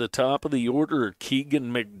back to the top of the order,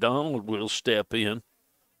 Keegan McDonald will step in.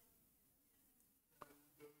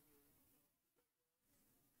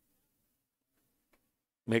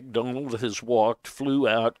 McDonald has walked, flew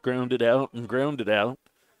out, grounded out, and grounded out.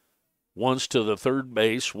 Once to the third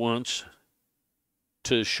base, once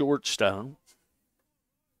to shortstop.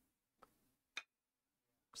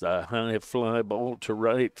 It's a high fly ball to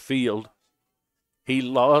right field. He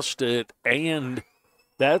lost it, and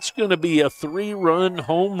that's going to be a 3-run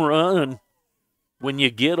home run. When you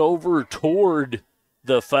get over toward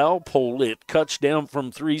the foul pole, it cuts down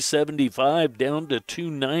from 375 down to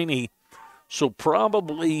 290. So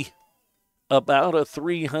probably about a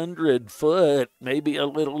 300-foot, maybe a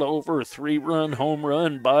little over 3-run home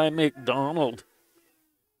run by McDonald.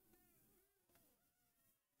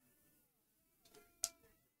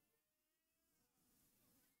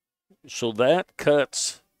 So that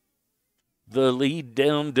cuts the lead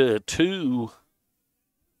down to 2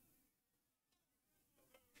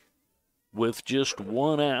 with just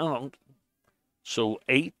 1 out. So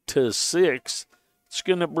 8-6. It's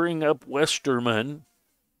going to bring up Westerman.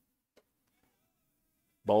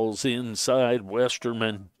 Ball's inside.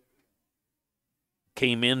 Westerman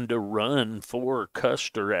came in to run for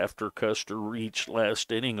Custer after Custer reached last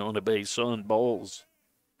inning on a base on balls.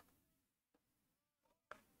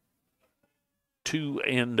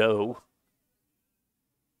 2-0.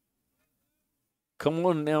 Come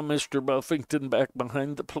on now, Mr. Buffington, back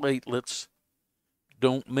behind the plate.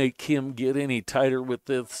 Don't make him get any tighter with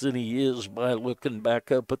this than he is by looking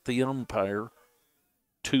back up at the umpire.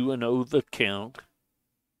 2-0 the count.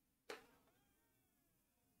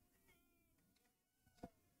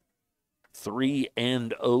 Three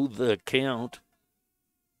and 0 the count.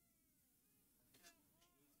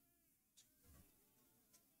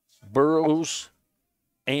 Burrows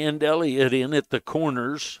and Elliott in at the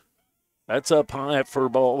corners. That's up high for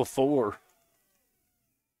ball 4.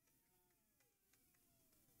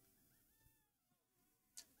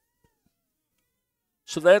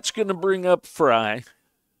 So that's going to bring up Fry.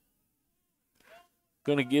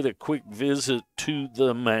 Going to get a quick visit to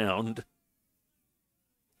the mound.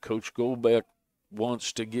 Coach Golbeck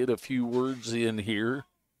wants to get a few words in here.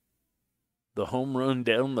 The home run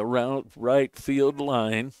down the right field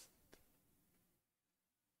line.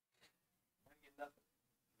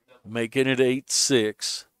 Making it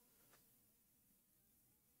 8-6.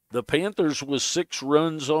 The Panthers with 6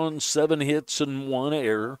 runs on 7 hits and 1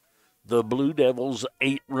 error. The Blue Devils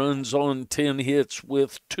 8 runs on 10 hits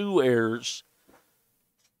with 2 errors.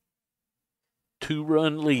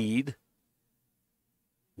 2-run lead.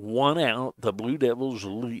 1 out. The Blue Devils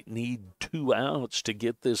need 2 outs to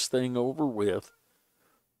get this thing over with.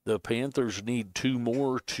 The Panthers need 2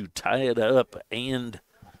 more to tie it up and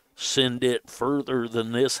send it further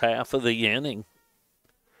than this half of the inning.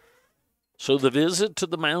 So the visit to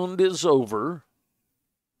the mound is over.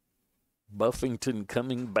 Buffington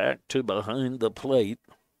coming back to behind the plate.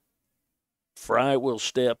 Fry will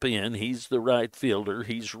step in. He's the right fielder.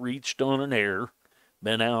 He's reached on an error,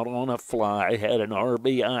 been out on a fly, had an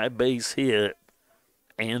RBI base hit,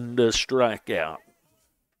 and a strikeout.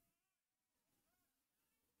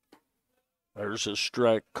 There's a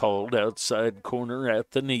strike called outside corner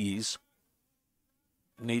at the knees.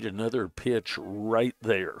 Need another pitch right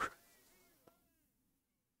there.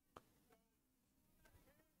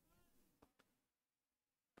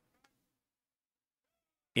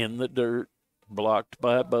 In the dirt, blocked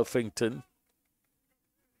by Buffington.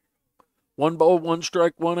 1 ball, 1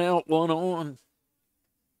 strike, 1 out, 1 on.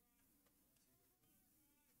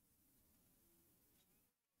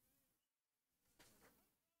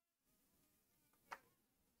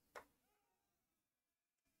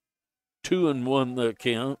 Two and 1 the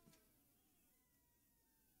count.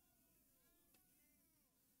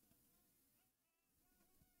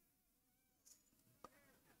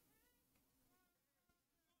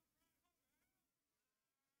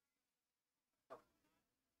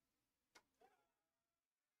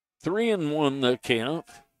 Three and 1 the count.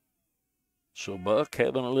 So Buck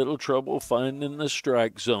having a little trouble finding the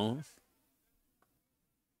strike zone.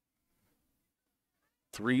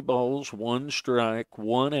 3 balls, 1 strike,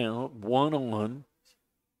 1 out, 1 on.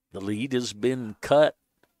 The lead has been cut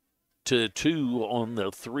to 2 on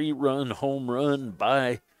the 3-run home run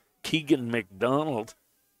by Keegan McDonald.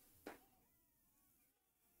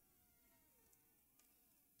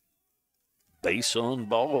 Base on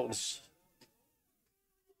balls.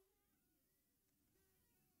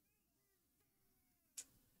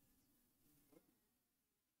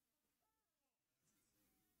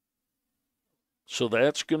 So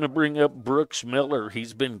that's going to bring up Brooks Miller.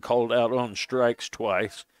 He's been called out on strikes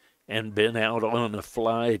twice and been out on a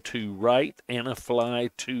fly to right and a fly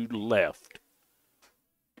to left.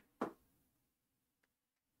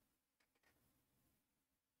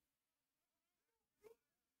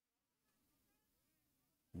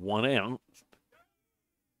 One out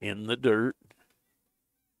in the dirt.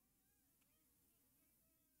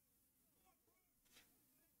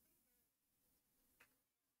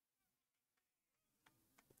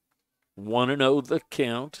 One and 0 the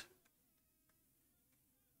count.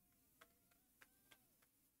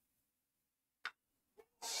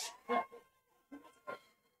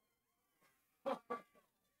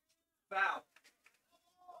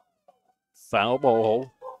 Foul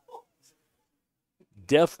ball.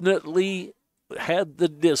 Definitely had the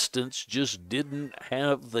distance, just didn't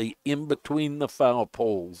have the in between the foul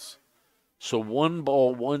poles. So 1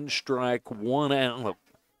 ball, 1 strike, 1 out.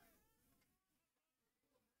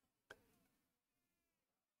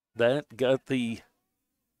 That got the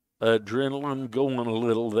adrenaline going a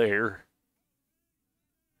little there.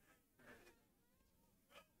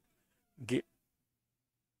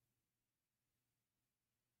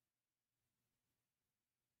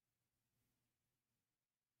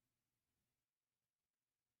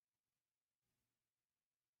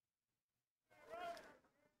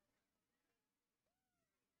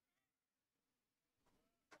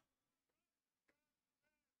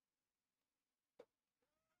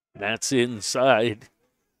 That's inside.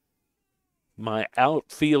 My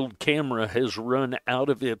outfield camera has run out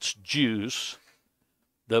of its juice.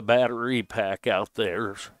 The battery pack out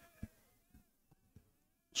there.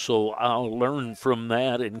 So I'll learn from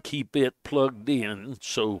that and keep it plugged in.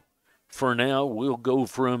 So for now, we'll go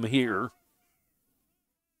from here.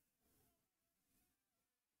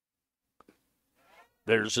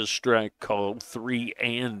 There's a strike called, 3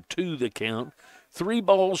 and 2 the count. 3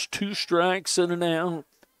 balls, 2 strikes, and an out.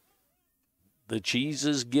 The Cheese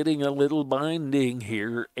is getting a little binding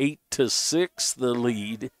here. 8-6 the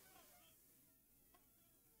lead.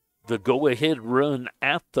 The go-ahead run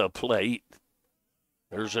at the plate.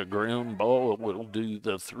 There's a ground ball. We'll do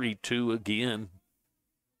the 3-2 again.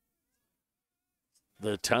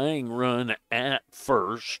 The tying run at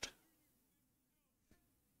first.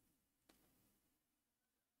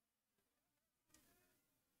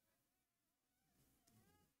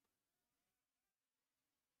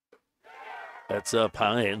 That's up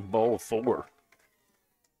high in ball 4.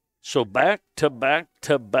 So back to back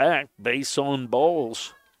to back base on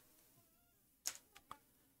balls.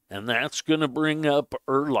 And that's going to bring up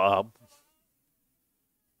Erlob.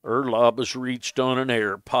 Erlob has reached on an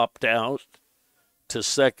error, popped out to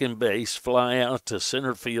second base, fly out to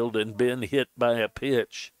center field, and been hit by a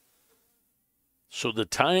pitch. So the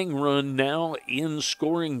tying run now in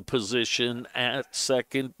scoring position at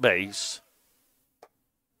second base.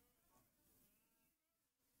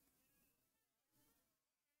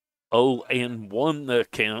 Oh, and won the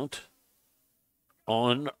count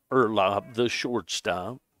on Erlob, the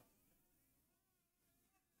shortstop.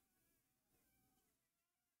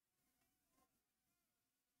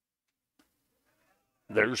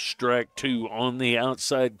 There's strike two on the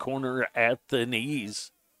outside corner at the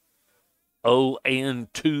knees.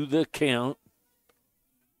 0-2 the count.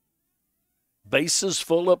 Bases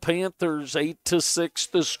full of Panthers,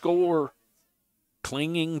 8-6 the score.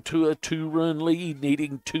 Clinging to a 2-run lead,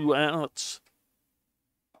 needing 2 outs.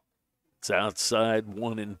 It's outside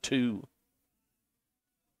 1-2.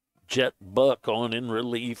 Jet Buck on in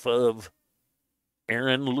relief of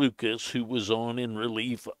Aaron Lucas, who was on in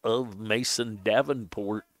relief of Mason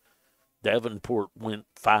Davenport. Davenport went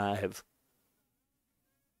 5.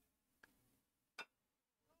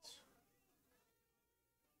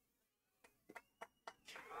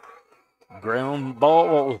 Ground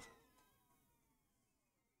ball.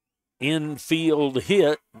 Infield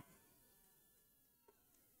hit.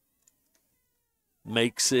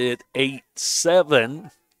 Makes it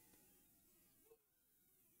 8-7.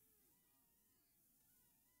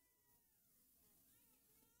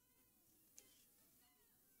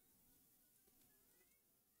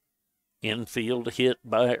 Infield hit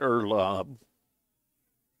by Erlob.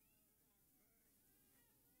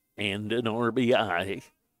 And an RBI.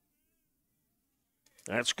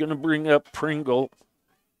 That's going to bring up Pringle.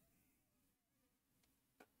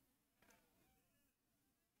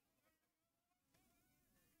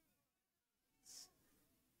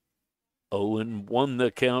 Owen won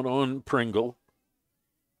the count on Pringle.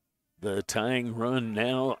 The tying run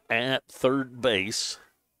now at third base.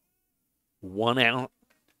 1 out.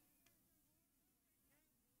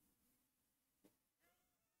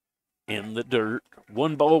 In the dirt.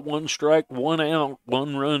 1 ball, 1 strike, 1 out.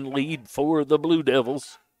 1-run lead for the Blue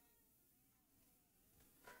Devils.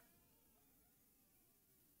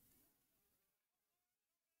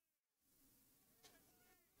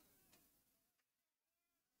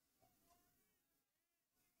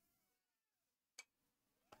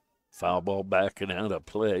 Foul ball backing out of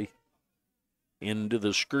play. Into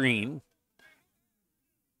the screen.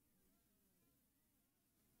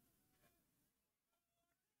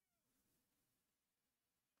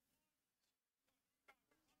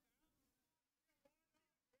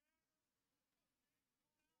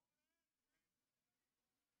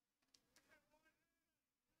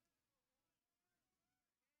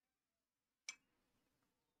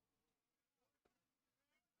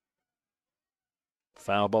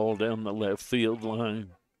 Foul ball down the left field line.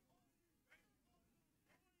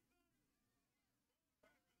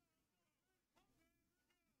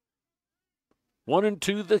 One and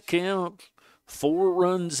two the count. 4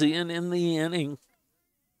 runs in the inning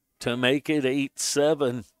to make it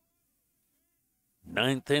 8-7.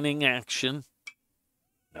 9th inning action.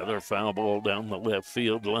 Another foul ball down the left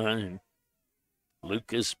field line.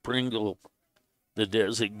 Lucas Pringle, the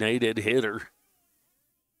designated hitter.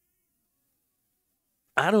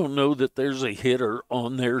 I don't know that there's a hitter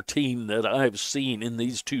on their team that I've seen in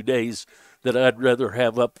these 2 days that I'd rather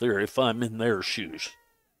have up there if I'm in their shoes.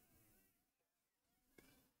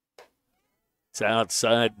 It's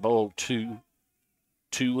outside ball 2.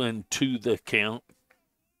 2-2 the count.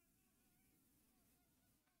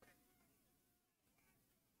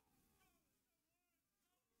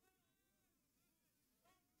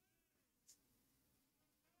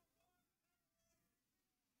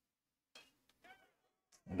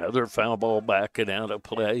 Another foul ball backing out of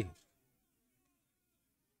play.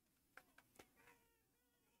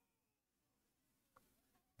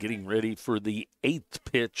 Getting ready for the 8th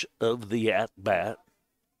pitch of the at-bat.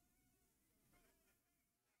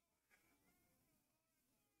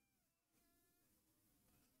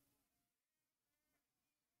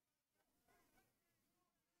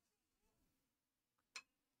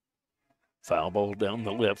 Foul ball down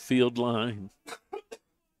the left field line.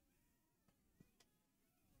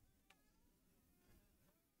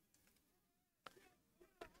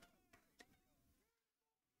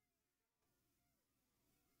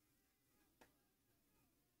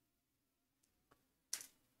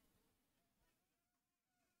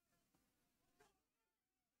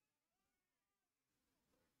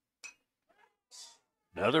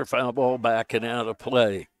 Another foul ball backing out of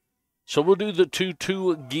play. So we'll do the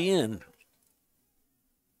 2-2 again.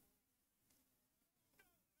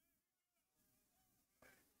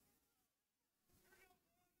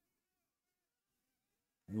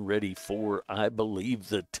 ready for, I believe,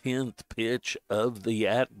 the 10th pitch of the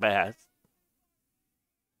at-bat.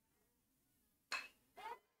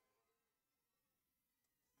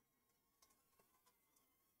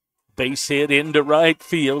 Base hit into right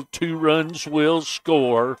field. 2 runs will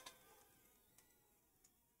score.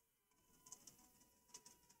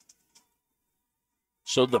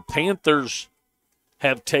 So the Panthers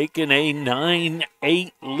have taken a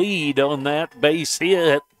 9-8 lead on that base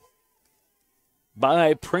hit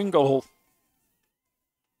by Pringle.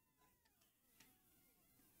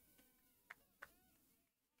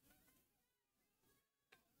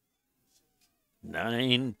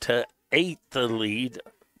 Nine to 8 the lead.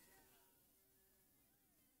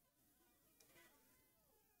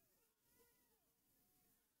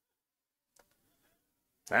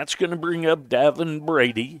 That's going to bring up Davin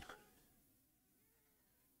Brady.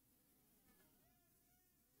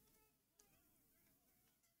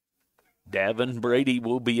 Davin Brady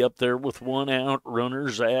will be up there with 1 out,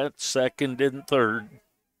 runners at second and third.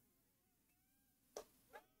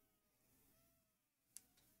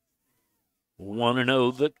 One and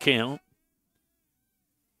 0 the count.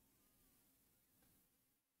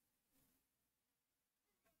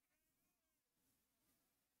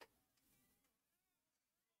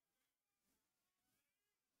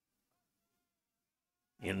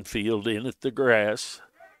 Infield in at the grass.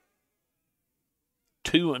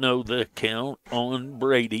 2 and 0 the count on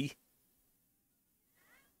Brady.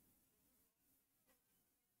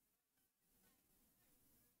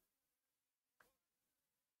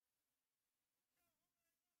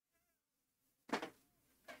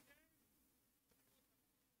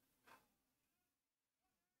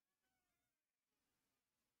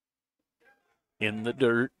 In the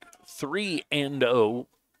dirt, 3 and 0.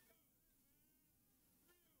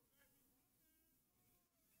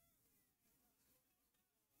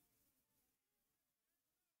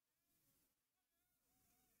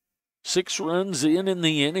 Six runs in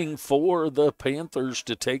the inning for the Panthers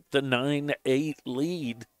to take the 9-8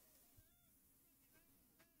 lead.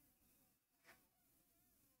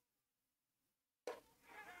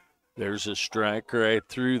 There's a strike right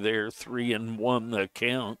through there, 3 and 1 the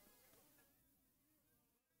count.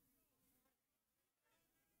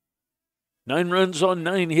 9 runs on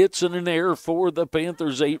 9 hits and an error for the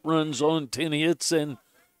Panthers. 8 runs on 10 hits and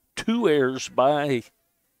 2 errors by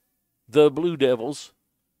the Blue Devils.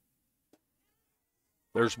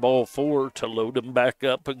 There's ball 4 to load them back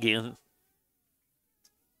up again.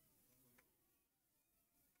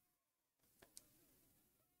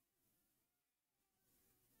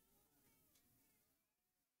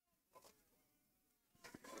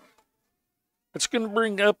 It's going to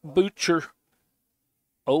bring up Butcher,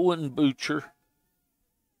 Owen Butcher.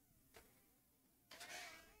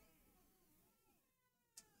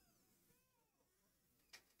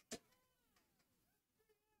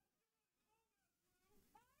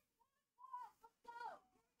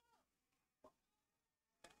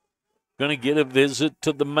 Going to get a visit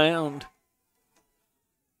to the mound.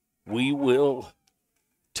 We will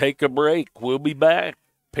take a break. We'll be back.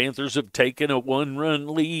 Panthers have taken a 1-run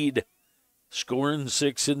lead, scoring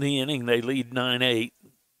 6 in the inning. They lead 9-8.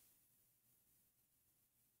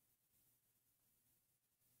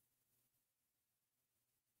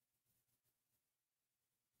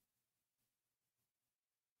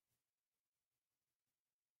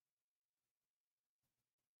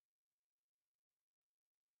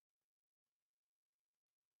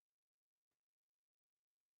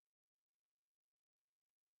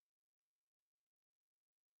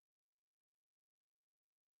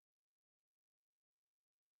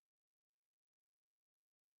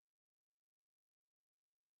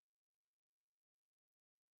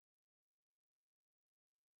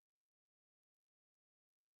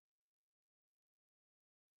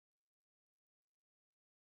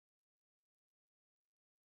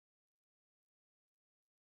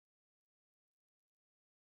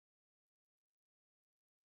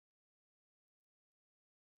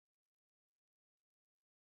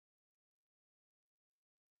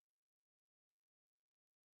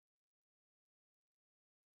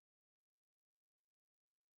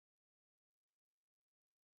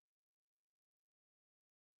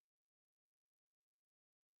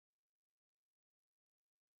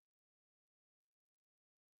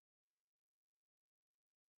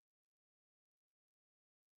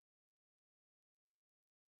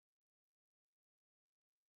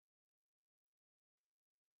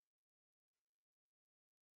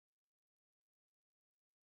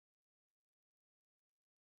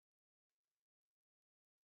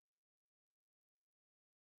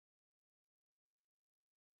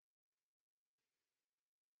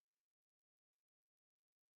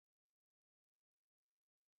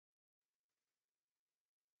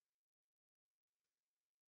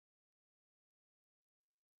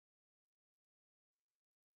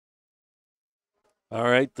 All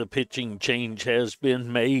right, the pitching change has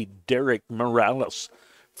been made. Derek Morales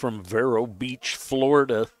from Vero Beach,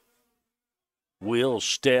 Florida, will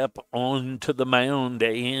step onto the mound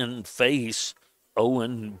and face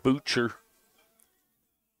Owen Butcher.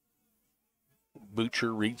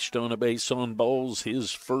 Butcher reached on a base on balls,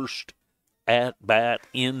 his first at bat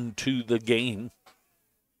into the game.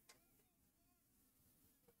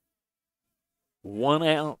 1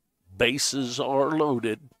 out, bases are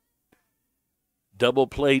loaded. Double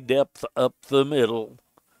play depth up the middle.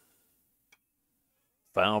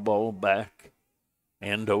 Foul ball back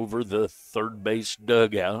and over the third base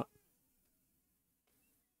dugout.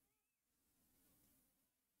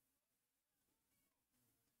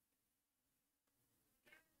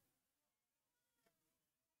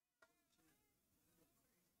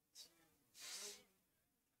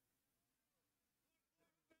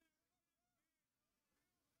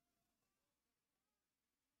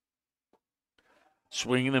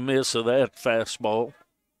 Swing and a miss of that fastball.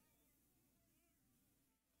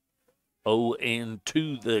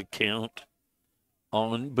 0-2 the count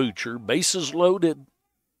on Butcher. Bases loaded.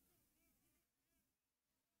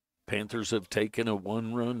 Panthers have taken a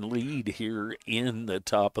 1-run lead here in the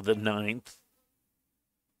top of the 9th.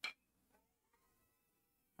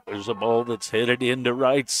 There's a ball that's headed into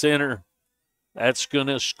right center. That's going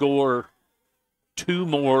to score 2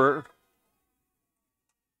 more.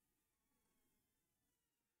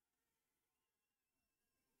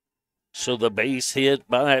 So the base hit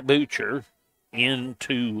by Butcher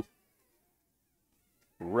into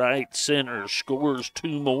right center scores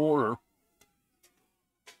 2 more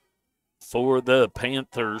for the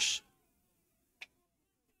Panthers.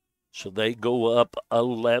 So they go up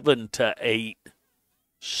 11-8.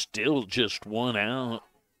 Still just 1 out.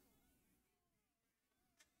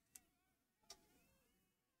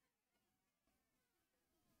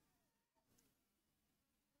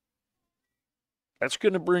 That's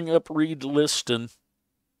going to bring up Reed Liston.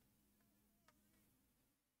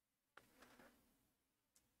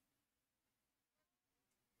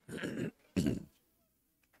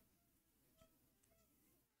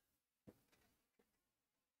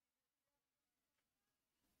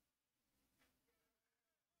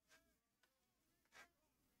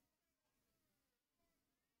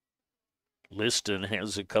 Liston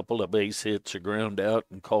has a couple of base hits, a ground out,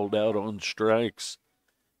 and called out on strikes.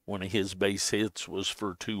 One of his base hits was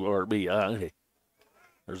for 2 RBI.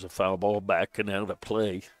 There's a foul ball backing out of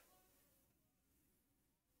play.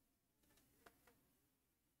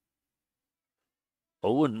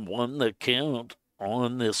 Owen won the count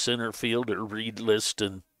on the center fielder, Reed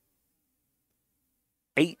Liston.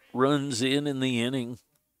 8 runs in the inning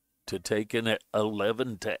to take an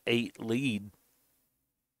 11-8 lead.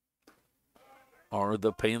 Are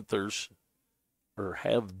the Panthers, or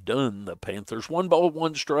have done the Panthers. 1 ball,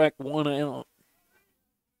 1 strike, 1 out.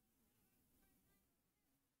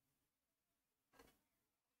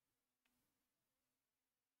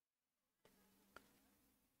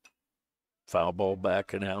 Foul ball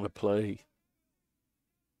back and out of play.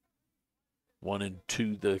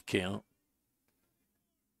 1-2 the count.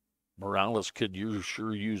 Morales could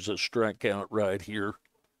sure use a strikeout right here.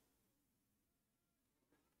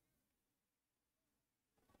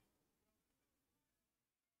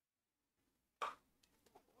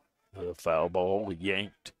 The foul ball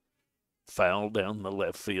yanked foul down the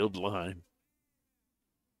left field line.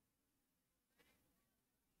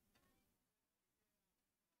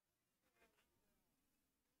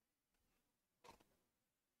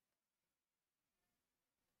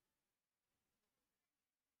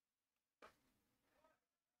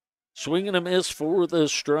 Swing and a miss for the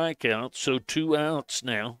strikeout, so 2 outs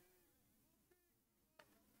now.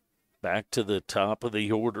 Back to the top of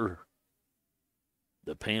the order.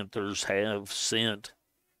 The Panthers have sent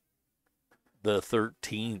the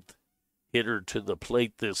 13th hitter to the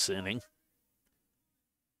plate this inning.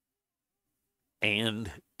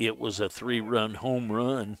 And it was a 3-run home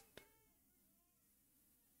run.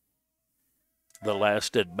 The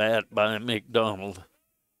last at bat by McDonald.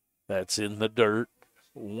 That's in the dirt.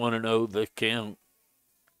 1-0 the count.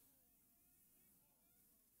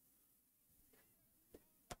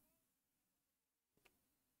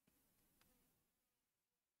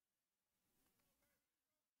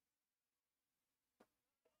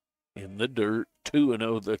 In the dirt,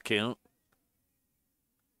 2-0 the count.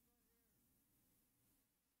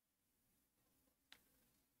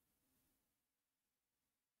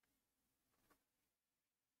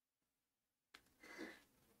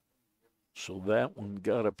 So that one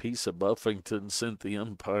got a piece of Buffington, sent the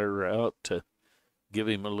umpire out to give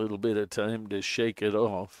him a little bit of time to shake it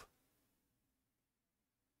off.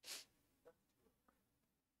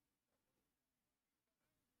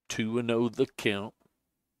 2-0 the count.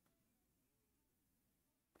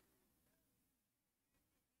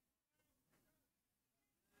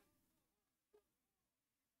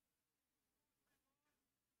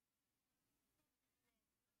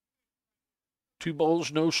 Two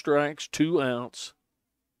balls, no strikes, 2 outs.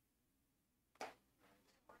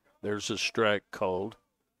 There's a strike called.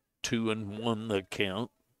 2-1 the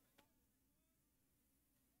count.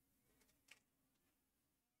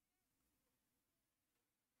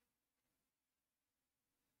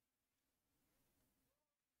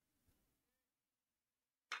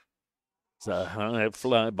 It's a high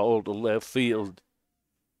fly ball to left field,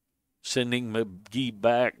 sending McGee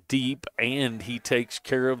back deep, and he takes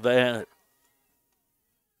care of that.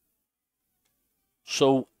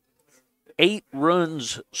 So 8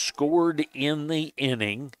 runs scored in the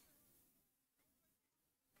inning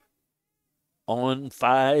on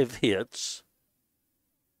 5 hits.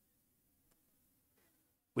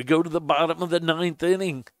 We go to the bottom of the 9th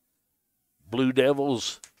inning. Blue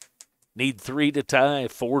Devils need 3 to tie,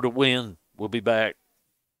 4 to win. We'll be back.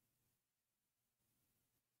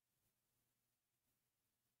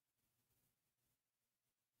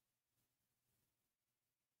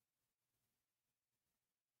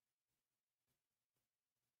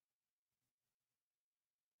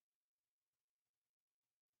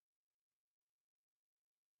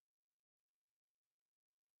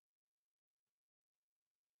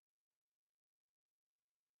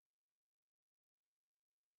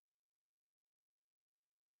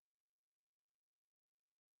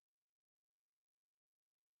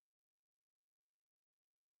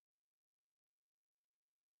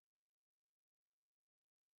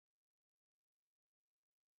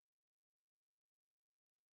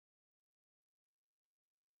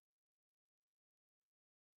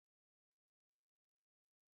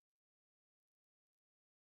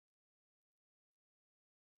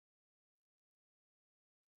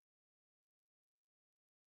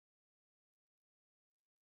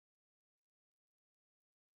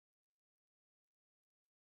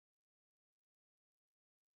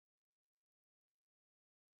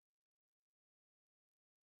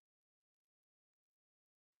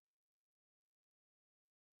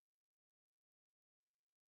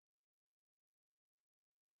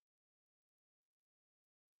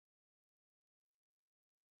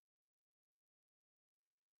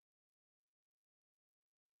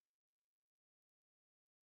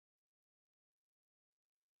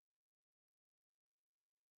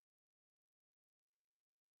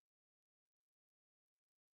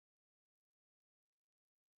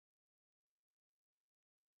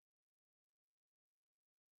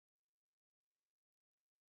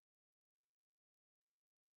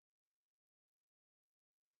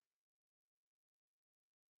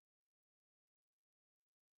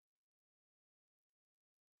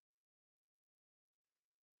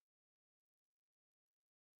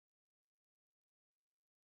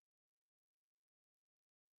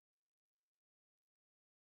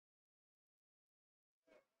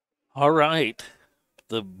 All right.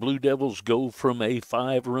 The Blue Devils go from a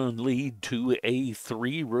 5-run lead to a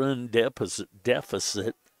 3-run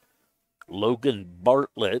deficit. Logan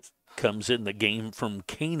Bartlett comes in the game from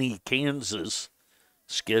Caney, Kansas,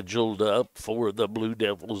 scheduled up for the Blue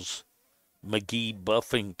Devils. McGee,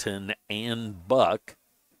 Buffington, and Buck.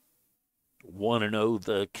 1-0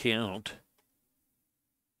 the count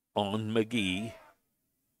on McGee.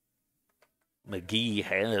 McGee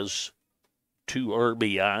has 2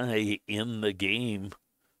 RBI in the game.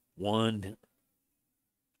 1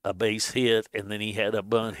 a base hit, and then he had a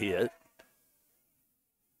bunt hit.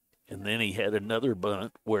 And then he had another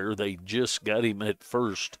bunt where they just got him at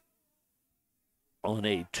first on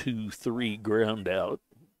a 2-3 ground out.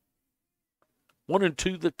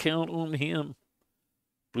 1-2 the count on him.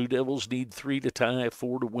 Blue Devils need 3 to tie,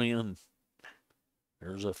 4 to win.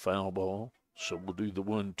 There's a foul ball, so we'll do the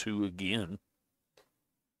 1-2 again.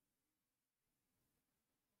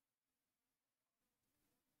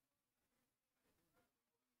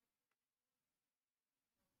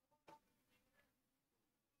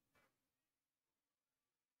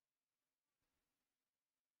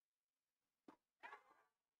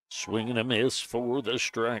 Swing and a miss for the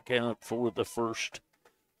strikeout for the first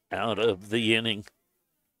out of the inning.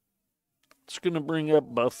 It's going to bring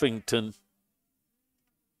up Buffington.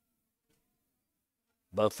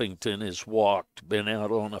 Buffington is walked, been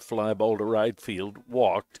out on a fly ball to right field,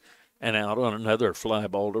 walked, and out on another fly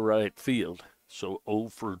ball to right field. So 0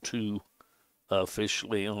 for 2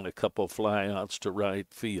 officially on a couple flyouts to right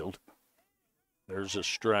field. There's a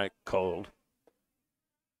strike called.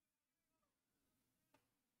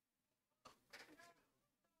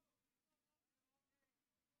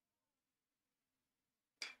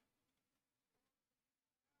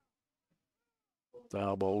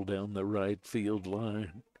 Foul ball down the right field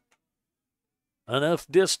line. Enough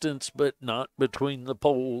distance, but not between the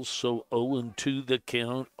poles, so 0-2 the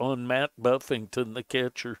count on Matt Buffington, the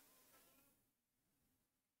catcher.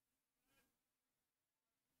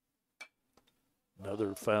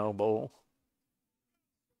 Another foul ball.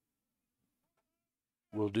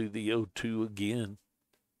 We'll do the 0-2 again.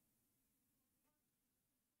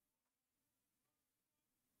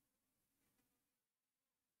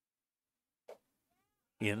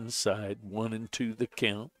 Inside, 1-2 the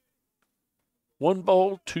count. 1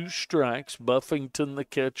 ball, 2 strikes. Buffington, the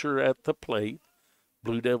catcher, at the plate.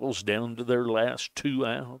 Blue Devils down to their last 2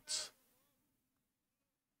 outs.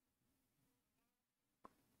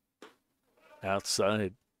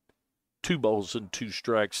 Outside, 2 balls and 2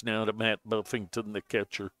 strikes now to Matt Buffington, the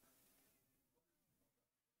catcher.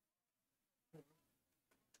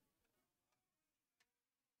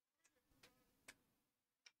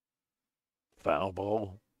 Foul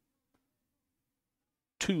ball.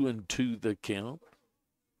 2-2 the count.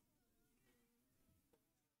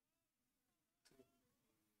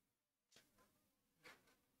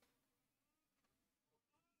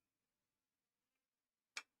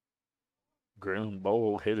 Ground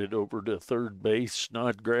ball headed over to third base.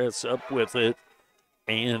 Snodgrass up with it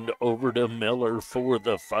and over to Miller for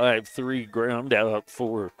the 5-3 ground out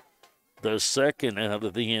for the second out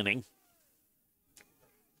of the inning.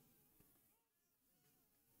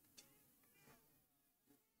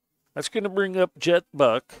 That's going to bring up Jet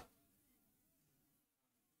Buck.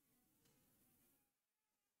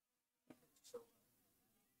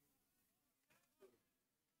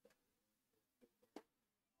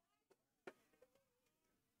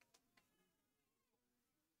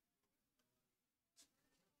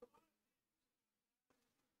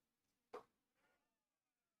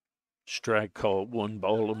 Strike called, 1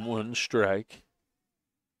 ball and 1 strike.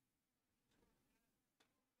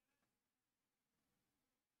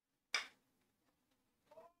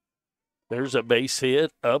 There's a base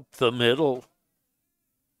hit up the middle.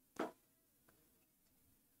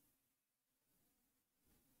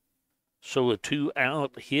 So a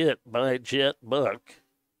 2-out hit by Jet Buck.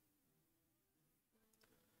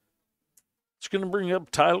 It's going to bring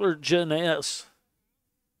up Tyler Janess.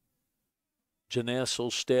 Janess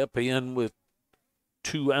will step in with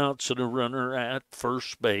 2 outs and a runner at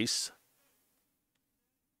first base.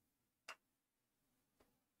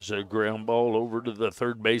 There's a ground ball over to the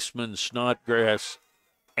third baseman, Snodgrass,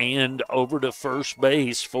 and over to first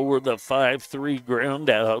base for the 5-3 ground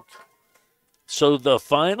out. So the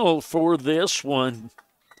final for this one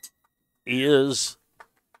is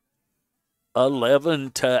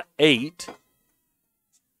 11-8.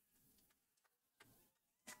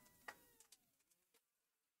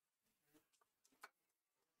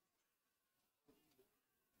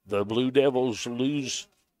 The Blue Devils lose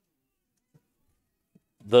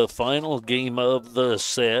the final game of the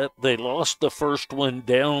set. They lost the first one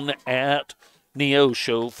down at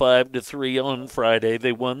Neosho 5-3 on Friday.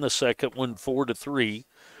 They won the second one 4-3.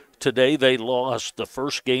 Today they lost the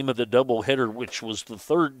first game of the doubleheader, which was the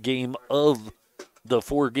third game of the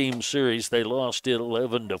 4-game series. They lost it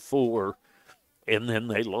 11-4, and then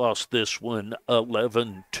they lost this one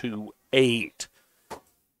 11-8.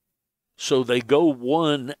 So they go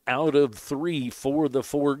 1 out of 3 for the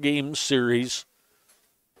 4-game series.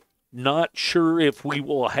 Not sure if we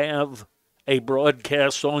will have a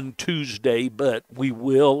broadcast on Tuesday, but we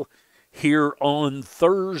will here on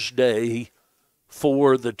Thursday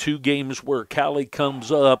for the 2 games where Cali comes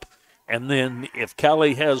up. And then if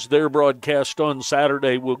Cali has their broadcast on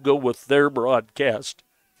Saturday, we'll go with their broadcast.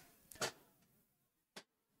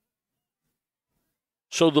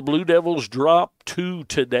 So the Blue Devils drop 2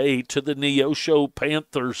 today to the Neosho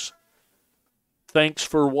Panthers. Thanks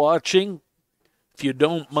for watching. If you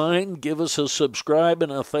don't mind, give us a subscribe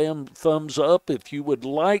and a thumbs up. If you would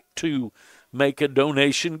like to make a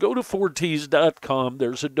donation, go to 4ts.com.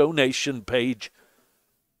 There's a donation page.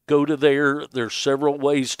 Go to there. There's several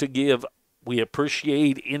ways to give. We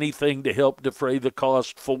appreciate anything to help defray the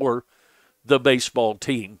cost for the baseball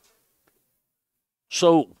team.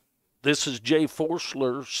 So, this is Jay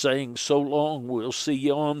Forsler saying so long. We'll see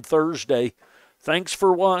you on Thursday. Thanks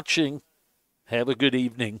for watching. Have a good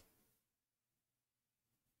evening.